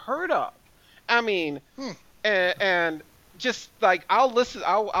I've never heard of. I mean, and just like I'll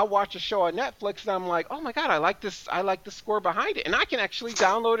watch a show on Netflix and I'm like, oh my God, I like the score behind it. And I can actually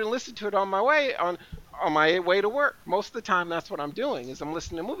download and listen to it on my way to work. Most of the time that's what I'm doing is I'm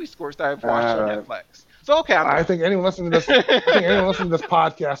listening to movie scores that I've watched on Netflix. So okay, I think anyone listening to this,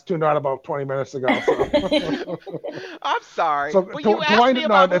 podcast tuned out about 20 minutes ago. So. I'm sorry. So but you asked me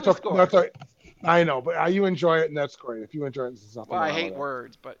about movie scores. I know, but you enjoy it, and that's great. If you enjoy it, it's nothing. Well, I hate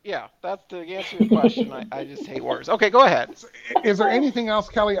words, but yeah, that's to answer your question. I just hate words. Okay, go ahead. So, is there anything else,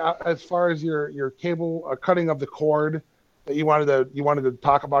 Kelly, as far as your cable cutting of the cord that you wanted to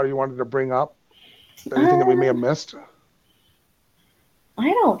talk about or you wanted to bring up? Anything that we may have missed? I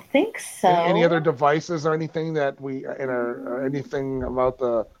don't think so. Any other devices or anything that anything about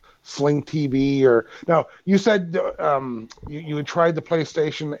the Sling TV or no? You said you had tried the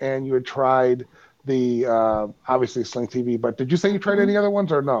PlayStation and you had tried the obviously Sling TV, but did you say you tried any other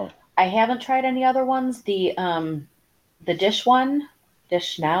ones or no? I haven't tried any other ones. The Dish one,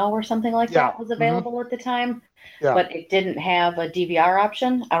 Dish Now or something like that was available at the time, but it didn't have a DVR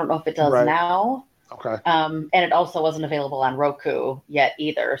option. I don't know if it does now. Okay. And it also wasn't available on Roku yet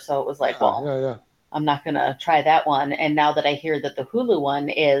either. So it was like, I'm not going to try that one. And now that I hear that the Hulu one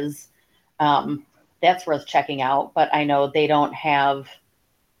is, that's worth checking out. But I know they don't have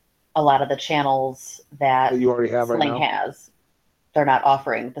a lot of the channels that you already have Sling has. They're not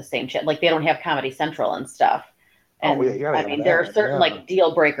offering the same channel. Like they don't have Comedy Central and stuff. And I mean, there are certain like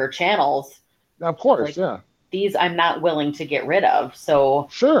deal breaker channels. Of course, These I'm not willing to get rid of. So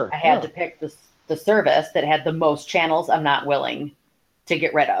I had to pick the service that had the most channels I'm not willing to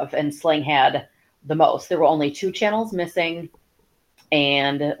get rid of. And Sling had the most. There were only 2 channels missing.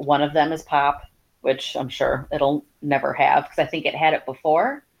 And one of them is Pop, which I'm sure it'll never have because I think it had it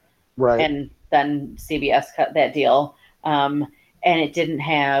before. Right. And then CBS cut that deal. And it didn't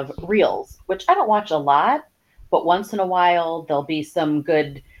have Reels, which I don't watch a lot, but once in a while there'll be some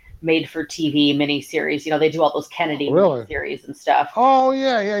good made-for-TV miniseries. You know, they do all those Kennedy miniseries and stuff. Oh,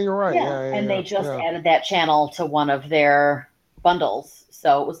 yeah, you're right. Yeah, and they just added that channel to one of their bundles.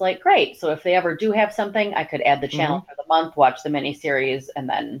 So it was like, great. So if they ever do have something, I could add the channel for the month, watch the miniseries, and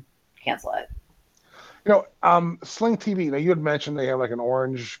then cancel it. You know, Sling TV, now you had mentioned they have like an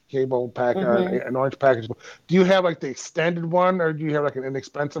orange cable pack, an orange package. Do you have like the extended one or do you have like an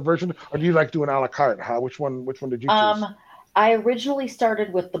inexpensive version or do you like do an a la carte? Which one did you choose? I originally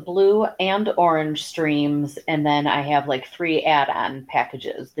started with the blue and orange streams, and then I have like 3 add-on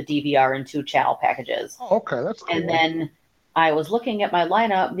packages, the DVR and 2 channel packages. Oh, okay, that's cool. And then I was looking at my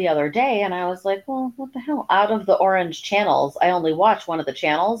lineup the other day, and I was like, well, what the hell? Out of the orange channels, I only watch one of the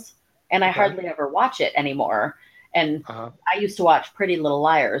channels, and I hardly ever watch it anymore. And I used to watch Pretty Little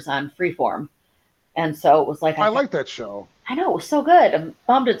Liars on Freeform. And so it was like... I like that show. I know, it was so good. I'm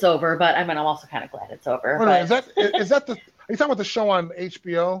bummed it's over, but I mean, I'm also kind of glad it's over. Wait, is that the... Are you talking about the show on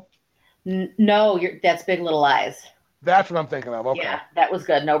HBO? No, that's Big Little Lies. That's what I'm thinking of. Okay. Yeah, that was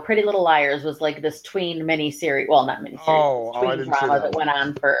good. No, Pretty Little Liars was like this tween miniseries. Well, not miniseries. I didn't see drama that went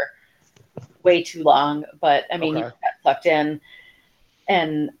on for way too long. But I mean, you got sucked in.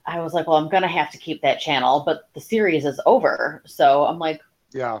 And I was like, well, I'm going to have to keep that channel. But the series is over. So I'm like,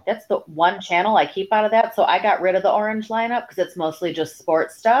 yeah, that's the one channel I keep out of that. So I got rid of the orange lineup because it's mostly just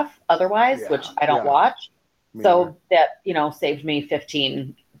sports stuff otherwise, which I don't watch. So that, saved me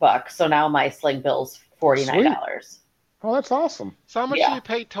 $15. So now my Sling bill's $49. Sweet. Oh, that's awesome. So how much do you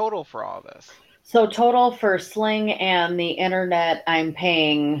pay total for all this? So total for Sling and the internet, I'm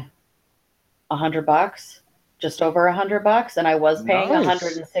paying $100, just over $100, and I was paying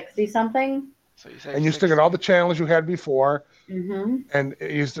 160 something. So you say and you still get all the channels you had before, and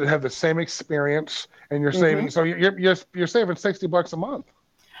you still have the same experience, and you're saving. So you're saving $60 a month.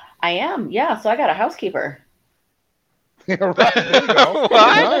 I am, yeah. So I got a housekeeper. Yeah, right. There you go.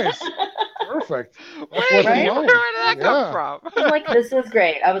 Nice. Perfect. Wait, where did that come from? I'm like, this is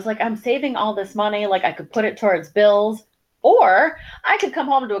great. I was like, I'm saving all this money. Like, I could put it towards bills, or I could come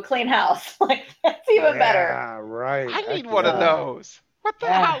home to a clean house. Like, that's even better. Yeah, right. I need one of those. What the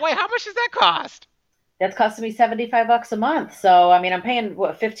hell? Wait, how much does that cost? That's costing me $75 a month. So, I mean, I'm paying,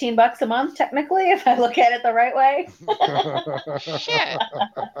 $15 a month, technically, if I look at it the right way? Shit.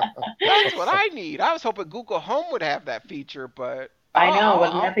 That's what I need. I was hoping Google Home would have that feature, but... I know.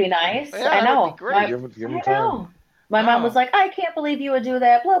 Wouldn't that be nice? Yeah, I know. That'd be great. Give time. My mom was like, I can't believe you would do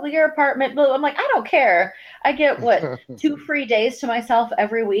that. Blah, blah, your apartment. Blah. I'm like, I don't care. I get, 2 free days to myself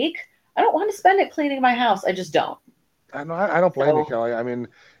every week. I don't want to spend it cleaning my house. I just don't. I don't blame you, Kelly. I mean,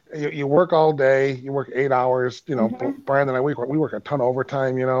 you work all day. You work 8 hours. Brandon and I, we work a ton of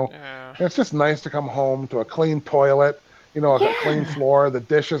overtime, Yeah. It's just nice to come home to a clean toilet, a clean floor. The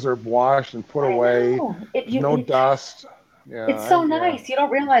dishes are washed and put away. No dust. Yeah, it's so nice. You don't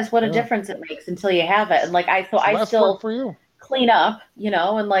realize what a difference it makes until you have it. And like I still for you. Clean up,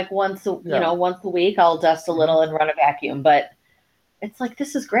 and like once a week I'll dust a little and run a vacuum. But it's like,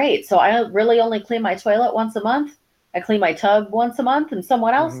 this is great. So I really only clean my toilet once a month. I clean my tub once a month, and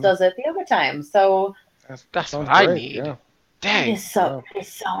someone else does it the other time. So that's what I need. Yeah. Dang, it's so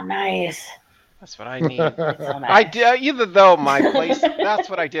nice. That's what I need. So nice. Even though my place,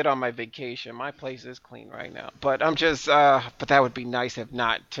 that's what I did on my vacation. My place is clean right now, but I'm just, but that would be nice to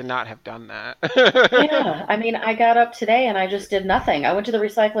not have done that. Yeah, I mean, I got up today and I just did nothing. I went to the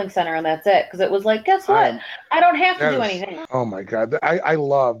recycling center and that's it, because it was like, guess what? I don't have to do anything. Oh my God, I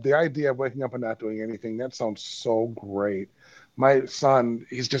love the idea of waking up and not doing anything. That sounds so great. My son,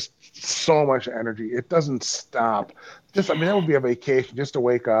 he's just so much energy. It doesn't stop. That would be a vacation. Just to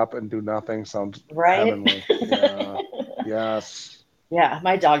wake up and do nothing sounds heavenly. Yeah. Yes. Yeah,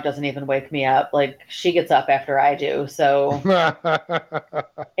 my dog doesn't even wake me up. Like, she gets up after I do, so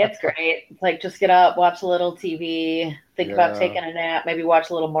it's great. It's like, just get up, watch a little TV, think about taking a nap, maybe watch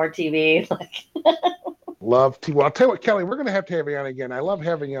a little more TV. Love TV. Well, I'll tell you what, Kelly, we're going to have you on again. I love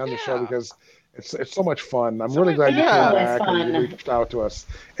having you on the show because it's so much fun. I'm really glad you came back and you reached out to us.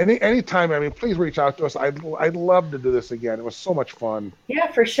 Anytime, please reach out to us. I'd love to do this again. It was so much fun. Yeah,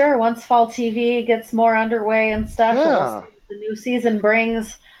 for sure. Once fall TV gets more underway and stuff, we'll see what the new season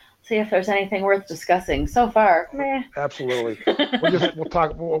brings. See if there's anything worth discussing. So far, meh. Absolutely. We'll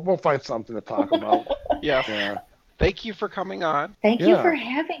talk. We'll find something to talk about. Yeah. Thank you for coming on. Thank you for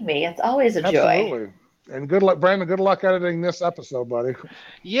having me. It's always a joy. Absolutely. And good luck, Brandon. Good luck editing this episode, buddy.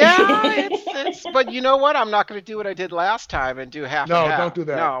 Yeah, it's but you know what? I'm not going to do what I did last time and do half. No, don't do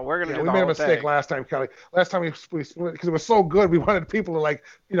that. No, we're going to do. We made a mistake last time, Kelly. Last time we split because it was so good. We wanted people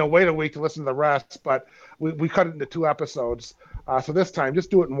to wait a week to listen to the rest, but we cut it into 2 episodes. So this time, just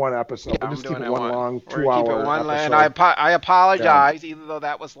do it in 1 episode. Yeah, we'll just keep it one long 2 hour. Keep it one episode. And I apologize, even though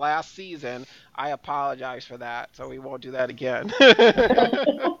that was last season. I apologize for that, so we won't do that again.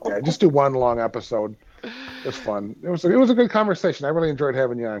 Just do 1 long episode. It's fun. It was a good conversation. I really enjoyed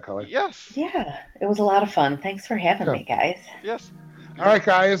having you on, Kelly. Yes. Yeah, it was a lot of fun. Thanks for having me, guys. Yes. All right,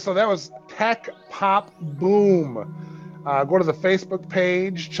 guys. So that was Tech Pop Boom. Go to the Facebook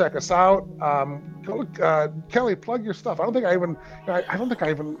page, check us out. Kelly, plug your stuff. I don't think I even,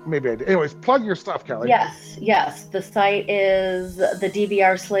 maybe I did. Anyways, plug your stuff, Kelly. Yes. The site is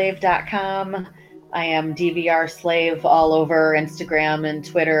thedvrslave.com. I am DVR Slave all over Instagram and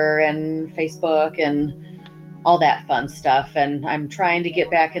Twitter and Facebook and all that fun stuff. And I'm trying to get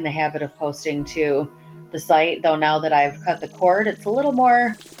back in the habit of posting to the site, though now that I've cut the cord, it's a little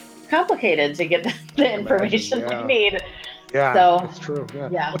more complicated to get the information I need. Yeah, so, that's true. Yeah.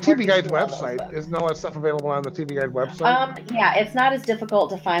 Well, TV Guide's website, isn't all that stuff available on the TV Guide website? Yeah, it's not as difficult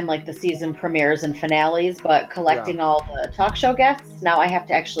to find like the season premieres and finales, but collecting all the talk show guests, now I have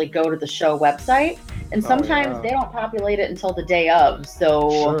to actually go to the show website, and sometimes they don't populate it until the day of.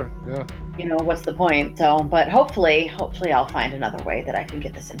 So, what's the point? So, but hopefully I'll find another way that I can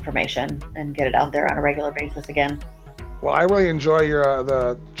get this information and get it out there on a regular basis again. Well, I really enjoy your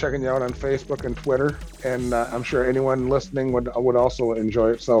the checking you out on Facebook and Twitter, and I'm sure anyone listening would also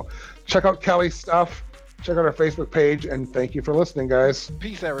enjoy it. So check out Kelly's stuff, check out our Facebook page, and thank you for listening, guys.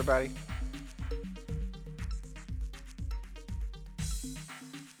 Peace, everybody.